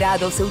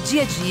integrado ao seu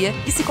dia a dia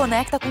e se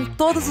conecta com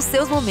todos os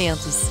seus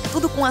momentos.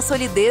 Tudo com a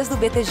solidez do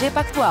BTG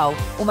Pactual,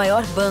 o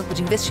maior banco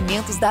de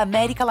investimentos da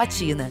América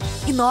Latina.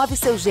 Inove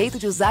seu jeito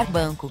de usar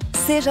banco.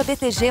 Seja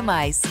BTG+.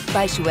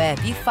 Baixe o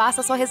app e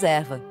faça sua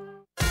reserva.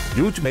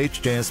 Ultimate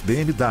Chance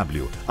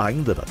BMW.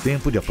 Ainda dá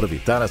tempo de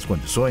aproveitar as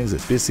condições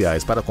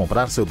especiais para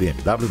comprar seu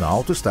BMW na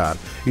AutoStar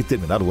e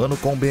terminar o ano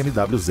com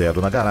BMW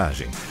zero na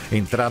garagem.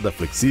 Entrada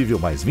flexível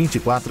mais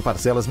 24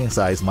 parcelas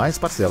mensais mais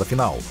parcela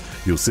final.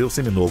 E o seu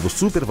seminovo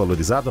super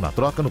valorizado na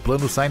troca no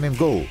plano Sign and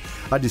Go.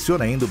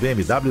 Adicione ainda o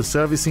BMW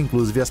Service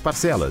inclusive as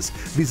parcelas.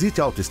 Visite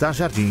a AutoStar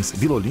Jardins,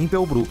 Vila Olímpia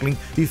ou Brooklyn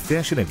e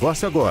feche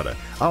negócio agora.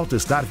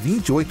 AutoStar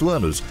 28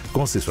 anos,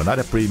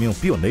 concessionária premium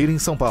pioneira em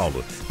São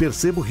Paulo.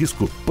 Perceba o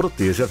risco,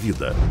 proteja a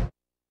vida.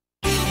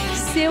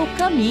 Seu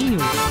caminho.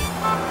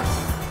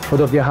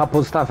 Rodovia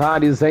Raposo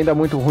Tavares ainda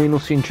muito ruim no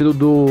sentido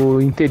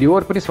do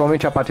interior,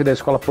 principalmente a partir da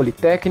Escola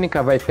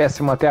Politécnica, vai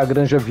péssimo até a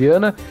Granja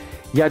Viana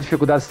e há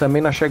dificuldades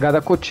também na chegada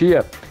a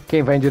Cotia.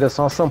 Quem vai em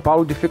direção a São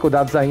Paulo,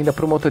 dificuldades ainda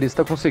para o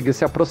motorista conseguir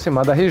se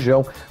aproximar da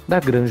região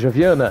da Granja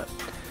Viana.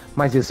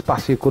 Mais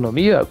espaço e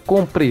economia?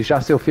 Compre já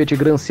seu Fiat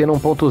Gran Siena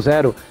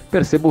 1.0.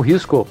 Perceba o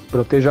risco,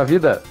 proteja a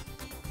vida.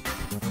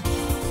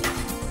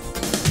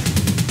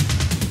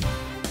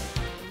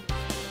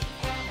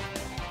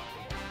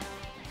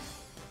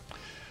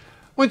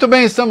 Muito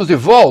bem, estamos de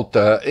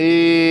volta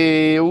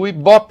e o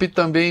Ibope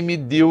também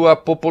mediu a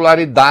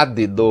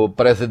popularidade do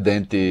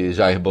presidente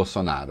Jair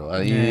Bolsonaro.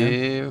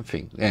 Aí,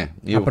 enfim,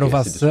 a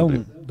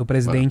aprovação do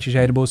presidente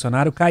Jair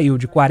Bolsonaro caiu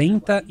de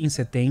 40% em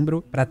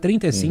setembro para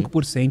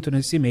 35%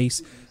 nesse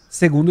mês,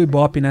 segundo o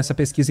Ibope nessa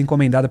pesquisa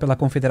encomendada pela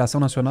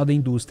Confederação Nacional da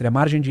Indústria. A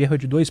margem de erro é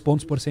de 2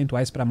 pontos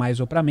percentuais para mais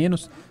ou para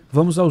menos.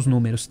 Vamos aos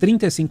números.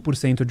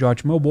 35% de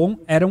ótimo ou bom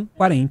eram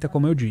 40%,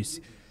 como eu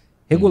disse.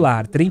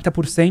 Regular,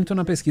 30%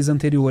 na pesquisa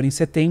anterior em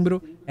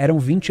setembro, eram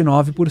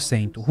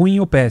 29%. Ruim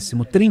ou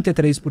péssimo,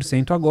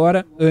 33%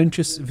 agora,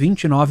 antes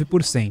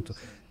 29%.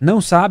 Não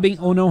sabem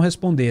ou não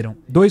responderam,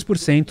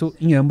 2%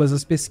 em ambas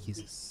as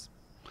pesquisas.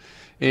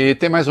 E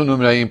tem mais um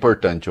número aí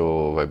importante,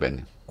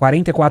 Vaibene.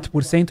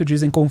 44%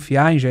 dizem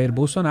confiar em Jair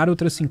Bolsonaro,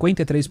 outras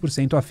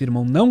 53%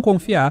 afirmam não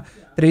confiar,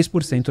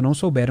 3% não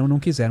souberam ou não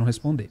quiseram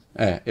responder.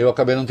 Eu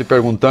acabei não te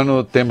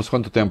perguntando, temos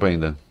quanto tempo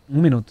ainda? 1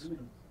 minuto.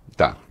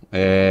 Tá.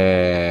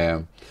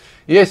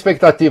 E a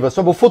expectativa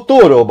sobre o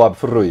futuro, Bob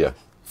Furruia?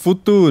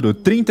 Futuro,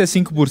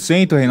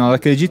 35%, Reinaldo,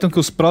 acreditam que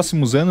os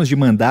próximos anos de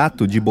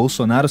mandato de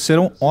Bolsonaro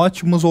serão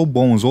ótimos ou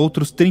bons.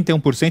 Outros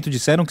 31%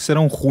 disseram que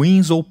serão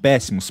ruins ou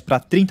péssimos. Para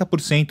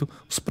 30%,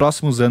 os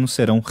próximos anos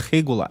serão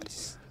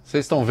regulares.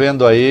 Vocês estão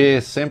vendo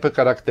aí, sempre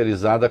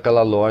caracterizada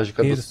aquela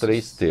lógica dos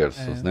 3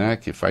 terços, né?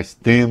 Que faz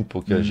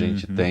tempo que a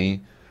gente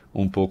tem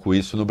um pouco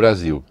isso no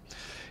Brasil.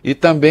 E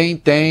também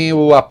tem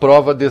o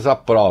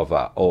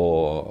aprova-desaprova,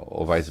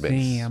 o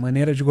Weisbenz. Sim, a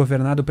maneira de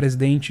governar do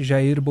presidente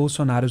Jair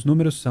Bolsonaro. Os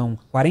números são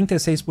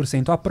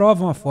 46%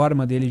 aprovam a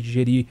forma dele de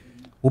gerir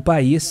o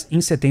país,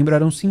 em setembro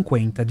eram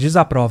 50%.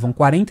 Desaprovam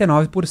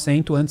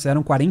 49%, antes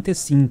eram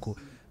 45%.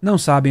 Não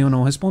sabem ou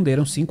não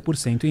responderam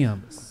 5% em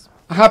ambas.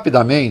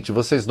 Rapidamente,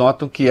 vocês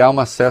notam que há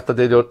uma certa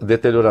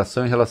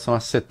deterioração em relação a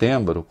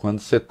setembro, quando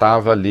você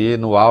estava ali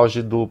no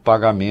auge do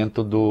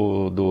pagamento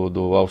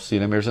do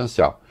auxílio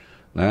emergencial,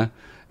 né?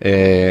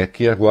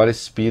 Que agora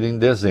expira em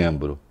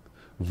dezembro.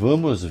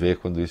 Vamos ver,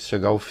 quando isso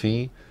chegar ao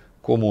fim,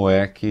 como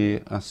é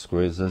que as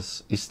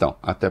coisas estão.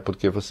 Até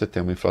porque você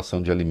tem uma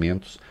inflação de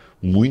alimentos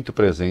muito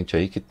presente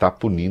aí, que está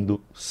punindo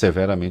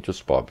severamente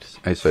os pobres.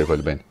 É isso aí,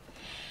 Valibene.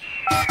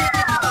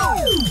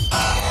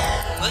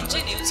 Band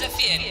News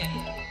FM.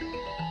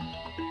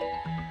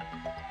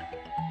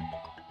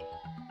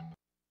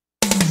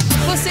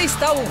 Você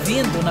está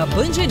ouvindo na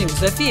Band News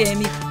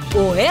FM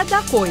o É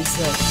da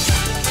Coisa.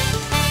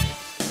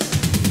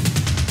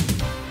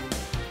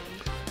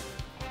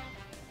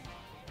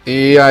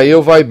 E aí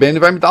o Vai Bem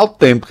vai me dar o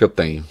tempo que eu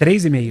tenho.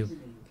 3,5.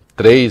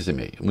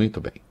 3,5,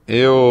 muito bem.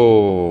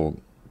 Eu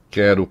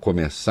quero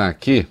começar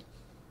aqui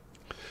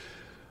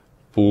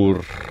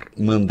por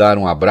mandar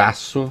um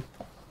abraço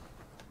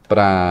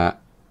para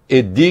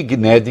Edi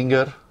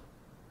Gnedinger.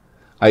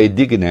 A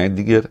Edi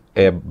Gnedinger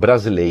é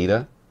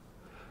brasileira,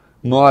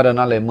 mora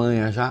na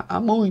Alemanha já há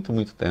muito,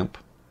 muito tempo,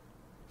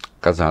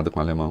 casada com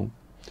um alemão.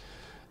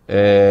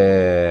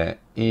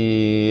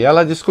 E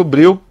ela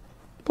descobriu,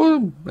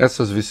 por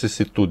essas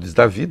vicissitudes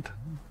da vida,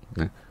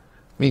 né?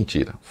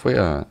 Mentira, foi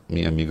a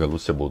minha amiga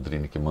Lúcia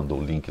Boldrini que mandou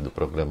o link do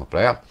programa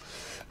para ela.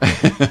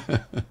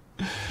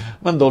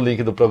 Mandou o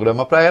link do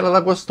programa para ela, ela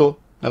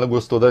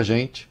gostou da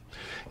gente.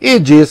 E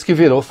diz que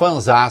virou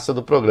fanzaça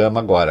do programa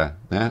agora,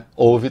 né?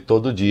 Ouve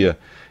todo dia.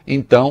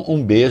 Então,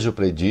 um beijo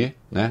para Edi,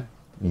 né?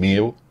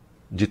 Meu,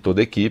 de toda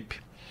a equipe.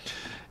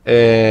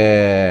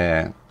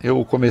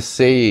 Eu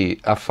comecei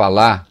a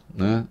falar,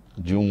 né,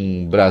 de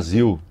um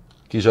Brasil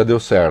que já deu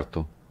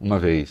certo uma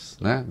vez,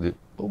 né?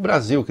 O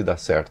Brasil que dá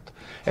certo.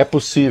 É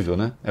possível,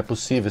 né? É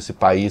possível esse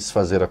país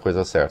fazer a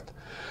coisa certa.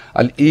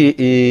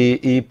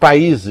 E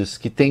países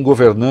que têm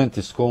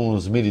governantes com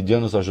os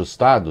meridianos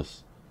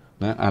ajustados,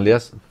 né?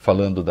 Aliás,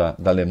 falando da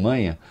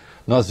Alemanha,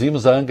 nós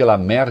vimos a Angela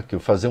Merkel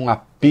fazer um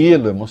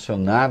apelo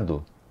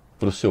emocionado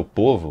para o seu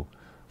povo,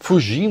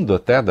 fugindo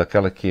até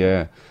daquela que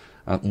é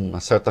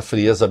uma certa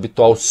frieza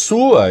habitual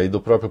sua e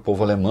do próprio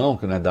povo alemão,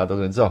 que não é dado a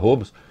grandes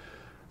arrobos,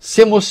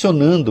 se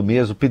emocionando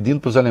mesmo, pedindo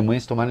para os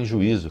alemães tomarem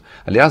juízo.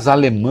 Aliás, a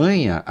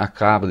Alemanha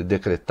acaba de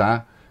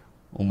decretar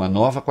uma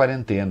nova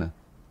quarentena,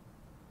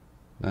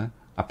 né?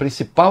 A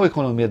principal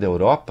economia da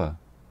Europa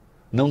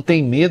não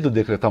tem medo de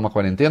decretar uma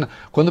quarentena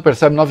quando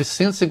percebe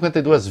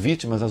 952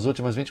 vítimas nas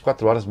últimas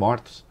 24 horas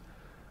mortos.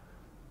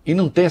 E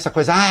não tem essa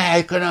coisa, a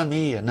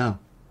economia, não.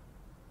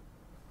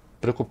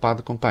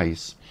 Preocupado com o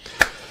país.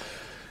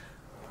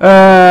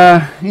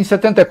 Em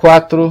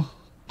 74,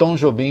 Tom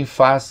Jobim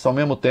faz ao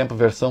mesmo tempo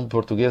versão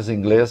português e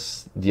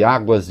inglês de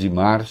Águas de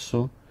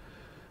Março,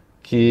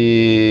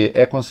 que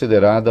é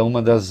considerada uma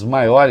das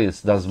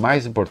maiores, das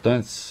mais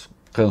importantes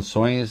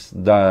canções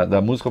da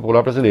música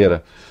popular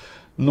brasileira.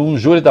 Num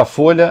júri da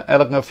Folha,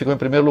 ela ficou em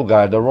primeiro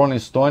lugar, da Rolling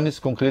Stones,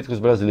 com críticos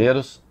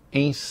brasileiros,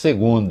 em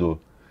segundo.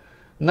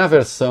 Na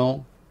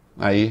versão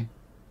aí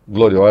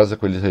gloriosa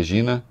com Elis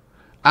Regina,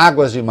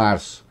 Águas de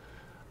Março.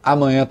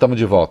 Amanhã estamos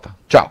de volta.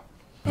 Tchau.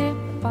 É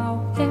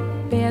pau,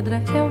 é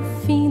pedra, é o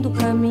fim do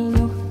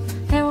caminho,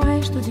 é o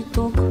resto de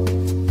toco,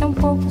 é um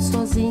pouco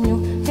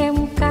sozinho, é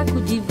um caco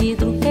de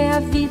vidro, é a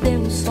vida, é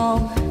o sol,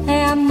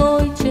 é a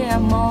noite, é a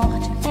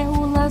morte, é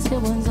o laço, é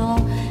o anzol,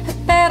 é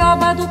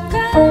peroba do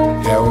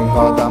cão, é o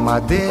nó da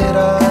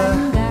madeira,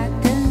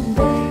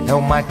 é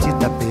o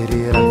Matita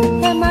Pereira,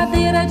 é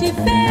madeira de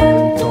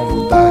vento,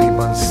 tombo da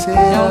ribanceira,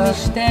 é o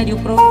mistério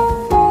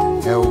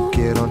profundo, é o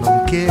queira ou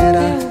não queira,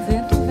 é o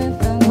vento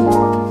ventando,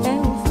 é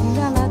o fim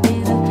da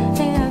ladeira,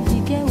 é a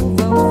viga, é o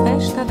vão,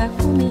 festa da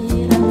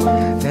comida,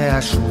 é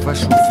a chuva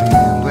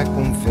chovendo, é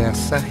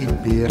conversa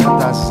ribeira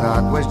das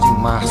águas de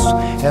março,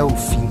 é o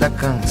fim da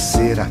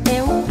canseira,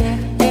 é o pé,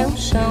 é o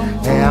chão,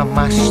 é a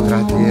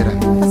mastradeira,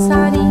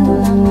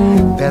 passarinho na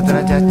mão,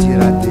 pedra de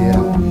atiradeira,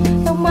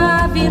 é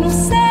uma ave no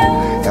céu,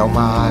 é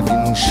uma ave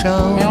no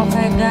chão, é um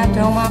regato,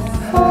 é uma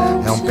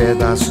fonte, é um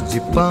pedaço de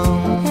pão,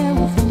 é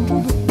o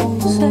fundo do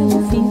poço, é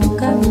o fim do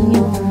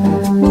caminho,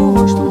 no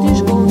rosto o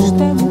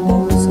desgosto, é um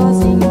pouco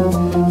sozinho,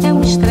 é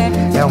um estrepe,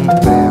 é um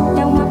prego,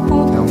 é uma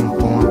ponta, é um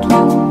ponto, é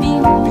um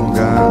pingo,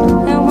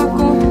 pingando, é uma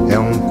conta, é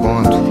um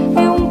conto,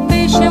 é um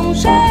peixe, é um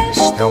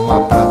gesto, é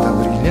uma prata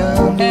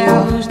brilhando, é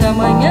a luz da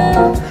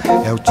manhã,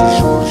 é o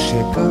tijolo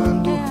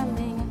chegando.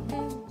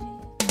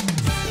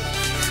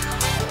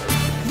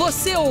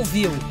 Você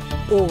ouviu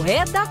o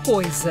É da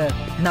Coisa,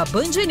 na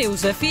Band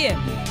News FM.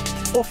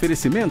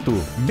 Oferecimento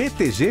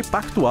BTG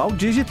Pactual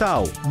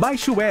Digital.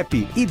 Baixe o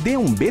app e dê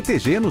um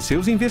BTG nos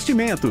seus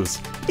investimentos.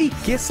 E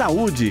Que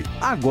Saúde.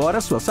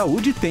 Agora sua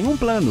saúde tem um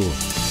plano.